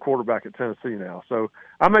reserve quarterback at Tennessee now. So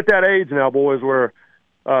I'm at that age now, boys, where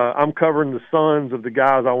I'm covering the sons of the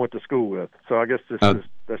guys I went to school with. So I guess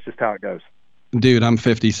that's just how it goes. Dude, I'm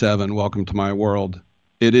 57. Welcome to my world.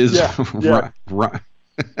 It is Ryan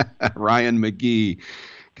McGee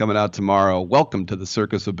coming out tomorrow. Welcome to the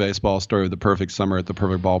Circus of Baseball, story of the perfect summer at the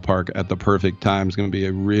perfect ballpark at the perfect time. It's going to be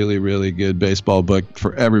a really, really good baseball book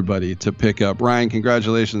for everybody to pick up. Ryan,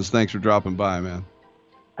 congratulations. Thanks for dropping by, man.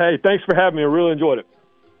 Hey, thanks for having me. I really enjoyed it.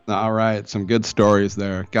 All right, some good stories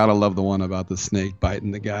there. Gotta love the one about the snake biting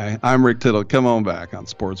the guy. I'm Rick Tittle. Come on back on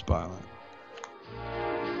Sports Byline.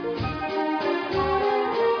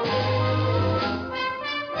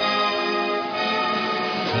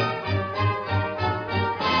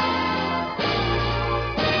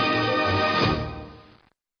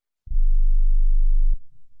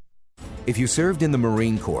 If you served in the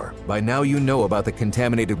Marine Corps, by now you know about the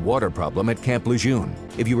contaminated water problem at Camp Lejeune.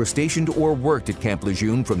 If you were stationed or worked at Camp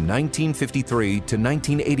Lejeune from 1953 to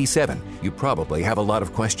 1987, you probably have a lot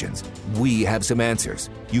of questions. We have some answers.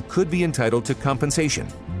 You could be entitled to compensation.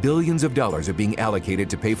 Billions of dollars are being allocated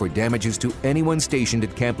to pay for damages to anyone stationed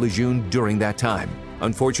at Camp Lejeune during that time.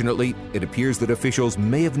 Unfortunately, it appears that officials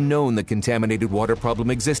may have known the contaminated water problem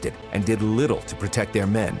existed and did little to protect their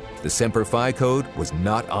men. The Semper Fi code was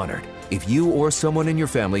not honored. If you or someone in your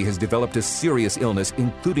family has developed a serious illness,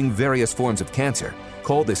 including various forms of cancer,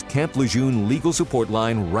 call this Camp Lejeune legal support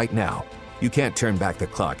line right now. You can't turn back the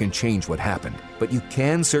clock and change what happened, but you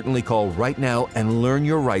can certainly call right now and learn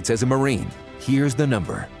your rights as a Marine. Here's the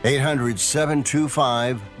number.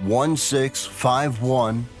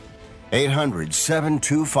 800-725-1651.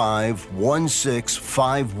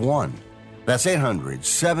 800-725-1651. That's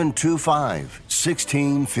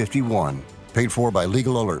 800-725-1651. Paid for by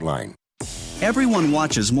Legal Alert Line. Everyone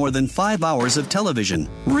watches more than 5 hours of television.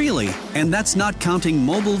 Really? And that's not counting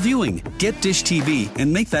mobile viewing. Get Dish TV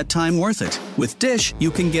and make that time worth it. With Dish,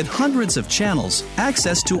 you can get hundreds of channels,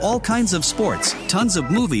 access to all kinds of sports, tons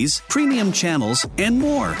of movies, premium channels, and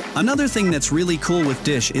more. Another thing that's really cool with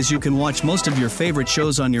Dish is you can watch most of your favorite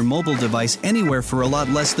shows on your mobile device anywhere for a lot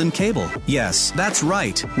less than cable. Yes, that's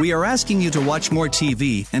right. We are asking you to watch more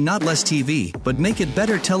TV and not less TV, but make it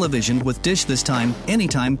better television with Dish this time,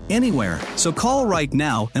 anytime, anywhere. So call right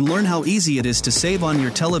now and learn how easy it is to save on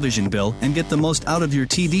your television bill and get the most out of your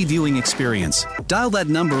TV viewing experience. Dial that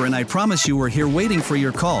number and I promise you we're here waiting for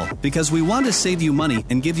your call because we want to save you money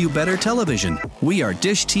and give you better television. We are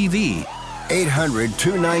Dish TV.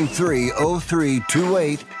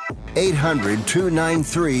 800-293-0328.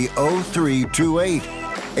 800-293-0328.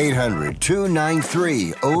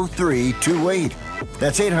 800-293-0328.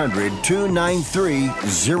 That's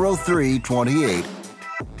 800-293-0328.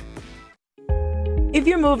 If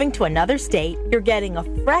you're moving to another state, you're getting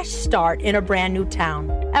a fresh start in a brand new town.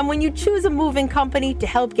 And when you choose a moving company to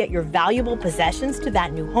help get your valuable possessions to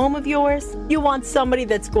that new home of yours, you want somebody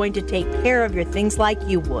that's going to take care of your things like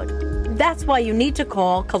you would. That's why you need to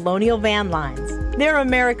call Colonial Van Lines. They're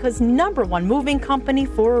America's #1 moving company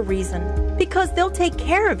for a reason. Because they'll take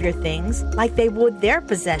care of your things like they would their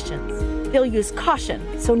possessions. They'll use caution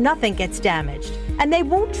so nothing gets damaged. And they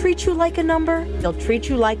won't treat you like a number, they'll treat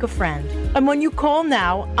you like a friend. And when you call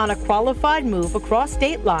now on a qualified move across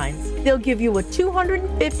state lines, they'll give you a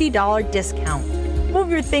 $250 discount. Move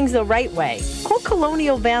your things the right way. Call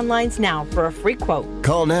Colonial Van Lines now for a free quote.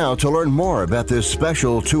 Call now to learn more about this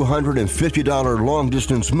special $250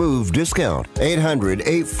 long-distance move discount.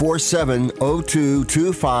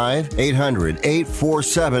 800-847-0225.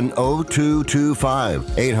 800-847-0225.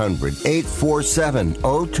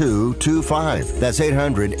 800-847-0225. That's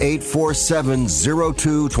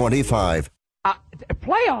 800-847-0225.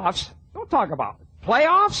 Playoffs? Don't talk about it.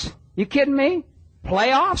 Playoffs? You kidding me?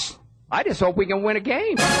 Playoffs? I just hope we can win a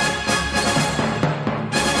game.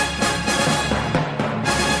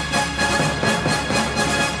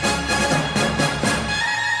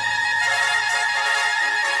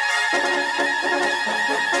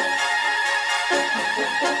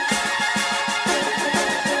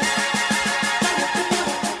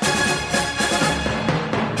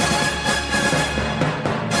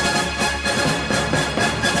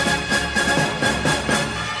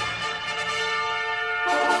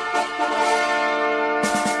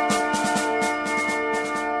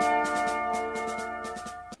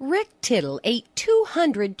 Tittle ate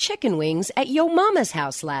 200 chicken wings at Yo Mama's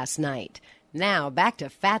house last night. Now back to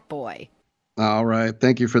Fat Boy. All right.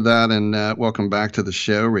 Thank you for that. And welcome back to the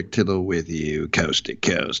show. Rick Tittle with you coast to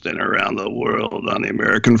coast and around the world on the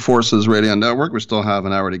American Forces Radio Network. We still have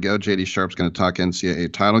an hour to go. J.D. Sharp's going to talk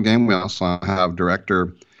NCAA title game. We also have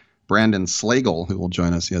director Brandon Slagle, who will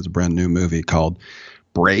join us. He has a brand new movie called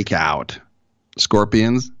Breakout.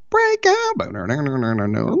 Scorpions, breakout.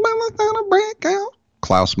 Breakout.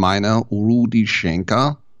 Klaus Meine, Rudolf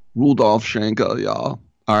Schenker, y'all.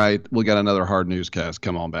 All right, we'll get another hard newscast.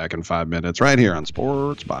 Come on back in 5 minutes right here on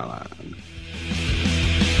Sports Byline.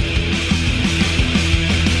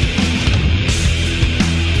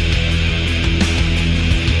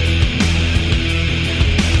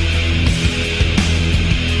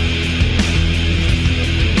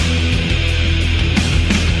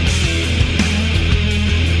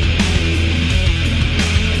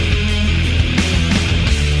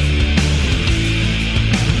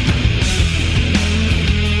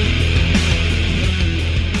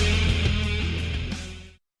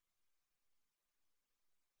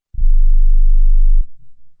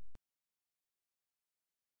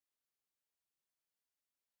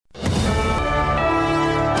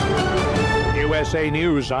 USA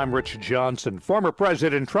News, I'm Rich Johnson. Former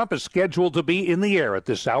President Trump is scheduled to be in the air at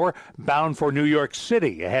this hour, bound for New York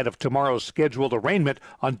City, ahead of tomorrow's scheduled arraignment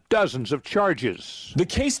on dozens of charges. The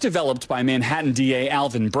case developed by Manhattan DA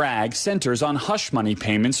Alvin Bragg centers on hush money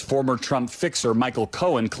payments former Trump fixer Michael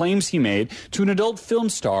Cohen claims he made to an adult film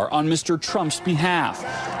star on Mr. Trump's behalf,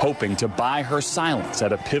 hoping to buy her silence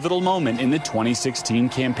at a pivotal moment in the 2016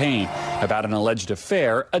 campaign about an alleged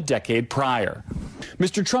affair a decade prior.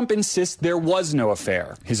 Mr. Trump insists there was no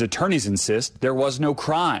affair. His attorneys insist there was no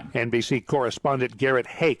crime. NBC correspondent Garrett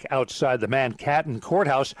Hake outside the Manhattan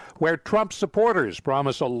courthouse, where Trump supporters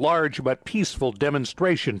promise a large but peaceful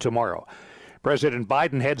demonstration tomorrow. President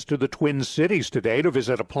Biden heads to the Twin Cities today to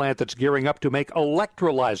visit a plant that's gearing up to make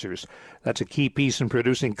electrolyzers. That's a key piece in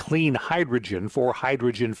producing clean hydrogen for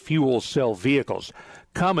hydrogen fuel cell vehicles.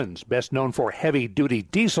 Cummins, best known for heavy-duty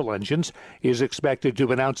diesel engines, is expected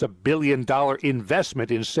to announce $1 billion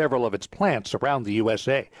investment in several of its plants around the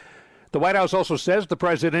USA. The White House also says the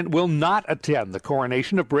president will not attend the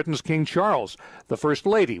coronation of Britain's King Charles. The First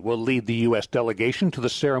Lady will lead the U.S. delegation to the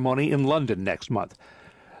ceremony in London next month.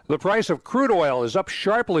 The price of crude oil is up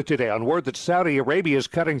sharply today on word that Saudi Arabia is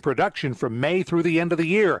cutting production from May through the end of the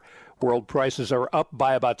year. World prices are up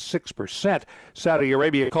by about 6%. Saudi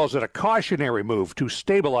Arabia calls it a cautionary move to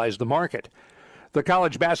stabilize the market. The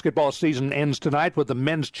college basketball season ends tonight with the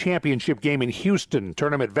men's championship game in Houston.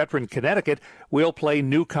 Tournament veteran Connecticut will play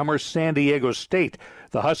newcomer San Diego State.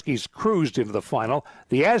 The Huskies cruised into the final.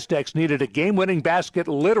 The Aztecs needed a game-winning basket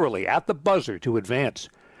literally at the buzzer to advance.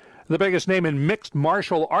 The biggest name in mixed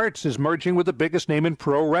martial arts is merging with the biggest name in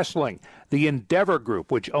pro wrestling. The Endeavor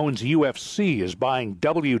Group, which owns UFC, is buying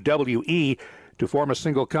WWE to form a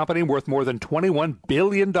single company worth more than $21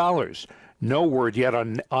 billion. No word yet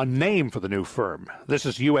on name for the new firm. This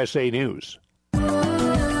is USA News.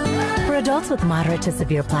 For adults with moderate to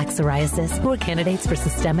severe plaque psoriasis who are candidates for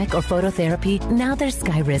systemic or phototherapy, now there's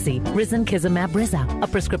Skyrizi, Risankizumab Briza, a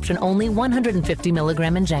prescription-only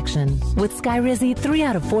 150-milligram injection. With Skyrizi, 3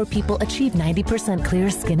 out of 4 people achieve 90%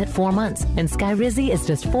 clear skin at 4 months, and Skyrizi is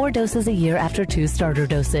just 4 doses a year after 2 starter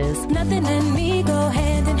doses. Nothing and me go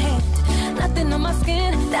hand in hand. Nothing on my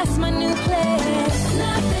skin, that's my new plan.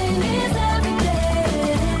 Nothing is every day.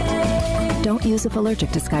 Don't use if allergic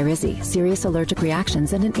to Skyrizi. Serious allergic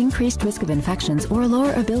reactions and an increased risk of infections or a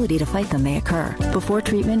lower ability to fight them may occur. Before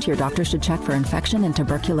treatment, your doctor should check for infection and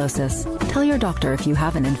tuberculosis. Tell your doctor if you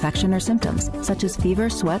have an infection or symptoms, such as fever,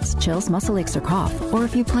 sweats, chills, muscle aches, or cough, or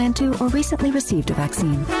if you plan to or recently received a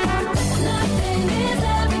vaccine.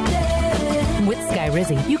 With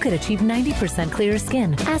Skyrizi, you could achieve 90% clearer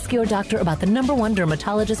skin. Ask your doctor about the #1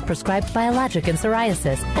 dermatologist prescribed biologic in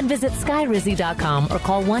psoriasis and visit Skyrizi.com or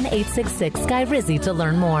call 1-866-SKYRIZI to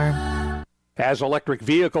learn more. As electric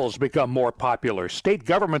vehicles become more popular, state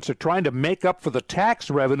governments are trying to make up for the tax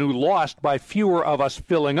revenue lost by fewer of us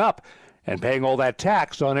filling up and paying all that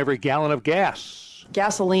tax on every gallon of gas.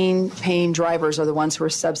 Gasoline-paying drivers are the ones who are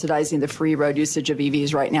subsidizing the free road usage of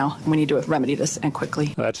EVs right now. We need to remedy this, and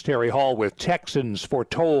quickly. That's Terry Hall with Texans for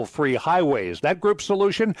Toll-Free Highways. That group's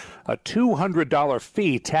solution, a $200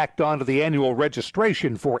 fee tacked onto the annual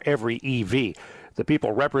registration for every EV. The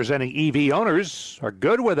people representing EV owners are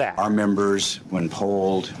good with that. Our members, when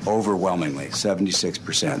polled, overwhelmingly,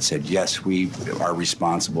 76% said, yes, we are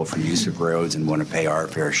responsible for use of roads and want to pay our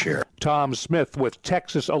fair share. Tom Smith with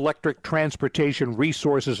Texas Electric Transportation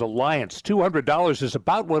Resources Alliance. $200 is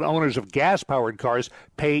about what owners of gas-powered cars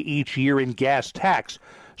pay each year in gas tax.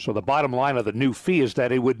 So the bottom line of the new fee is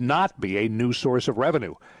that it would not be a new source of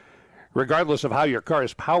revenue. Regardless of how your car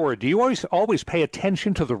is powered, do you always pay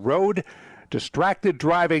attention to the road? Distracted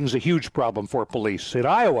driving is a huge problem for police. In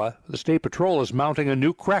Iowa, the State Patrol is mounting a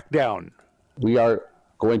new crackdown. We are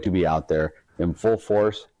going to be out there in full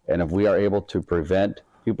force, and if we are able to prevent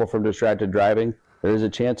people from distracted driving, there is a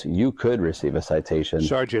chance you could receive a citation.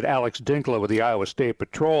 Sergeant Alex Dinkla with the Iowa State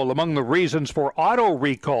Patrol. Among the reasons for auto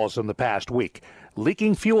recalls in the past week,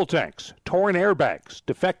 leaking fuel tanks, torn airbags,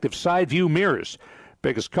 defective side view mirrors.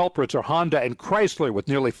 Biggest culprits are Honda and Chrysler, with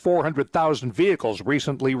nearly 400,000 vehicles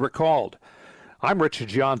recently recalled. I'm Richard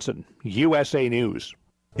Johnson, USA News.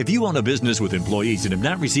 If you own a business with employees and have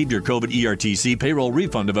not received your COVID ERTC payroll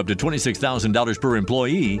refund of up to $26,000 per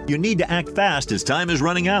employee, you need to act fast as time is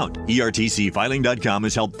running out. ERTCfiling.com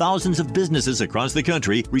has helped thousands of businesses across the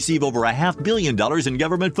country receive over $500 million in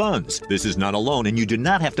government funds. This is not a loan and you do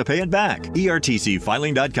not have to pay it back.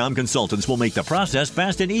 ERTCfiling.com consultants will make the process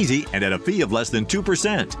fast and easy and at a fee of less than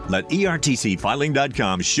 2%. Let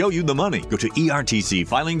ERTCfiling.com show you the money. Go to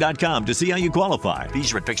ERTCfiling.com to see how you qualify.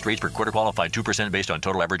 Fees are at fixed rates per quarter qualified, 2% based on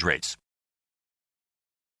total average rates.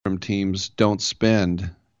 Teams don't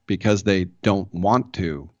spend because they don't want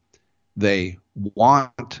to. They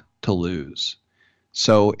want to lose.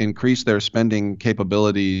 So increase their spending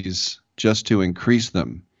capabilities just to increase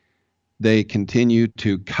them. They continue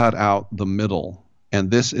to cut out the middle.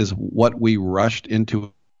 And this is what we rushed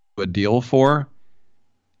into a deal for.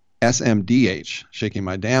 SMDH, shaking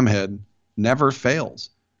my damn head, never fails.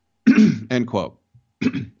 End quote.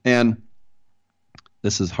 And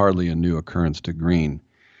this is hardly a new occurrence to Green.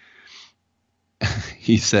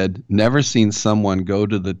 He said, never seen someone go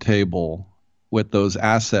to the table with those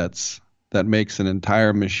assets that makes an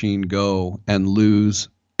entire machine go and lose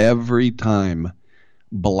every time.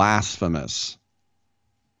 Blasphemous.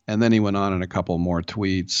 And then he went on in a couple more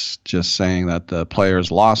tweets just saying that the players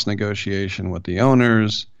lost negotiation with the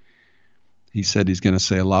owners. He said he's going to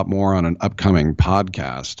say a lot more on an upcoming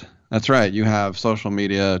podcast. That's right. You have social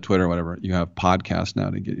media, Twitter, whatever. You have podcasts now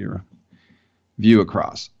to get your view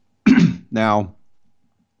across. Now,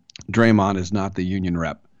 Draymond is not the union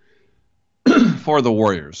rep for the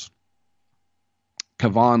Warriors.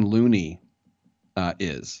 Kevon Looney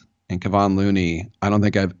is. And Kevon Looney, I don't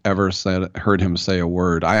think I've ever heard him say a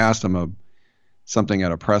word. I asked him something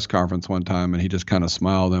at a press conference one time, and he just kind of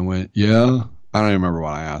smiled and went, yeah. I don't even remember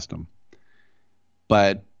what I asked him.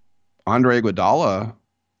 But Andre Iguodala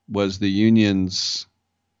was the union's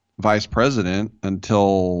vice president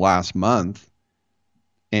until last month.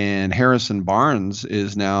 And Harrison Barnes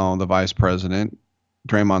is now the vice president,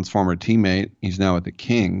 Draymond's former teammate. He's now at the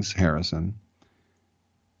Kings, Harrison.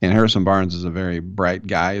 And Harrison Barnes is a very bright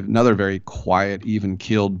guy, another very quiet,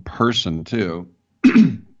 even-keeled person, too.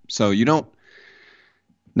 So you don't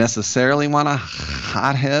necessarily want a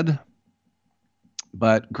hothead,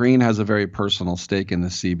 but Green has a very personal stake in the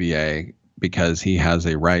CBA because he has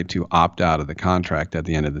a right to opt out of the contract at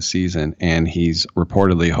the end of the season, and he's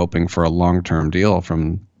reportedly hoping for a long-term deal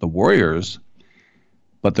from the Warriors.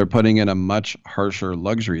 But they're putting in a much harsher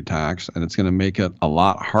luxury tax, and it's going to make it a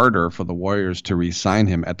lot harder for the Warriors to re-sign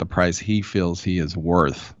him at the price he feels he is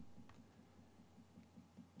worth.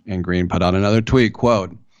 And Green put out another tweet,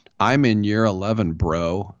 quote, I'm in year 11,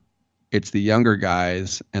 bro. It's the younger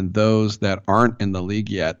guys and those that aren't in the league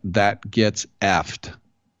yet that gets effed.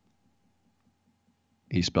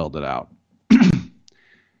 He spelled it out.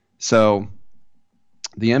 So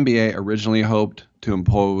the NBA originally hoped to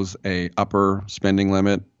impose a upper spending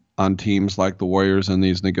limit on teams like the Warriors in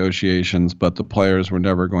these negotiations, but the players were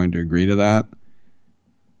never going to agree to that.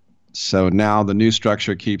 So now the new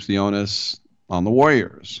structure keeps the onus on the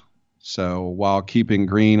Warriors. So while keeping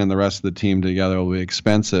Green and the rest of the team together will be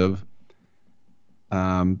expensive,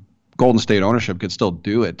 Golden State ownership could still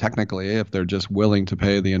do it technically if they're just willing to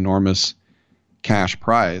pay the enormous cash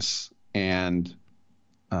price. And,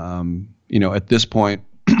 at this point,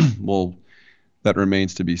 that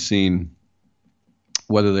remains to be seen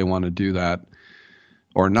whether they want to do that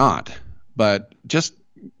or not. But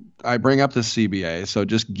I bring up the CBA, so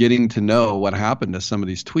just getting to know what happened to some of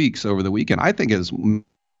these tweaks over the weekend, I think is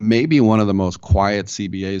maybe one of the most quiet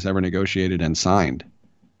CBAs ever negotiated and signed.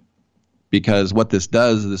 Because what this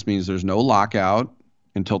does, this means there's no lockout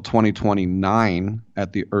until 2029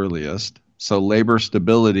 at the earliest. So labor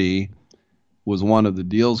stability was one of the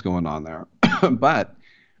deals going on there. But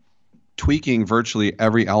tweaking virtually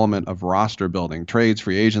every element of roster building, trades,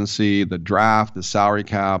 free agency, the draft, the salary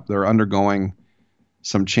cap, they're undergoing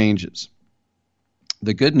some changes.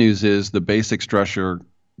 The good news is the basic structure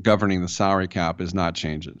governing the salary cap is not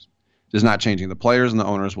changing. The players and the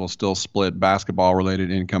owners will still split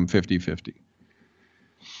basketball-related income 50-50.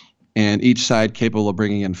 And each side capable of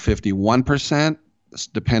bringing in 51%,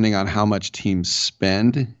 depending on how much teams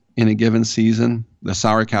spend in a given season. The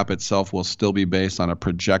salary cap itself will still be based on a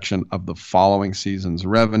projection of the following season's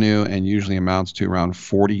revenue and usually amounts to around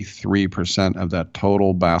 43% of that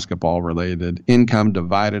total basketball-related income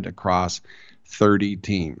divided across 30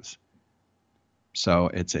 teams. So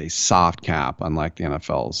it's a soft cap, unlike the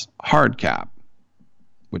NFL's hard cap,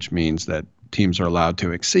 which means that teams are allowed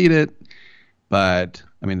to exceed it. But,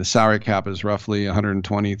 the salary cap is roughly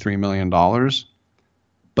 $123 million.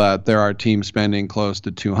 But there are teams spending close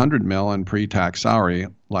to $200 million in pre-tax salary,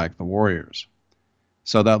 like the Warriors.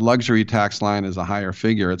 So that luxury tax line is a higher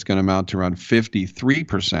figure. It's going to amount to around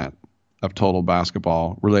 53% of total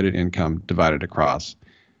basketball-related income divided across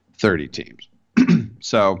 30 teams.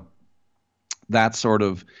 So that's sort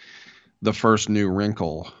of the first new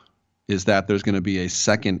wrinkle, is that there's going to be a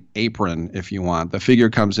second apron, if you want. The figure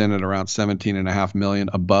comes in at around $17.5 million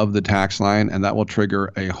above the tax line, and that will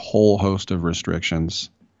trigger a whole host of restrictions.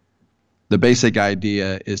 The basic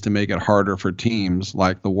idea is to make it harder for teams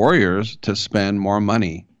like the Warriors to spend more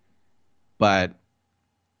money. But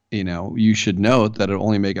you should note that it'll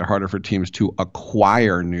only make it harder for teams to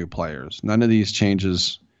acquire new players. None of these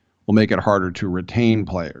changes will make it harder to retain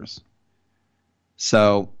players.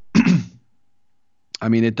 So,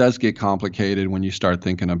 it does get complicated when you start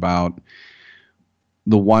thinking about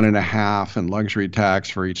the 1.5 and luxury tax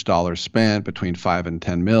for each dollar spent between 5 and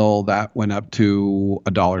 10 mil. That went up to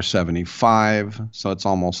 $1.75. So it's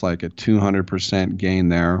almost like a 200% gain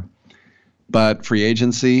there. But free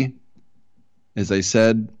agency, as I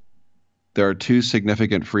said, there are 2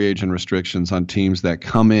 significant free agent restrictions on teams that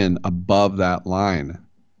come in above that line.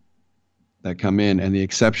 And the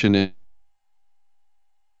exception is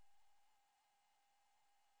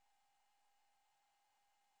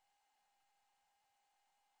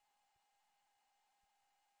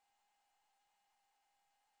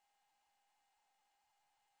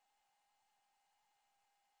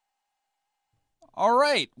All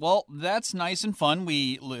right. Well, that's nice and fun.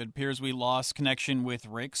 It appears we lost connection with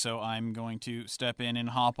Rick, so I'm going to step in and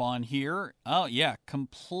hop on here. Oh, yeah,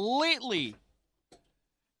 completely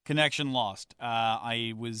connection lost.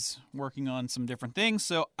 I was working on some different things,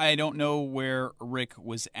 so I don't know where Rick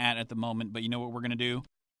was at the moment, but you know what we're going to do?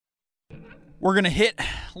 We're going to hit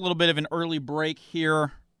a little bit of an early break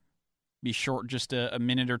here. Be short, just a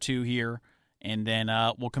minute or two here. And then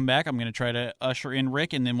we'll come back. I'm going to try to usher in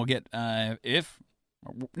Rick, and then we'll get,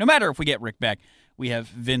 no matter if we get Rick back, we have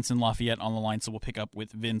Vince and Lafayette on the line, so we'll pick up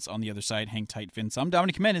with Vince on the other side. Hang tight, Vince. I'm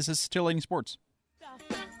Dominic Jimenez. This is Titillating Sports.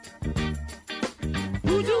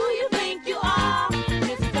 Who do you think you are,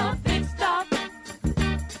 Mr. Big Stuff?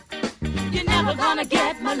 You're never gonna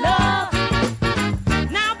get my love.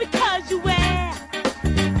 Now because you wear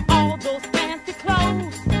all those fancy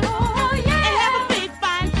clothes. Oh, yeah. And have a big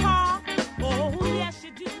fine car. Oh, yes,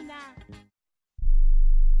 you do now.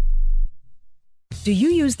 Do you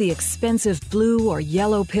use the expensive blue or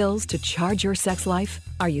yellow pills to charge your sex life?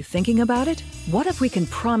 Are you thinking about it? What if we can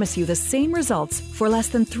promise you the same results for less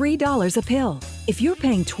than $3 a pill? If you're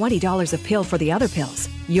paying $20 a pill for the other pills,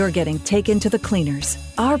 you're getting taken to the cleaners.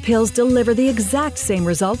 Our pills deliver the exact same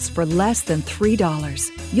results for less than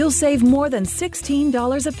 $3. You'll save more than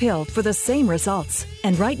 $16 a pill for the same results.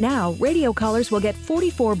 And right now, radio callers will get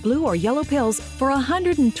 44 blue or yellow pills for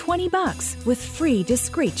 $120 with free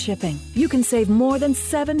discreet shipping. You can save more than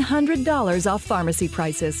 $700 off pharmacy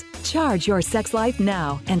prices. Charge your sex life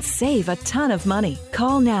now and save a ton of money.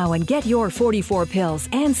 Call now and get your 44 pills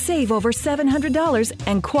and save over $700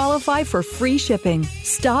 and qualify for free shipping.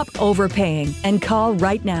 Stop overpaying and call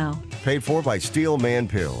right now. Paid for by Steelman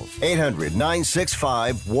Pills.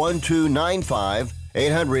 800-965-1295.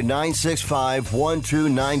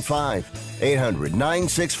 800-965-1295.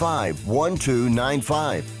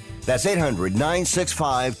 800-965-1295. That's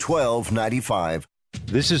 800-965-1295.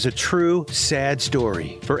 This is a true, sad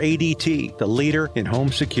story for ADT, the leader in home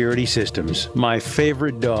security systems. My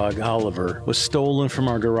favorite dog, Oliver, was stolen from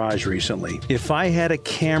our garage recently. If I had a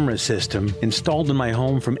camera system installed in my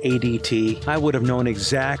home from ADT, I would have known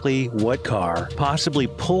exactly what car possibly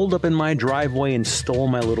pulled up in my driveway and stole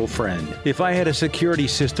my little friend. If I had a security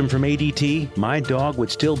system from ADT, my dog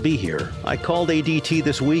would still be here. I called ADT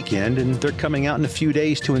this weekend, and they're coming out in a few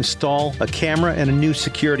days to install a camera and a new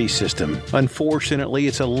security system. Unfortunately,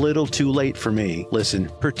 it's a little too late for me. Listen,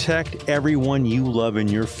 protect everyone you love in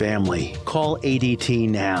your family. Call ADT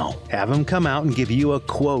now. Have them come out and give you a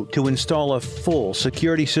quote to install a full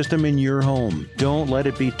security system in your home. Don't let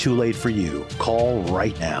it be too late for you. Call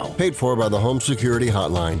right now. Paid for by the Home Security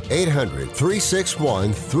Hotline.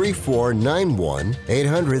 800-361-3491.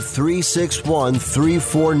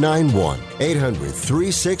 800-361-3491.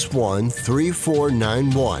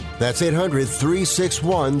 800-361-3491. That's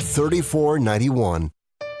 800-361-3491.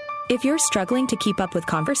 If you're struggling to keep up with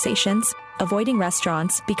conversations, avoiding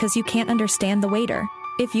restaurants because you can't understand the waiter,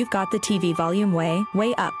 if you've got the TV volume way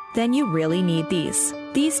up, then you really need these.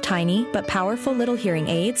 These tiny but powerful little hearing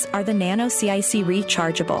aids are the Nano CIC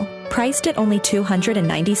Rechargeable, priced at only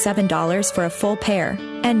 $297 for a full pair.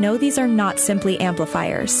 And no, these are not simply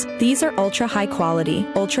amplifiers. These are ultra high quality,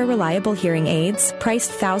 ultra reliable hearing aids,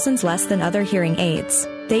 priced thousands less than other hearing aids.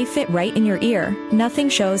 They fit right in your ear. Nothing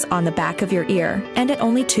shows on the back of your ear. And at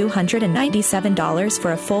only $297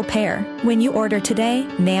 for a full pair. When you order today,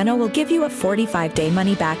 Nano will give you a 45-day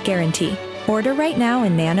money-back guarantee. Order right now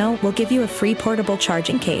and Nano will give you a free portable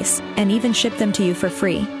charging case and even ship them to you for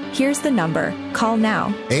free. Here's the number. Call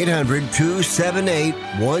now.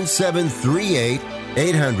 800-278-1738.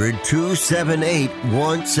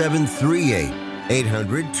 800-278-1738.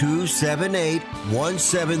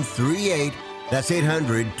 800-278-1738. That's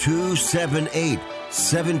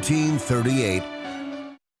 800-278-1738.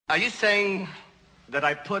 Are you saying that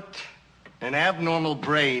I put an abnormal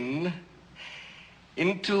brain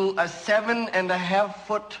into a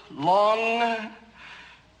 7.5-foot long,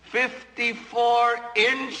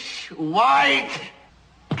 54-inch wide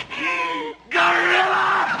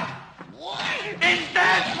gorilla! Is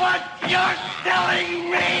that what you're telling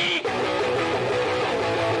me?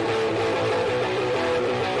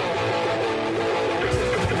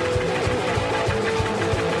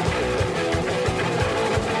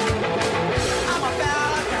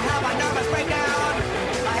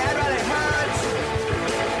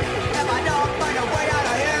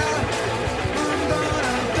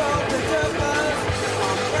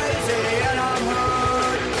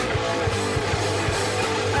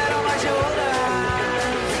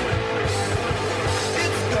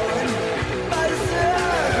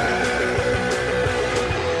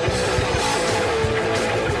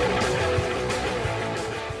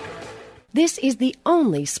 This is the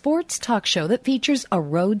only sports talk show that features a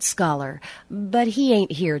Rhodes Scholar, but he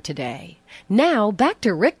ain't here today. Now, back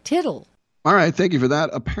to Rick Tittle. All right, thank you for that.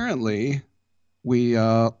 Apparently, we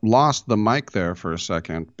lost the mic there for a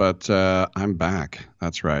second, but I'm back.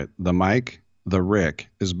 That's right. The mic, the Rick,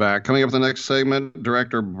 is back. Coming up with the next segment,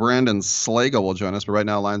 Director Brandon Slagle will join us, but right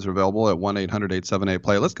now lines are available at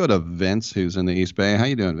 1-800-878-PLAY. Let's go to Vince, who's in the East Bay. How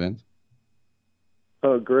you doing, Vince?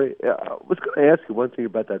 Oh, great. I was going to ask you one thing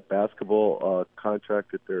about that basketball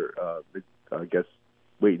contract that they're, I guess,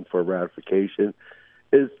 waiting for ratification.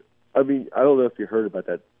 I don't know if you heard about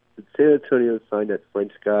that. Did San Antonio sign that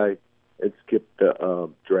French guy and skip the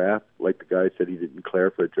draft? Like the guy said he didn't declare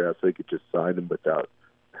for a draft, so he could just sign him without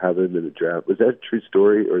having him in the draft. Was that a true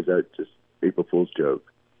story, or is that just April Fool's joke?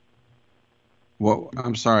 Well,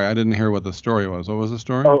 I'm sorry, I didn't hear what the story was. What was the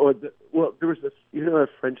story? Well, there was this, a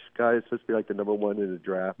French guy is supposed to be like the number one in the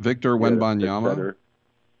draft. Victor Wembanyama?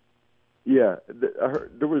 Yeah, I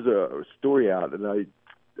heard, there was a story out, and I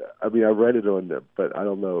read it on the, but I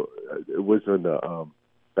don't know, it was on the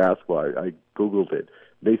basketball. I Googled it.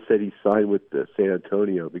 They said he signed with the San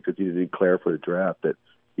Antonio because he didn't declare for the draft, that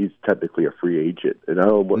he's technically a free agent. And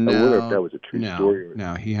I wonder if that was a true story.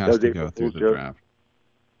 No, he has to go through the draft.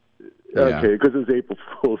 Okay, because it was April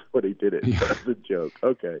Fool's when he did it. Yeah. That's a joke.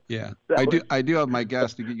 Okay. Yeah, I do have my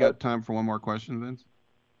guess. You got time for one more question, Vince?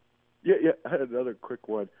 Yeah. I had another quick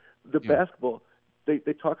one. The basketball, they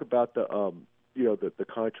talk about the the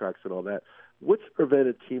contracts and all that. What's to prevent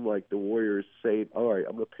a team like the Warriors saying, "All right,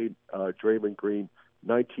 I'm going to pay Draymond Green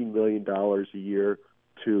 $19 million a year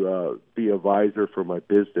to be a visor for my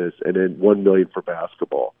business, and then $1 million for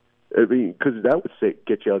basketball"? I mean, because that would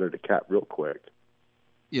get you under the cap real quick.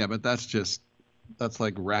 Yeah, but that's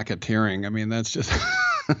like racketeering. I mean, that's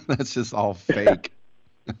just all fake.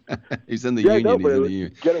 He's in the union. He's in the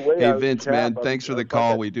union. Hey, Vince, man, thanks for the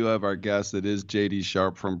call. We do have our guest. It is JD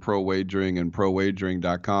Sharp from Pro Wagering and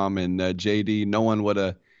ProWagering.com. And JD, no one would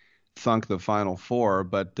have thunk the Final Four,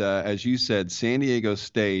 but as you said, San Diego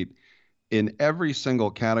State in every single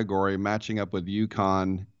category matching up with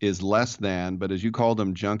UConn is less than, but as you called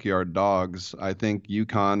them junkyard dogs, I think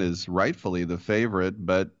UConn is rightfully the favorite,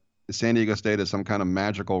 but San Diego State has some kind of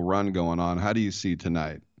magical run going on. How do you see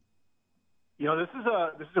tonight? This is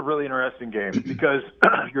a really interesting game because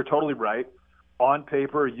you're totally right. On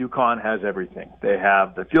paper, UConn has everything. They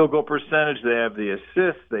have the field goal percentage, they have the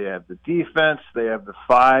assists, they have the defense, they have the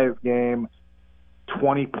 5-game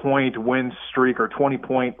 20-point win streak or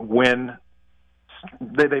 20-point win.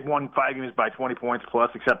 They've won 5 games by 20 points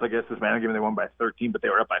plus, except I guess this man game they won by 13, but they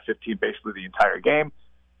were up by 15 basically the entire game.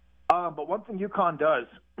 But one thing UConn does,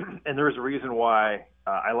 and there's a reason why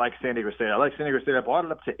I like San Diego State. I like San Diego State. I bought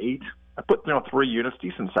it up to 8. I put 3 units,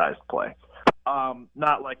 decent-sized play.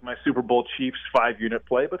 Not like my Super Bowl Chiefs 5-unit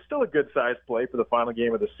play, but still a good-sized play for the final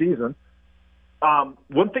game of the season.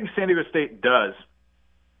 One thing San Diego State does,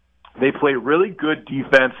 they play really good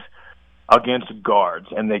defense against guards,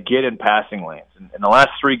 and they get in passing lanes. In the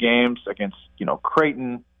last 3 games against,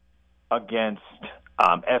 Creighton, against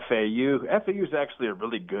FAU. FAU is actually a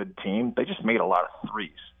really good team. They just made a lot of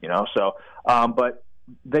threes, So, but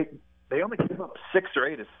they only gave up 6 or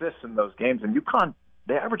 8 assists in those games, and UConn,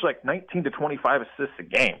 they average like 19 to 25 assists a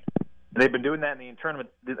game. They've been doing that in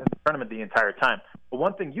the tournament the entire time. But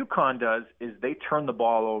one thing UConn does is they turn the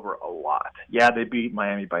ball over a lot. Yeah, they beat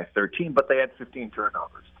Miami by 13, but they had 15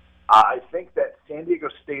 turnovers. I think that San Diego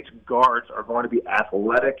State's guards are going to be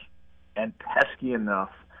athletic and pesky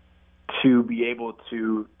enough to be able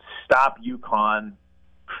to stop UConn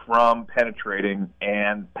from penetrating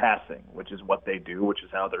and passing, which is what they do, which is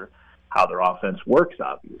how their offense works,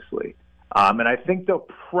 obviously. And I think they'll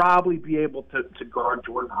probably be able to guard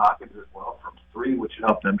Jordan Hawkins as well from 3, which should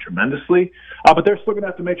help them tremendously. But they're still going to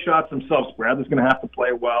have to make shots themselves. Bradley's going to have to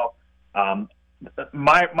play well.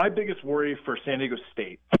 My biggest worry for San Diego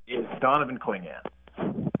State is Donovan Klingan,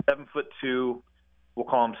 7'2". We'll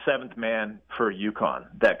call him seventh man for UConn.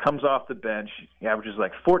 That comes off the bench. He averages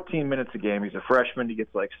like 14 minutes a game. He's a freshman. He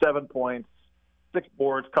gets like 7 points, 6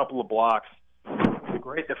 boards, couple of blocks. He's a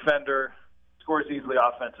great defender, scores easily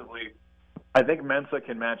offensively. I think Mensa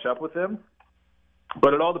can match up with him,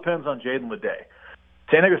 but it all depends on Jaden Leday.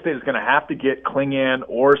 San Diego State is going to have to get Klingan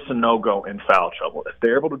or Sanogo in foul trouble. If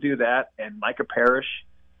they're able to do that and Micah Parrish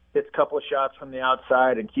hits a couple of shots from the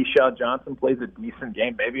outside and Keyshawn Johnson plays a decent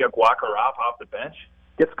game, maybe a Guacarop off the bench,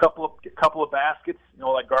 gets a couple of baskets,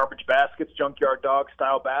 like garbage baskets, junkyard dog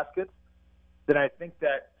style baskets, then I think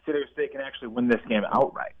that San Diego State can actually win this game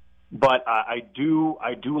outright. But I do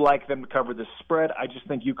like them to cover this spread. I just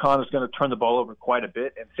think UConn is going to turn the ball over quite a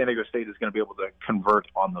bit, and San Diego State is going to be able to convert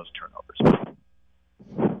on those turnovers.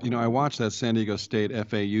 I watched that San Diego State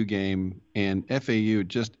FAU game, and FAU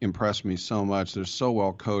just impressed me so much. They're so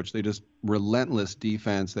well coached. They just relentless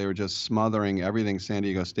defense. They were just smothering everything San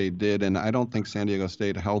Diego State did, and I don't think San Diego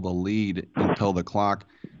State held a lead until the clock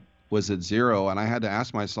was at 0. And I had to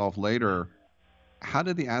ask myself later, how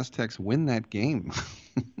did the Aztecs win that game?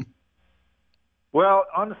 Well,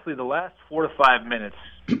 honestly, the last 4 to 5 minutes,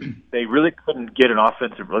 they really couldn't get an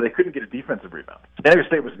offensive, or they couldn't get a defensive rebound. San Diego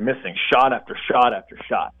State was missing shot after shot after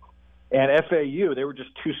shot. And FAU, they were just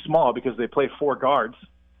too small because they play 4 guards.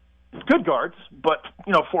 Good guards, but,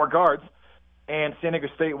 4 guards. And San Diego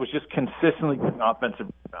State was just consistently getting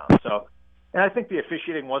offensive rebounds. So, and I think the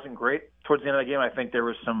officiating wasn't great towards the end of the game. I think there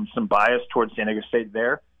was some bias towards San Diego State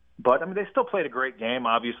there. But, they still played a great game.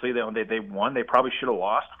 Obviously, they won. They probably should have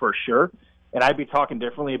lost for sure. And I'd be talking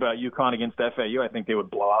differently about UConn against FAU. I think they would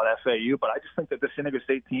blow out FAU. But I just think that the San Diego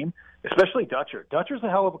State team, especially Dutcher's a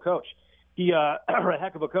hell of a coach. He's a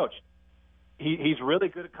heck of a coach. He's really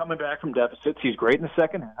good at coming back from deficits. He's great in the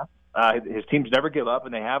second half. His teams never give up,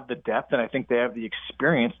 and they have the depth, and I think they have the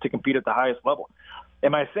experience to compete at the highest level.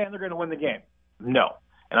 Am I saying they're going to win the game? No.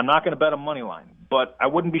 And I'm not going to bet a money line. But I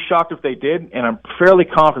wouldn't be shocked if they did, and I'm fairly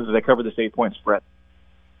confident that they cover this 8-point spread.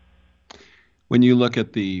 When you look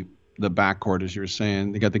at the backcourt, as you were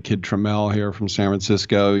saying, you got the kid Trammell here from San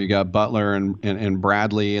Francisco. You got Butler and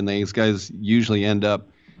Bradley, and these guys usually end up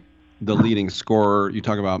the leading scorer. You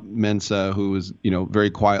talk about Mensa, who is, very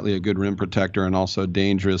quietly a good rim protector and also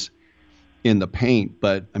dangerous in the paint.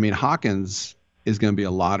 But, Hawkins is going to be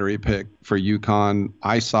a lottery pick for UConn.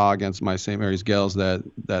 I saw against my St. Mary's Gales that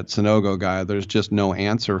Sanogo guy, there's just no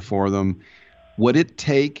answer for them. Would it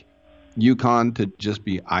take UConn to just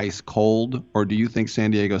be ice cold, or do you think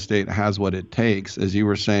San Diego State has what it takes, as you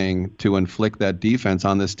were saying, to inflict that defense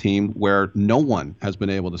on this team where no one has been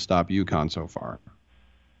able to stop UConn so far?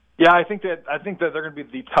 Yeah, I think that they're going to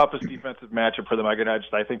be the toughest defensive matchup for them. I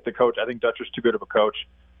think Dutcher's too good of a coach.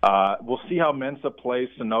 We'll see how Mensa plays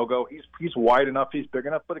Sanogo. He's wide enough, he's big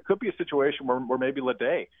enough, but it could be a situation where maybe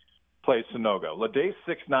Leday plays Sanogo. Leday's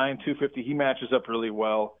 6'9", 250. He matches up really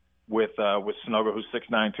well with Sanogo, who's 6'9",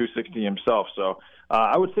 260 himself. So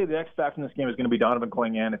I would say the X factor in this game is going to be Donovan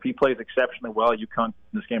Klingan. If he plays exceptionally well, UConn win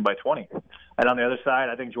this game by 20. And on the other side,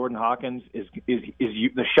 I think Jordan Hawkins is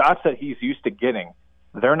the shots that he's used to getting,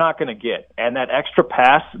 they're not going to get. And that extra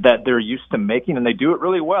pass that they're used to making, and they do it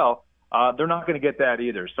really well, they're not going to get that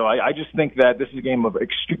either. So I just think that this is a game of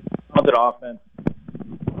extremely talented offense,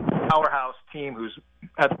 powerhouse team who's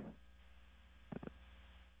at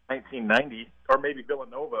 1990, or maybe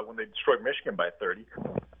Villanova when they destroyed Michigan by 30.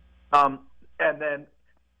 And then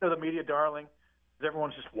the media darling,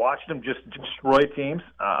 everyone's just watched them just destroy teams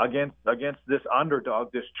against this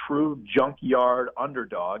underdog, this true junkyard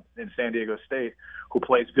underdog in San Diego State, who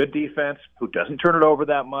plays good defense, who doesn't turn it over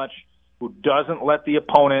that much, who doesn't let the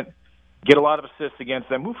opponent get a lot of assists against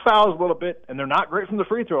them, who fouls a little bit, and they're not great from the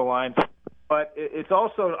free throw line. But it's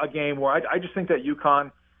also a game where I just think that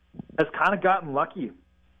UConn has kind of gotten lucky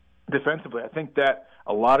defensively. I think that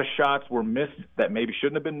a lot of shots were missed that maybe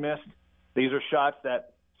shouldn't have been missed. These are shots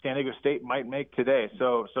that San Diego State might make today.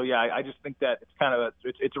 So yeah, I just think that it's kind of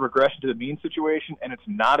it's a regression to the mean situation, and it's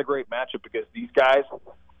not a great matchup because these guys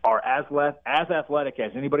are as athletic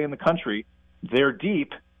as anybody in the country. They're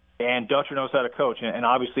deep, and Dutcher knows how to coach. And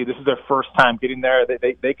obviously, this is their first time getting there.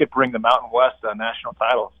 They could bring the Mountain West national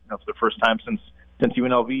title for the first time since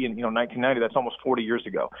UNLV in 1990. That's almost 40 years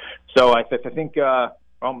ago. So I think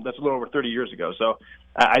that's a little over 30 years ago. So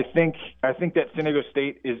I think that San Diego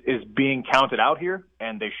State is being counted out here,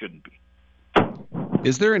 and they shouldn't be.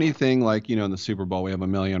 Is there anything like, in the Super Bowl, we have a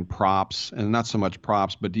million props, and not so much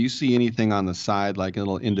props, but do you see anything on the side, like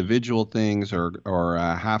little individual things or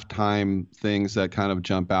halftime things that kind of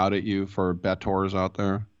jump out at you for bettors out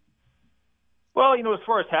there? Well, as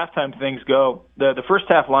far as halftime things go, the first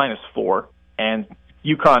half line is 4, and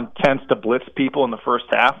UConn tends to blitz people in the first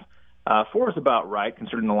half. 4 is about right,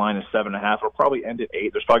 considering the line is 7.5. It'll probably end at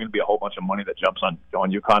 8. There's probably going to be a whole bunch of money that jumps on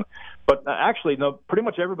UConn. But actually, no, pretty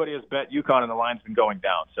much everybody has bet UConn, and the line's been going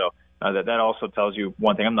down. So that also tells you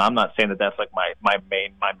one thing. I'm not saying that that's like my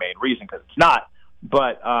main reason, because it's not.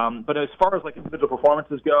 But as far as like individual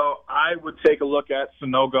performances go, I would take a look at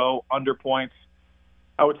Sonogo under points.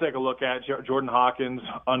 I would take a look at Jordan Hawkins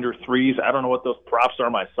under 3s. I don't know what those props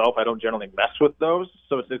are myself. I don't generally mess with those.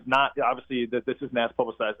 So it's not, obviously, that this isn't as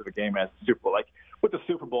publicized of a game as the Super Bowl. Like with the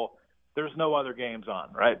Super Bowl, there's no other games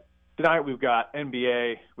on, right? Tonight we've got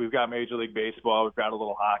NBA, we've got Major League Baseball, we've got a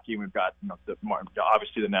little hockey, we've got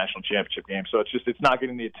obviously the national championship game. So it's not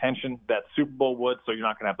getting the attention that Super Bowl would. So you're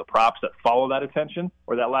not going to have the props that follow that attention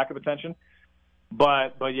or that lack of attention.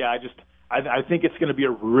 But yeah, I think it's going to be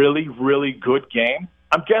a really, really good game.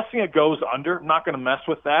 I'm guessing it goes under. I'm not going to mess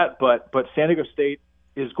with that, but San Diego State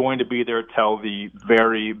is going to be there till the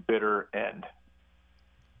very bitter end.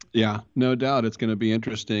 Yeah, no doubt. It's going to be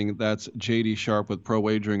interesting. That's JD Sharp with Pro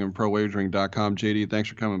Wagering and ProWagering.com. JD, thanks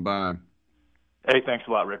for coming by. Hey, thanks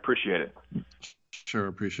a lot, Rick. Appreciate it. Sure,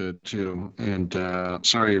 appreciate it too. And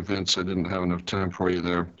sorry, Vince, I didn't have enough time for you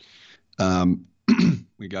there.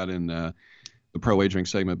 We got in the Pro Wagering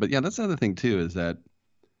segment. But yeah, that's the other thing too, is that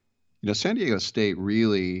San Diego State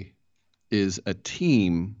really is a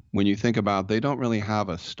team when you think about they don't really have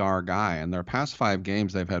a star guy. In their past 5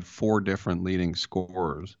 games, they've had 4 different leading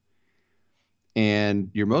scorers. And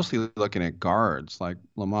you're mostly looking at guards like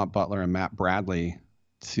Lamont Butler and Matt Bradley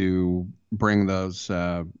to bring those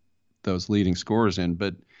leading scorers in.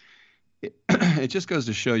 But it just goes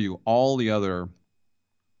to show you all the other,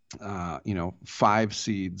 5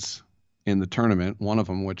 seeds in the tournament, one of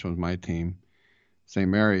them, which was my team, St.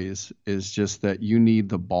 Mary's, is just that you need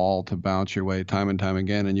the ball to bounce your way time and time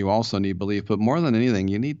again, and you also need belief. But more than anything,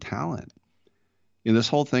 you need talent. This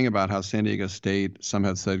whole thing about how San Diego State, some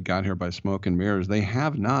have said, got here by smoke and mirrors, they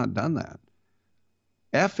have not done that.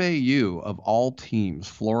 FAU, of all teams,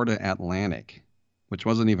 Florida Atlantic, which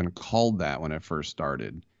wasn't even called that when it first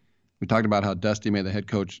started. We talked about how Dusty May, the head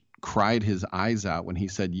coach, cried his eyes out when he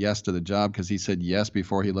said yes to the job because he said yes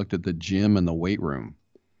before he looked at the gym and the weight room.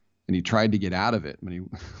 And he tried to get out of it, but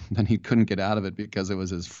then he couldn't get out of it because it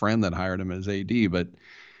was his friend that hired him as AD. But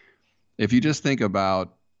if you just think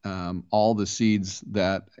about all the seeds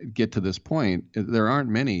that get to this point, there aren't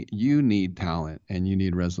many. You need talent and you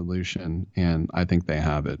need resolution, and I think they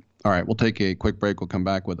have it. All right, we'll take a quick break. We'll come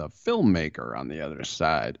back with a filmmaker on the other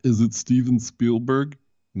side. Is it Steven Spielberg?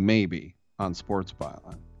 Maybe, on Sports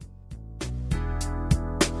Byline.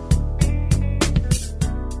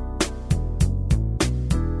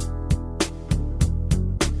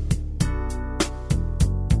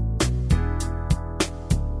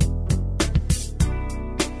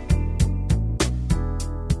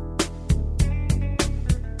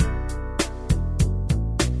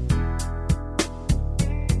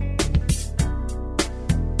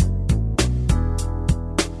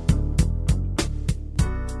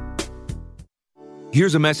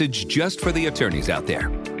 Here's a message just for the attorneys out there.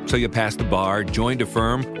 So you passed the bar, joined a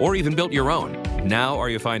firm, or even built your own. Now are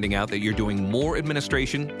you finding out that you're doing more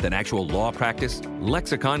administration than actual law practice?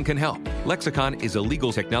 Lexicon can help. Lexicon is a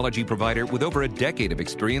legal technology provider with over a decade of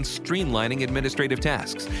experience streamlining administrative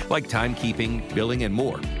tasks like timekeeping, billing, and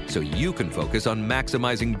more, so you can focus on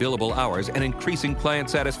maximizing billable hours and increasing client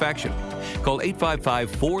satisfaction. Call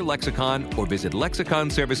 855-4LEXICON or visit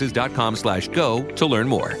lexiconservices.com/go to learn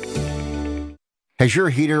more. Has your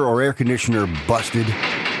heater or air conditioner busted?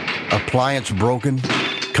 Appliance broken?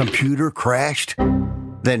 Computer crashed?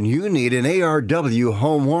 Then you need an ARW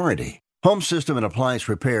home warranty. Home system and appliance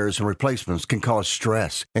repairs and replacements can cause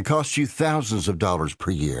stress and cost you thousands of dollars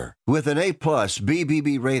per year. With an A-plus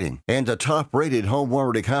BBB rating and a top-rated home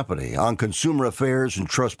warranty company on Consumer Affairs and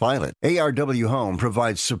Trustpilot, ARW Home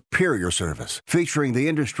provides superior service, featuring the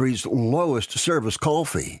industry's lowest service call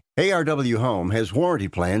fee. ARW Home has warranty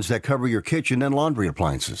plans that cover your kitchen and laundry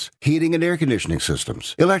appliances, heating and air conditioning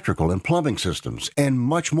systems, electrical and plumbing systems, and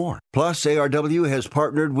much more. Plus, ARW has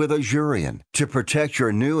partnered with Azurian to protect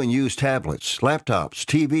your new and used tablets, laptops,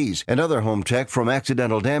 TVs, and other home tech from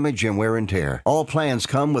accidental damage and wear and tear. All plans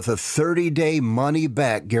come with a 30-day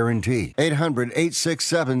money-back guarantee.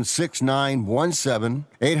 800-867-6917.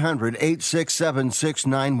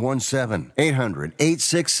 800-867-6917.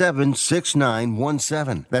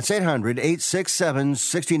 800-867-6917. That's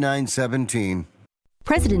 800-867-6917.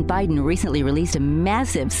 President Biden recently released a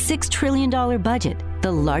massive $6 trillion budget,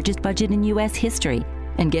 the largest budget in U.S. history.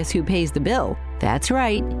 And guess who pays the bill? That's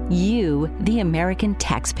right, you, the American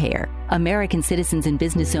taxpayer. American citizens and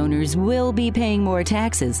business owners will be paying more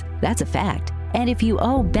taxes. That's a fact. And if you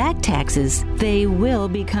owe back taxes, they will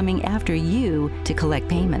be coming after you to collect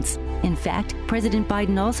payments. In fact, President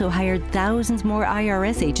Biden also hired thousands more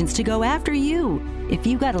IRS agents to go after you. If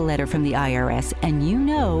you got a letter from the IRS and you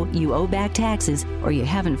know you owe back taxes or you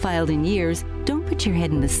haven't filed in years, don't put your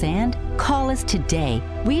head in the sand. Call us today.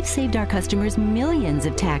 We've saved our customers millions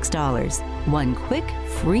of tax dollars. One quick,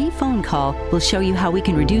 free phone call will show you how we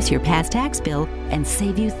can reduce your past tax bill and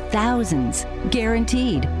save you thousands.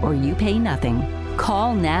 Guaranteed, or you pay nothing.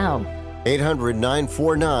 Call now.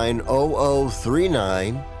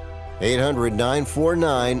 800-949-0039.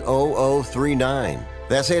 800-949-0039.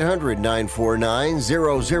 That's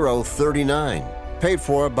 800-949-0039. Paid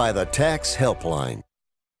for by the Tax Helpline.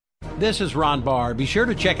 This is Ron Barr. Be sure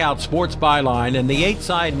to check out Sports Byline and the 8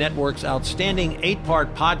 Side Network's outstanding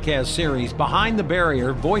 8-part podcast series, Behind the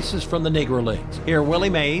Barrier, Voices from the Negro Leagues. Hear Willie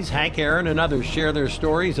Mays, Hank Aaron, and others share their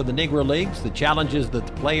stories of the Negro Leagues, the challenges that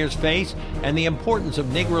the players face, and the importance of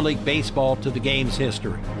Negro League baseball to the game's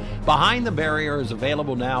history. Behind the Barrier is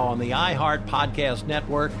available now on the iHeart Podcast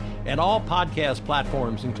Network and all podcast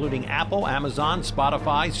platforms, including Apple, Amazon,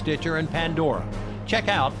 Spotify, Stitcher, and Pandora. Check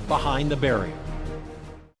out Behind the Barrier.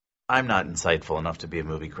 I'm not insightful enough to be a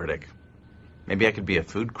movie critic. Maybe I could be a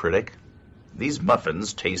food critic. These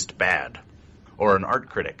muffins taste bad. Or an art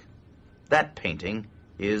critic. That painting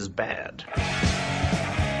is bad.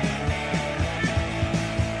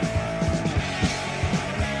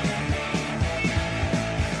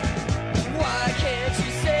 Why can't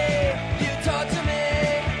you say you talk to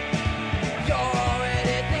me? You're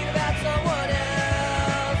already thinking about someone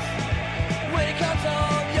else. When it comes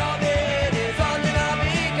home, your bed is on and I'll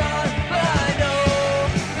be gone. But I know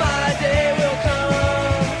my day will come.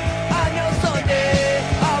 I know someday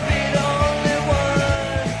I'll be the only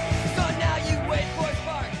one. So now you wait for a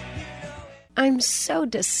spark. I'm so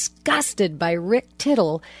disgusted by Rick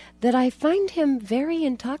Tittle that I find him very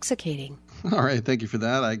intoxicating. All right, thank you for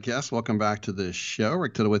that, I guess. Welcome back to the show.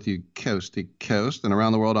 Rick Tittle with you coast to coast and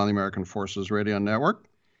around the world on the American Forces Radio Network.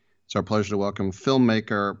 It's our pleasure to welcome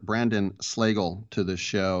filmmaker Brandon Slagle to the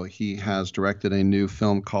show. He has directed a new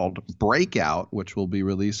film called Breakout, which will be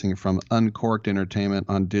releasing from Uncorked Entertainment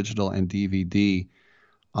on digital and DVD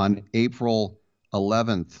on April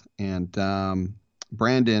 11th. And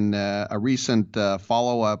Brandon, a recent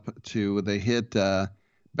follow-up to the hit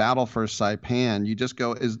Battle for Saipan, you just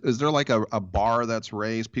go, is there like a bar that's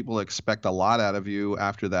raised? People expect a lot out of you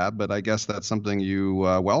after that, but I guess that's something you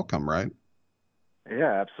welcome, right?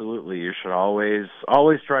 Yeah, absolutely. You should always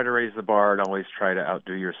try to raise the bar and always try to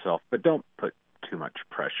outdo yourself, but don't put too much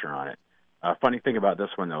pressure on it. Funny thing about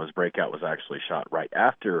this one, though, is Breakout was actually shot right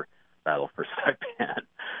after Battle for Saipan.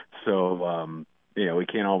 So, we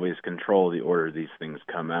can't always control the order these things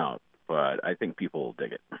come out, but I think people will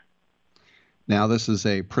dig it. Now, this is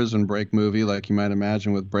a prison break movie, like you might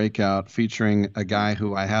imagine, with Breakout, featuring a guy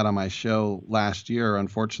who I had on my show last year.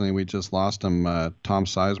 Unfortunately, we just lost him, Tom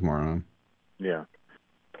Sizemore. Yeah.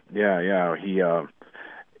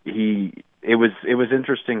 It was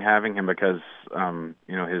interesting having him because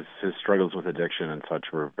his struggles with addiction and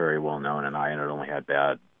such were very well known, and I had only had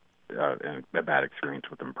a bad experience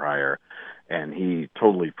with him prior, and he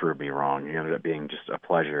totally proved me wrong. He ended up being just a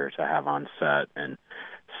pleasure to have on set and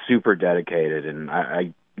super dedicated, and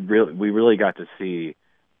we really got to see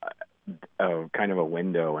a kind of a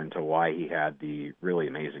window into why he had the really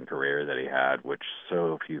amazing career that he had, which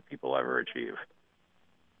so few people ever achieve.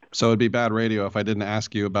 So it'd be bad radio if I didn't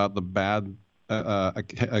ask you about the bad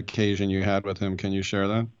occasion you had with him. Can you share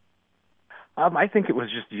that? I think it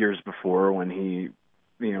was just years before when he,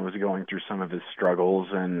 was going through some of his struggles,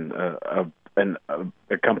 and a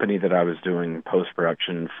company that I was doing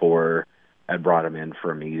post-production for had brought him in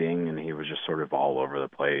for a meeting, and he was just sort of all over the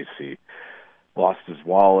place. He lost his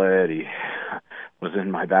wallet. He was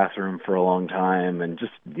in my bathroom for a long time, and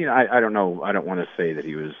just, I don't know. I don't want to say that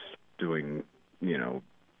he was doing,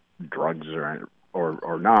 drugs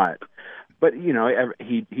or not, but he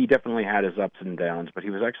definitely had his ups and downs. But he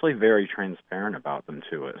was actually very transparent about them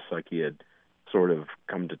to us. Like he had sort of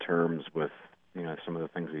come to terms with some of the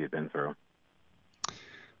things he had been through.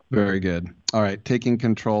 Very good. All right. Taking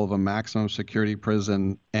control of a maximum security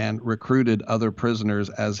prison and recruited other prisoners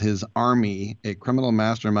as his army, a criminal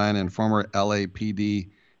mastermind and former LAPD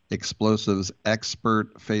explosives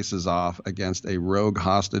expert faces off against a rogue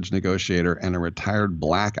hostage negotiator and a retired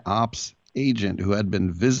black ops agent who had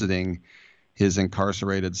been visiting his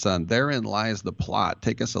incarcerated son. Therein lies the plot.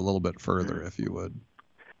 Take us a little bit further, if you would.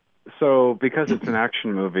 So because it's an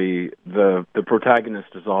action movie, the protagonist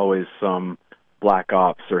is always some Black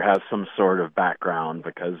Ops or has some sort of background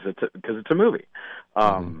because it's a movie.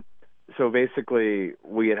 So basically,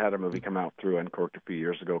 we had a movie come out through Uncorked a few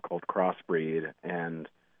years ago called Crossbreed, and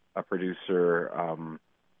a producer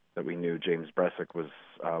that we knew, James Bressick, was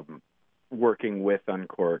working with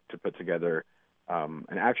Uncorked to put together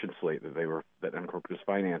an action slate that Uncorked was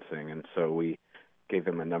financing, and so we gave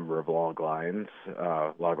them a number of log lines.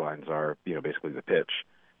 Log lines are, basically the pitch.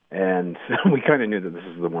 And we kind of knew that this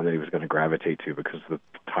is the one that he was going to gravitate to because the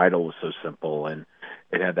title was so simple and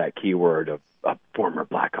it had that keyword of a former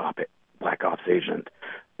Black Ops agent,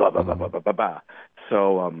 blah, blah, blah, blah, blah, blah, blah.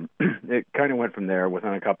 So it kind of went from there.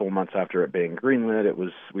 Within a couple of months after it being greenlit,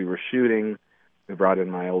 we were shooting. We brought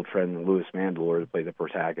in my old friend Louis Mandylor to play the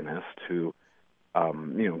protagonist, who,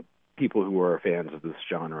 people who are fans of this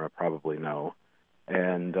genre probably know.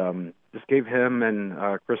 And just gave him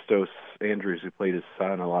and Christos Andrews, who played his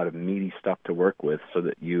son, a lot of meaty stuff to work with so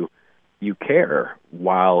that you care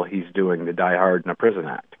while he's doing the Die Hard in a Prison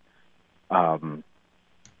Act.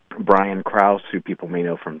 Brian Krause, who people may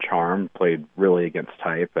know from Charmed, played really against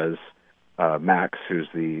type as Max, who's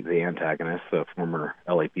the antagonist, the former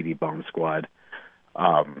LAPD bomb squad,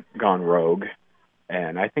 gone rogue.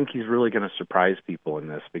 And I think he's really going to surprise people in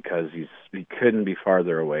this because he couldn't be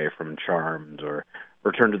farther away from Charmed or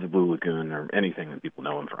Return to the Blue Lagoon or anything that people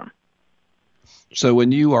know him from. So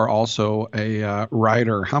when you are also a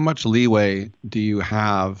writer, how much leeway do you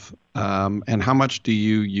have, and how much do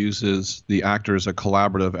you use as the actor as a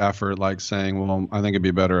collaborative effort, like saying, well, I think it'd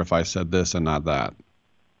be better if I said this and not that?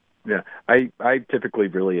 Yeah, I typically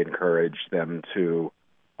really encourage them to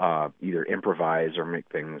either improvise or make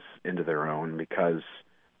things into their own because,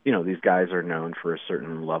 these guys are known for a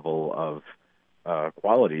certain level of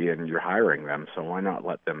quality and you're hiring them. So why not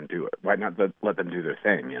let them do it? Why not let them do their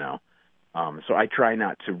thing, So I try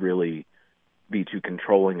not to really be too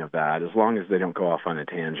controlling of that as long as they don't go off on a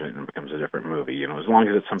tangent and it becomes a different movie. As long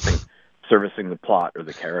as it's something servicing the plot or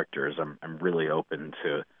the characters, I'm really open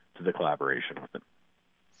to the collaboration with them.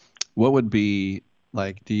 What would be,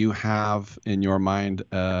 do you have in your mind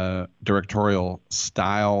a directorial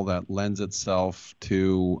style that lends itself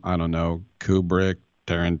to, I don't know, Kubrick,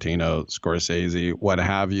 Tarantino, Scorsese, what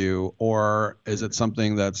have you, or is it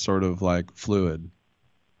something that's sort of fluid?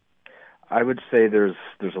 I would say there's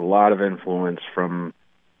a lot of influence from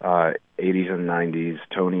 80s and 90s,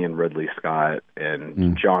 Tony and Ridley Scott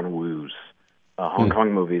and John Woo's Hong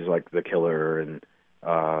Kong movies like The Killer and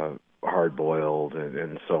Hard Boiled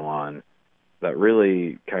and so on. That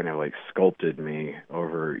really kind of sculpted me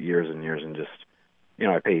over years and years, and just,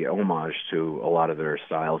 I pay homage to a lot of their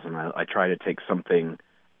styles, and I try to take something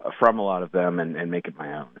from a lot of them and make it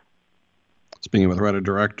my own. Speaking with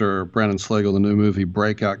writer-director Brandon Slagle, the new movie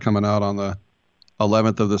Breakout coming out on the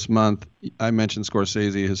 11th of this month. I mentioned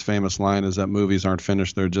Scorsese. His famous line is that movies aren't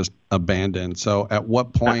finished, they're just abandoned. So at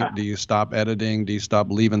what point do you stop editing? Do you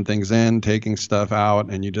stop leaving things in, taking stuff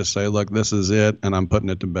out, and you just say, look, this is it, and I'm putting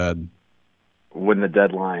it to bed? When the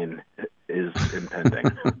deadline is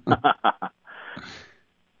impending.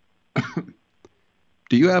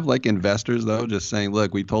 Do you have investors though, just saying,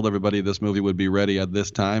 look, we told everybody this movie would be ready at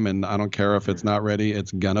this time and I don't care if it's not ready,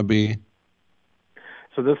 it's gonna be?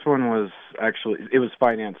 So this one was it was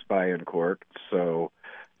financed by Uncorked. So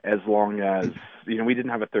as long as, we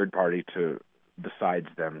didn't have a third party besides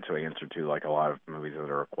them to answer to like a lot of movies that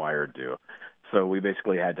are required to. So we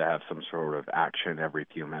basically had to have some sort of action every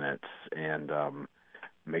few minutes and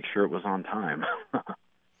make sure it was on time.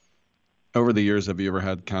 Over the years, have you ever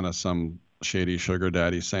had kind of some shady sugar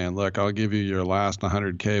daddy saying, look, I'll give you your last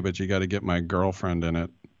 $100K, but you got to get my girlfriend in it?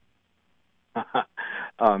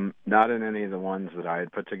 Not in any of the ones that I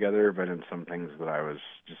had put together, but in some things that I was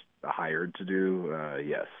just hired to do,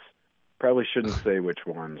 yes. Probably shouldn't say which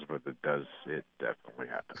ones, but it definitely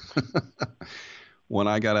happens. When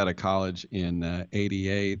I got out of college in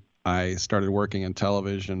 88, I started working in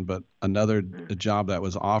television, but another job that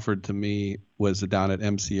was offered to me was down at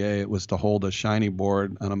MCA. It was to hold a shiny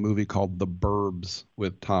board on a movie called The Burbs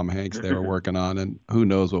with Tom Hanks they were working on, and who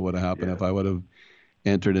knows what would have happened if I would have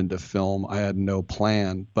entered into film. I had no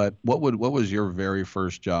plan. But what was your very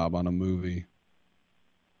first job on a movie?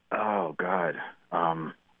 Oh, God.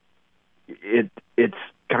 It's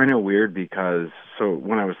kind of weird because, so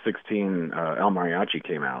when I was 16, El Mariachi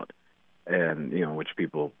came out, and, which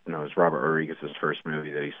people know is Robert Rodriguez's first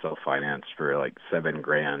movie that he self-financed for like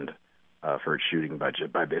 $7,000 for its shooting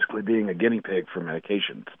budget by basically being a guinea pig for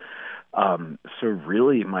medications. So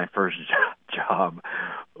really my first job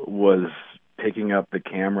was picking up the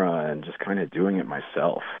camera and just kind of doing it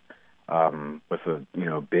myself with a,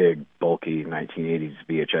 big, bulky 1980s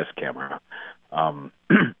VHS camera.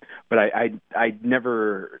 But I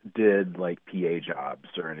never did like PA jobs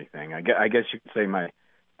or anything. I guess you could say my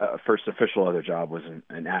first official other job was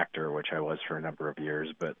an actor, which I was for a number of years.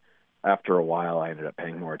 But after a while, I ended up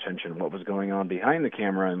paying more attention to what was going on behind the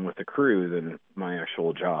camera and with the crew than my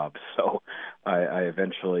actual job. So I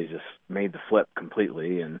eventually just made the flip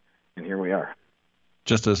completely, and here we are.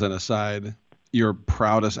 Just as an aside, your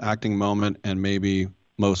proudest acting moment and maybe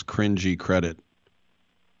most cringy credit?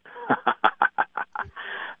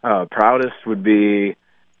 Proudest would be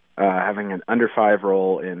having an under 5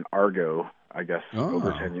 role in Argo, I guess,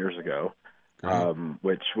 over 10 years ago,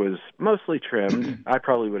 which was mostly trimmed. I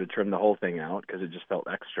probably would have trimmed the whole thing out because it just felt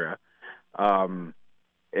extra.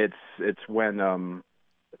 It's when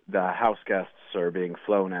the house guests are being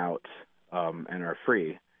flown out and are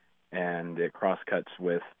free, and it cross-cuts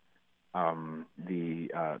with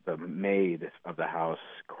the maid of the house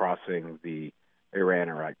crossing the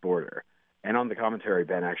Iran-Iraq border. And on the commentary,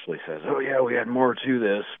 Ben actually says, "Oh yeah, we had more to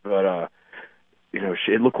this, but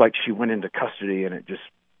it looked like she went into custody, and it just."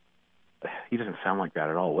 He doesn't sound like that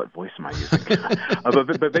at all. What voice am I using?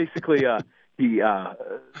 But basically, he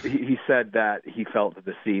said that he felt that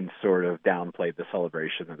the scene sort of downplayed the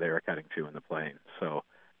celebration that they were cutting to in the plane. So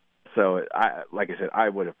like I said, I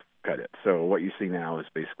would have cut it. So what you see now is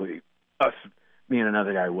basically us, me and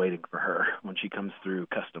another guy waiting for her when she comes through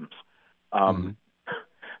customs.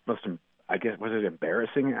 I guess, was it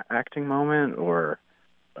embarrassing acting moment or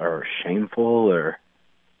shameful or?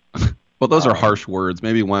 Well, those are harsh words.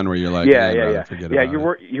 Maybe one where you're like, yeah. Forget about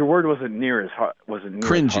your word wasn't near as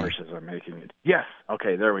harsh as I'm making it. Yes.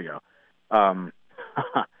 Okay. There we go.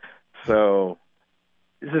 So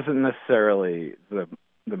this isn't necessarily the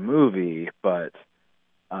movie, but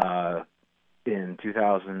in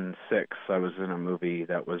 2006, I was in a movie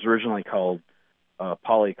that was originally called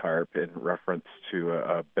Polycarp, in reference to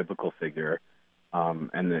a biblical figure,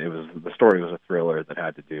 and the story was a thriller that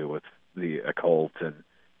had to do with the occult and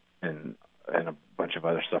a bunch of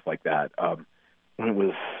other stuff like that. When it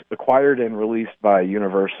was acquired and released by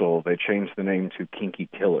Universal, they changed the name to Kinky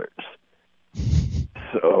Killers.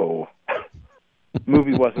 So, the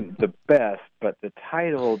movie wasn't the best, but the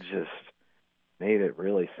title just made it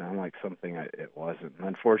really sound like something it wasn't. And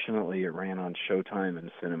unfortunately, it ran on Showtime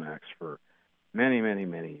and Cinemax for many, many,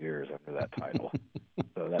 many years under that title.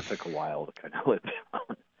 So that took a while to kind of let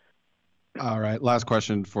down. All right, last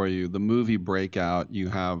question for you. The movie Breakout, you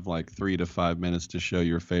have like 3 to 5 minutes to show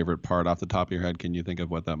your favorite part. Off the top of your head, can you think of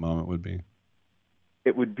what that moment would be?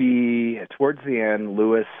 It would be towards the end.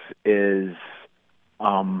 Lewis is,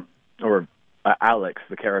 Alex,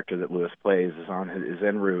 the character that Lewis plays, is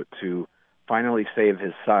en route to finally save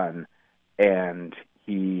his son, and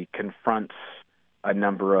he confronts a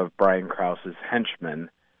number of Brian Krause's henchmen,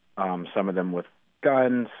 some of them with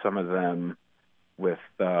guns, some of them with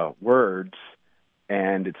words,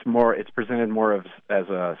 and it's presented more as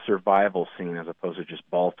a survival scene as opposed to just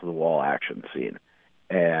balls to the wall action scene.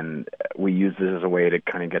 And we use this as a way to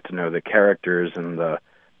kind of get to know the characters and the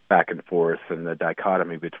back and forth and the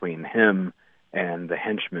dichotomy between him and the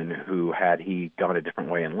henchman who, had he gone a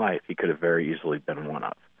different way in life, he could have very easily been one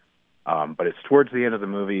of. But it's towards the end of the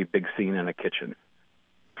movie, big scene in a kitchen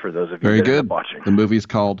for those of you that are watching. The movie's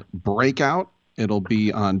called Breakout. It'll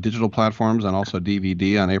be on digital platforms and also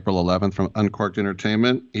DVD on April 11th from Uncorked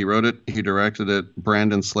Entertainment. He wrote it. He directed it.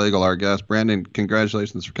 Brandon Slagle, our guest. Brandon,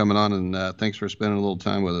 congratulations for coming on, and thanks for spending a little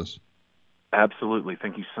time with us. Absolutely.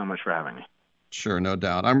 Thank you so much for having me. Sure, no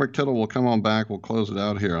doubt. I'm Rick Tittle. We'll come on back. We'll close it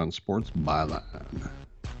out here on Sports Byline.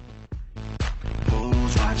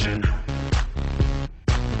 Who's watching?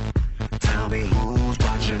 Tell me who's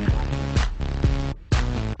watching?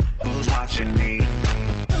 Who's watching me?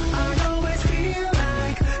 I always feel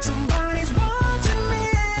like somebody's watching me,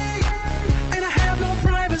 and I have no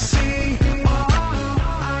privacy. Oh,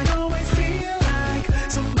 I always feel like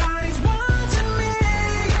somebody's watching me.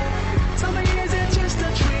 Tell me, is it just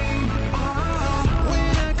a dream? Oh,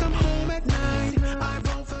 when I come home at night, I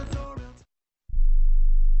roll the door.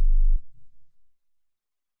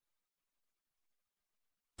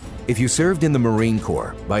 If you served in the Marine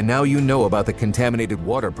Corps, by now you know about the contaminated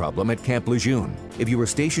water problem at Camp Lejeune. If you were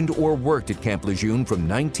stationed or worked at Camp Lejeune from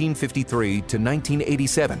 1953 to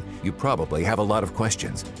 1987, you probably have a lot of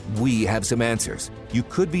questions. We have some answers. You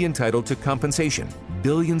could be entitled to compensation.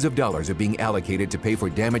 Billions of dollars are being allocated to pay for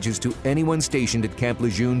damages to anyone stationed at Camp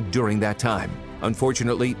Lejeune during that time.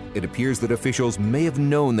 Unfortunately, it appears that officials may have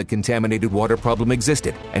known the contaminated water problem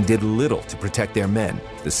existed and did little to protect their men.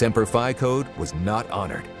 The Semper Fi code was not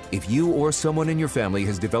honored. If you or someone in your family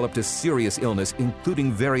has developed a serious illness,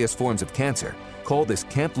 including various forms of cancer, call this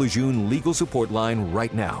Camp Lejeune legal support line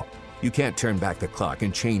right now. You can't turn back the clock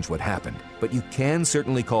and change what happened, but you can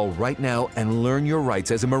certainly call right now and learn your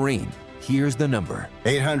rights as a Marine. Here's the number.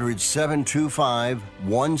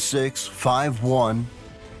 800-725-1651.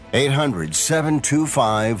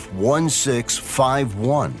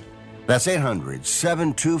 800-725-1651. That's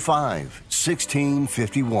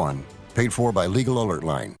 800-725-1651. Paid for by Legal Alert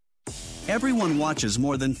Line. Everyone watches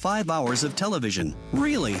more than 5 hours of television.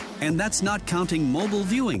 Really? And that's not counting mobile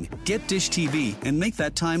viewing. Get Dish TV and make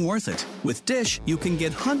that time worth it. With Dish, you can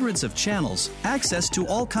get hundreds of channels, access to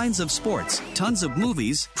all kinds of sports, tons of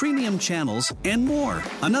movies, premium channels, and more.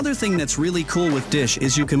 Another thing that's really cool with Dish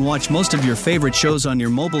is you can watch most of your favorite shows on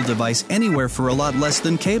your mobile device anywhere for a lot less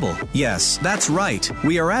than cable. Yes, that's right.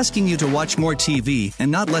 We are asking you to watch more TV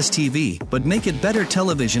and not less TV, but make it better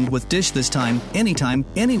television with Dish this time, anytime,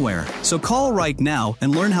 anywhere. So call right now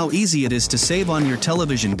and learn how easy it is to save on your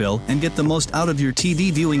television bill and get the most out of your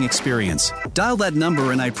TV viewing experience. Dial that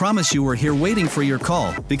number and I promise you we're here waiting for your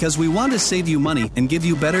call because we want to save you money and give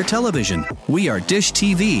you better television. We are Dish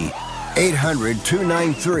TV.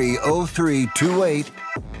 800-293-0328.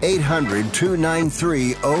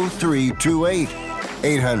 800-293-0328.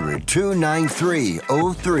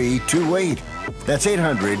 800-293-0328. That's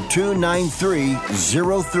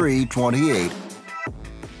 800-293-0328.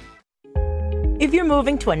 If you're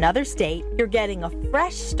moving to another state, you're getting a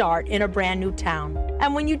fresh start in a brand new town.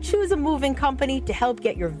 And when you choose a moving company to help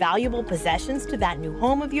get your valuable possessions to that new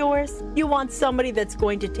home of yours, you want somebody that's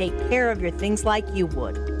going to take care of your things like you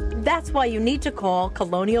would. That's why you need to call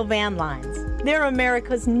Colonial Van Lines. They're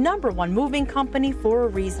America's #1 moving company for a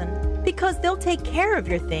reason. Because they'll take care of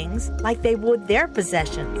your things like they would their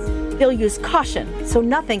possessions. They'll use caution so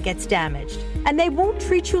nothing gets damaged. And they won't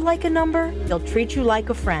treat you like a number, they'll treat you like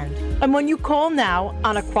a friend. And when you call now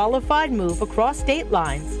on a qualified move across state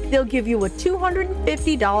lines, they'll give you a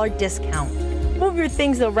 $250 discount. Move your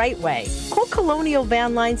things the right way. Call Colonial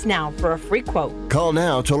Van Lines now for a free quote. Call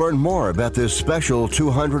now to learn more about this special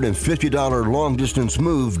 $250 long-distance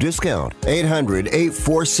move discount.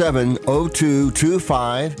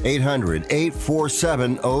 800-847-0225.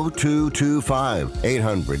 800-847-0225.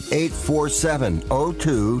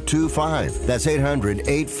 800-847-0225. That's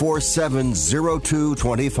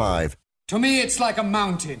 800-847-0225. To me, it's like a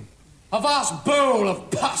mountain, a vast bowl of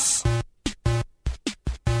pus.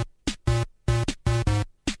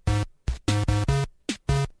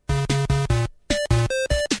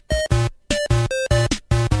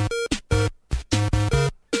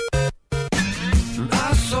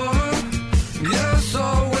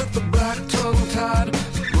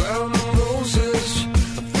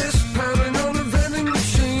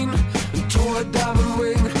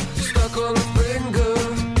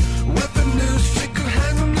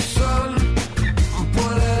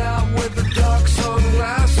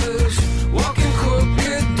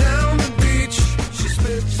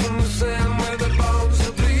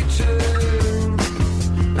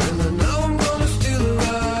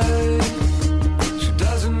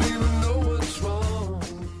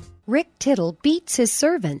 Tittle beats his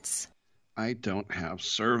servants. I don't have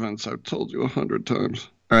servants. I've told you 100 times.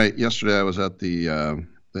 All right, yesterday I was at the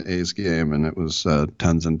A's game, and it was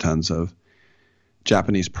tons and tons of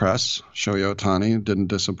Japanese press. Shohei Ohtani didn't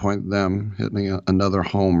disappoint them, hitting another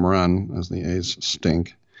home run as the A's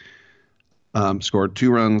stink. Scored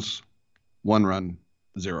 2 runs, 1 run,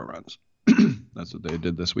 0 runs. That's what they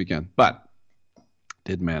did this weekend, but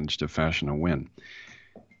did manage to fashion a win.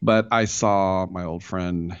 But I saw my old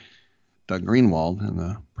friend Doug Greenwald in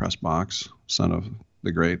the press box, son of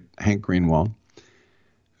the great Hank Greenwald,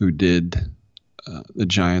 who did the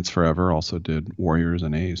Giants forever, also did Warriors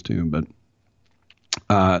and A's too. But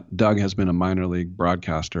Doug has been a minor league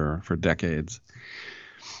broadcaster for decades,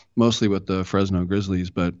 mostly with the Fresno Grizzlies,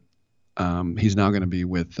 but he's now going to be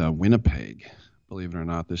with Winnipeg, believe it or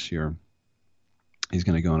not, this year. He's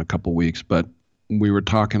going to go in a couple weeks. But we were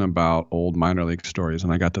talking about old minor league stories,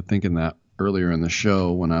 and I got to thinking that earlier in the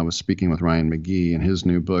show when I was speaking with Ryan McGee in his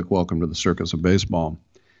new book, Welcome to the Circus of Baseball.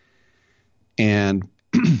 And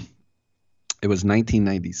it was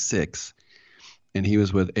 1996, and he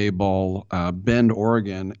was with A-Ball Bend,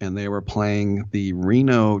 Oregon, and they were playing the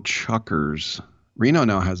Reno Chuckers. Reno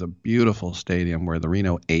now has a beautiful stadium where the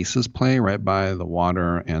Reno Aces play right by the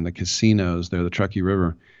water and the casinos there, the Truckee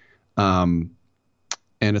River. And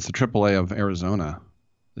it's the AAA of Arizona,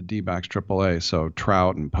 the D-backs AAA. So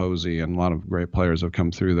Trout and Posey and a lot of great players have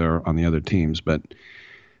come through there on the other teams. But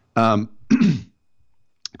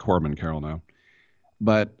Corbin Carroll now.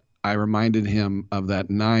 But I reminded him of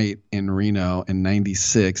that night in Reno in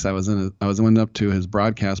 '96. I went up to his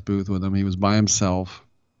broadcast booth with him. He was by himself,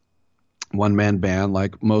 one-man band.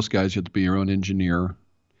 Like most guys, you have to be your own engineer.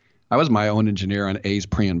 I was my own engineer on A's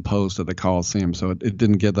pre and post at the Coliseum, so it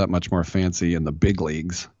didn't get that much more fancy in the big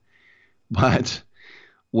leagues. But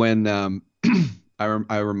when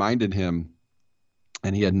I reminded him,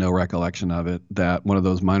 and he had no recollection of it, that one of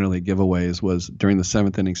those minor league giveaways was during the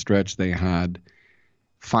 7th inning stretch, they had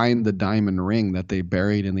find the diamond ring that they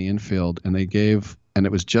buried in the infield, and they gave, and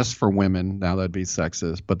it was just for women. Now that'd be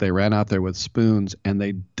sexist, but they ran out there with spoons and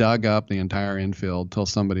they dug up the entire infield till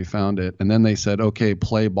somebody found it. And then they said, okay,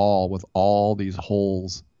 play ball with all these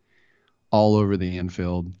holes all over the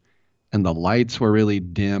infield. And the lights were really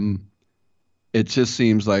dim. It just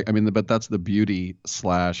seems like, but that's the beauty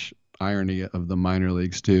 / irony of the minor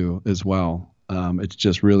leagues too, as well. It's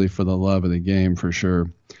just really for the love of the game, for sure.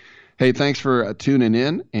 Hey, thanks for tuning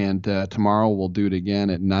in, and tomorrow we'll do it again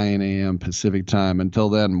at 9 a.m. Pacific time. Until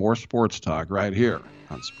then, more sports talk right here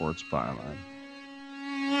on Sports Byline.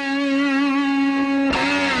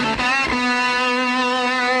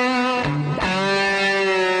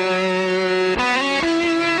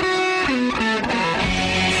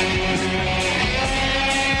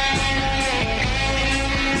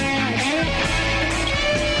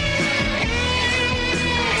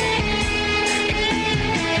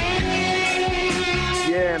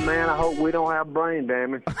 Man, I hope we don't have brain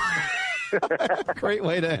damage. Great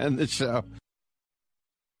way to end the show.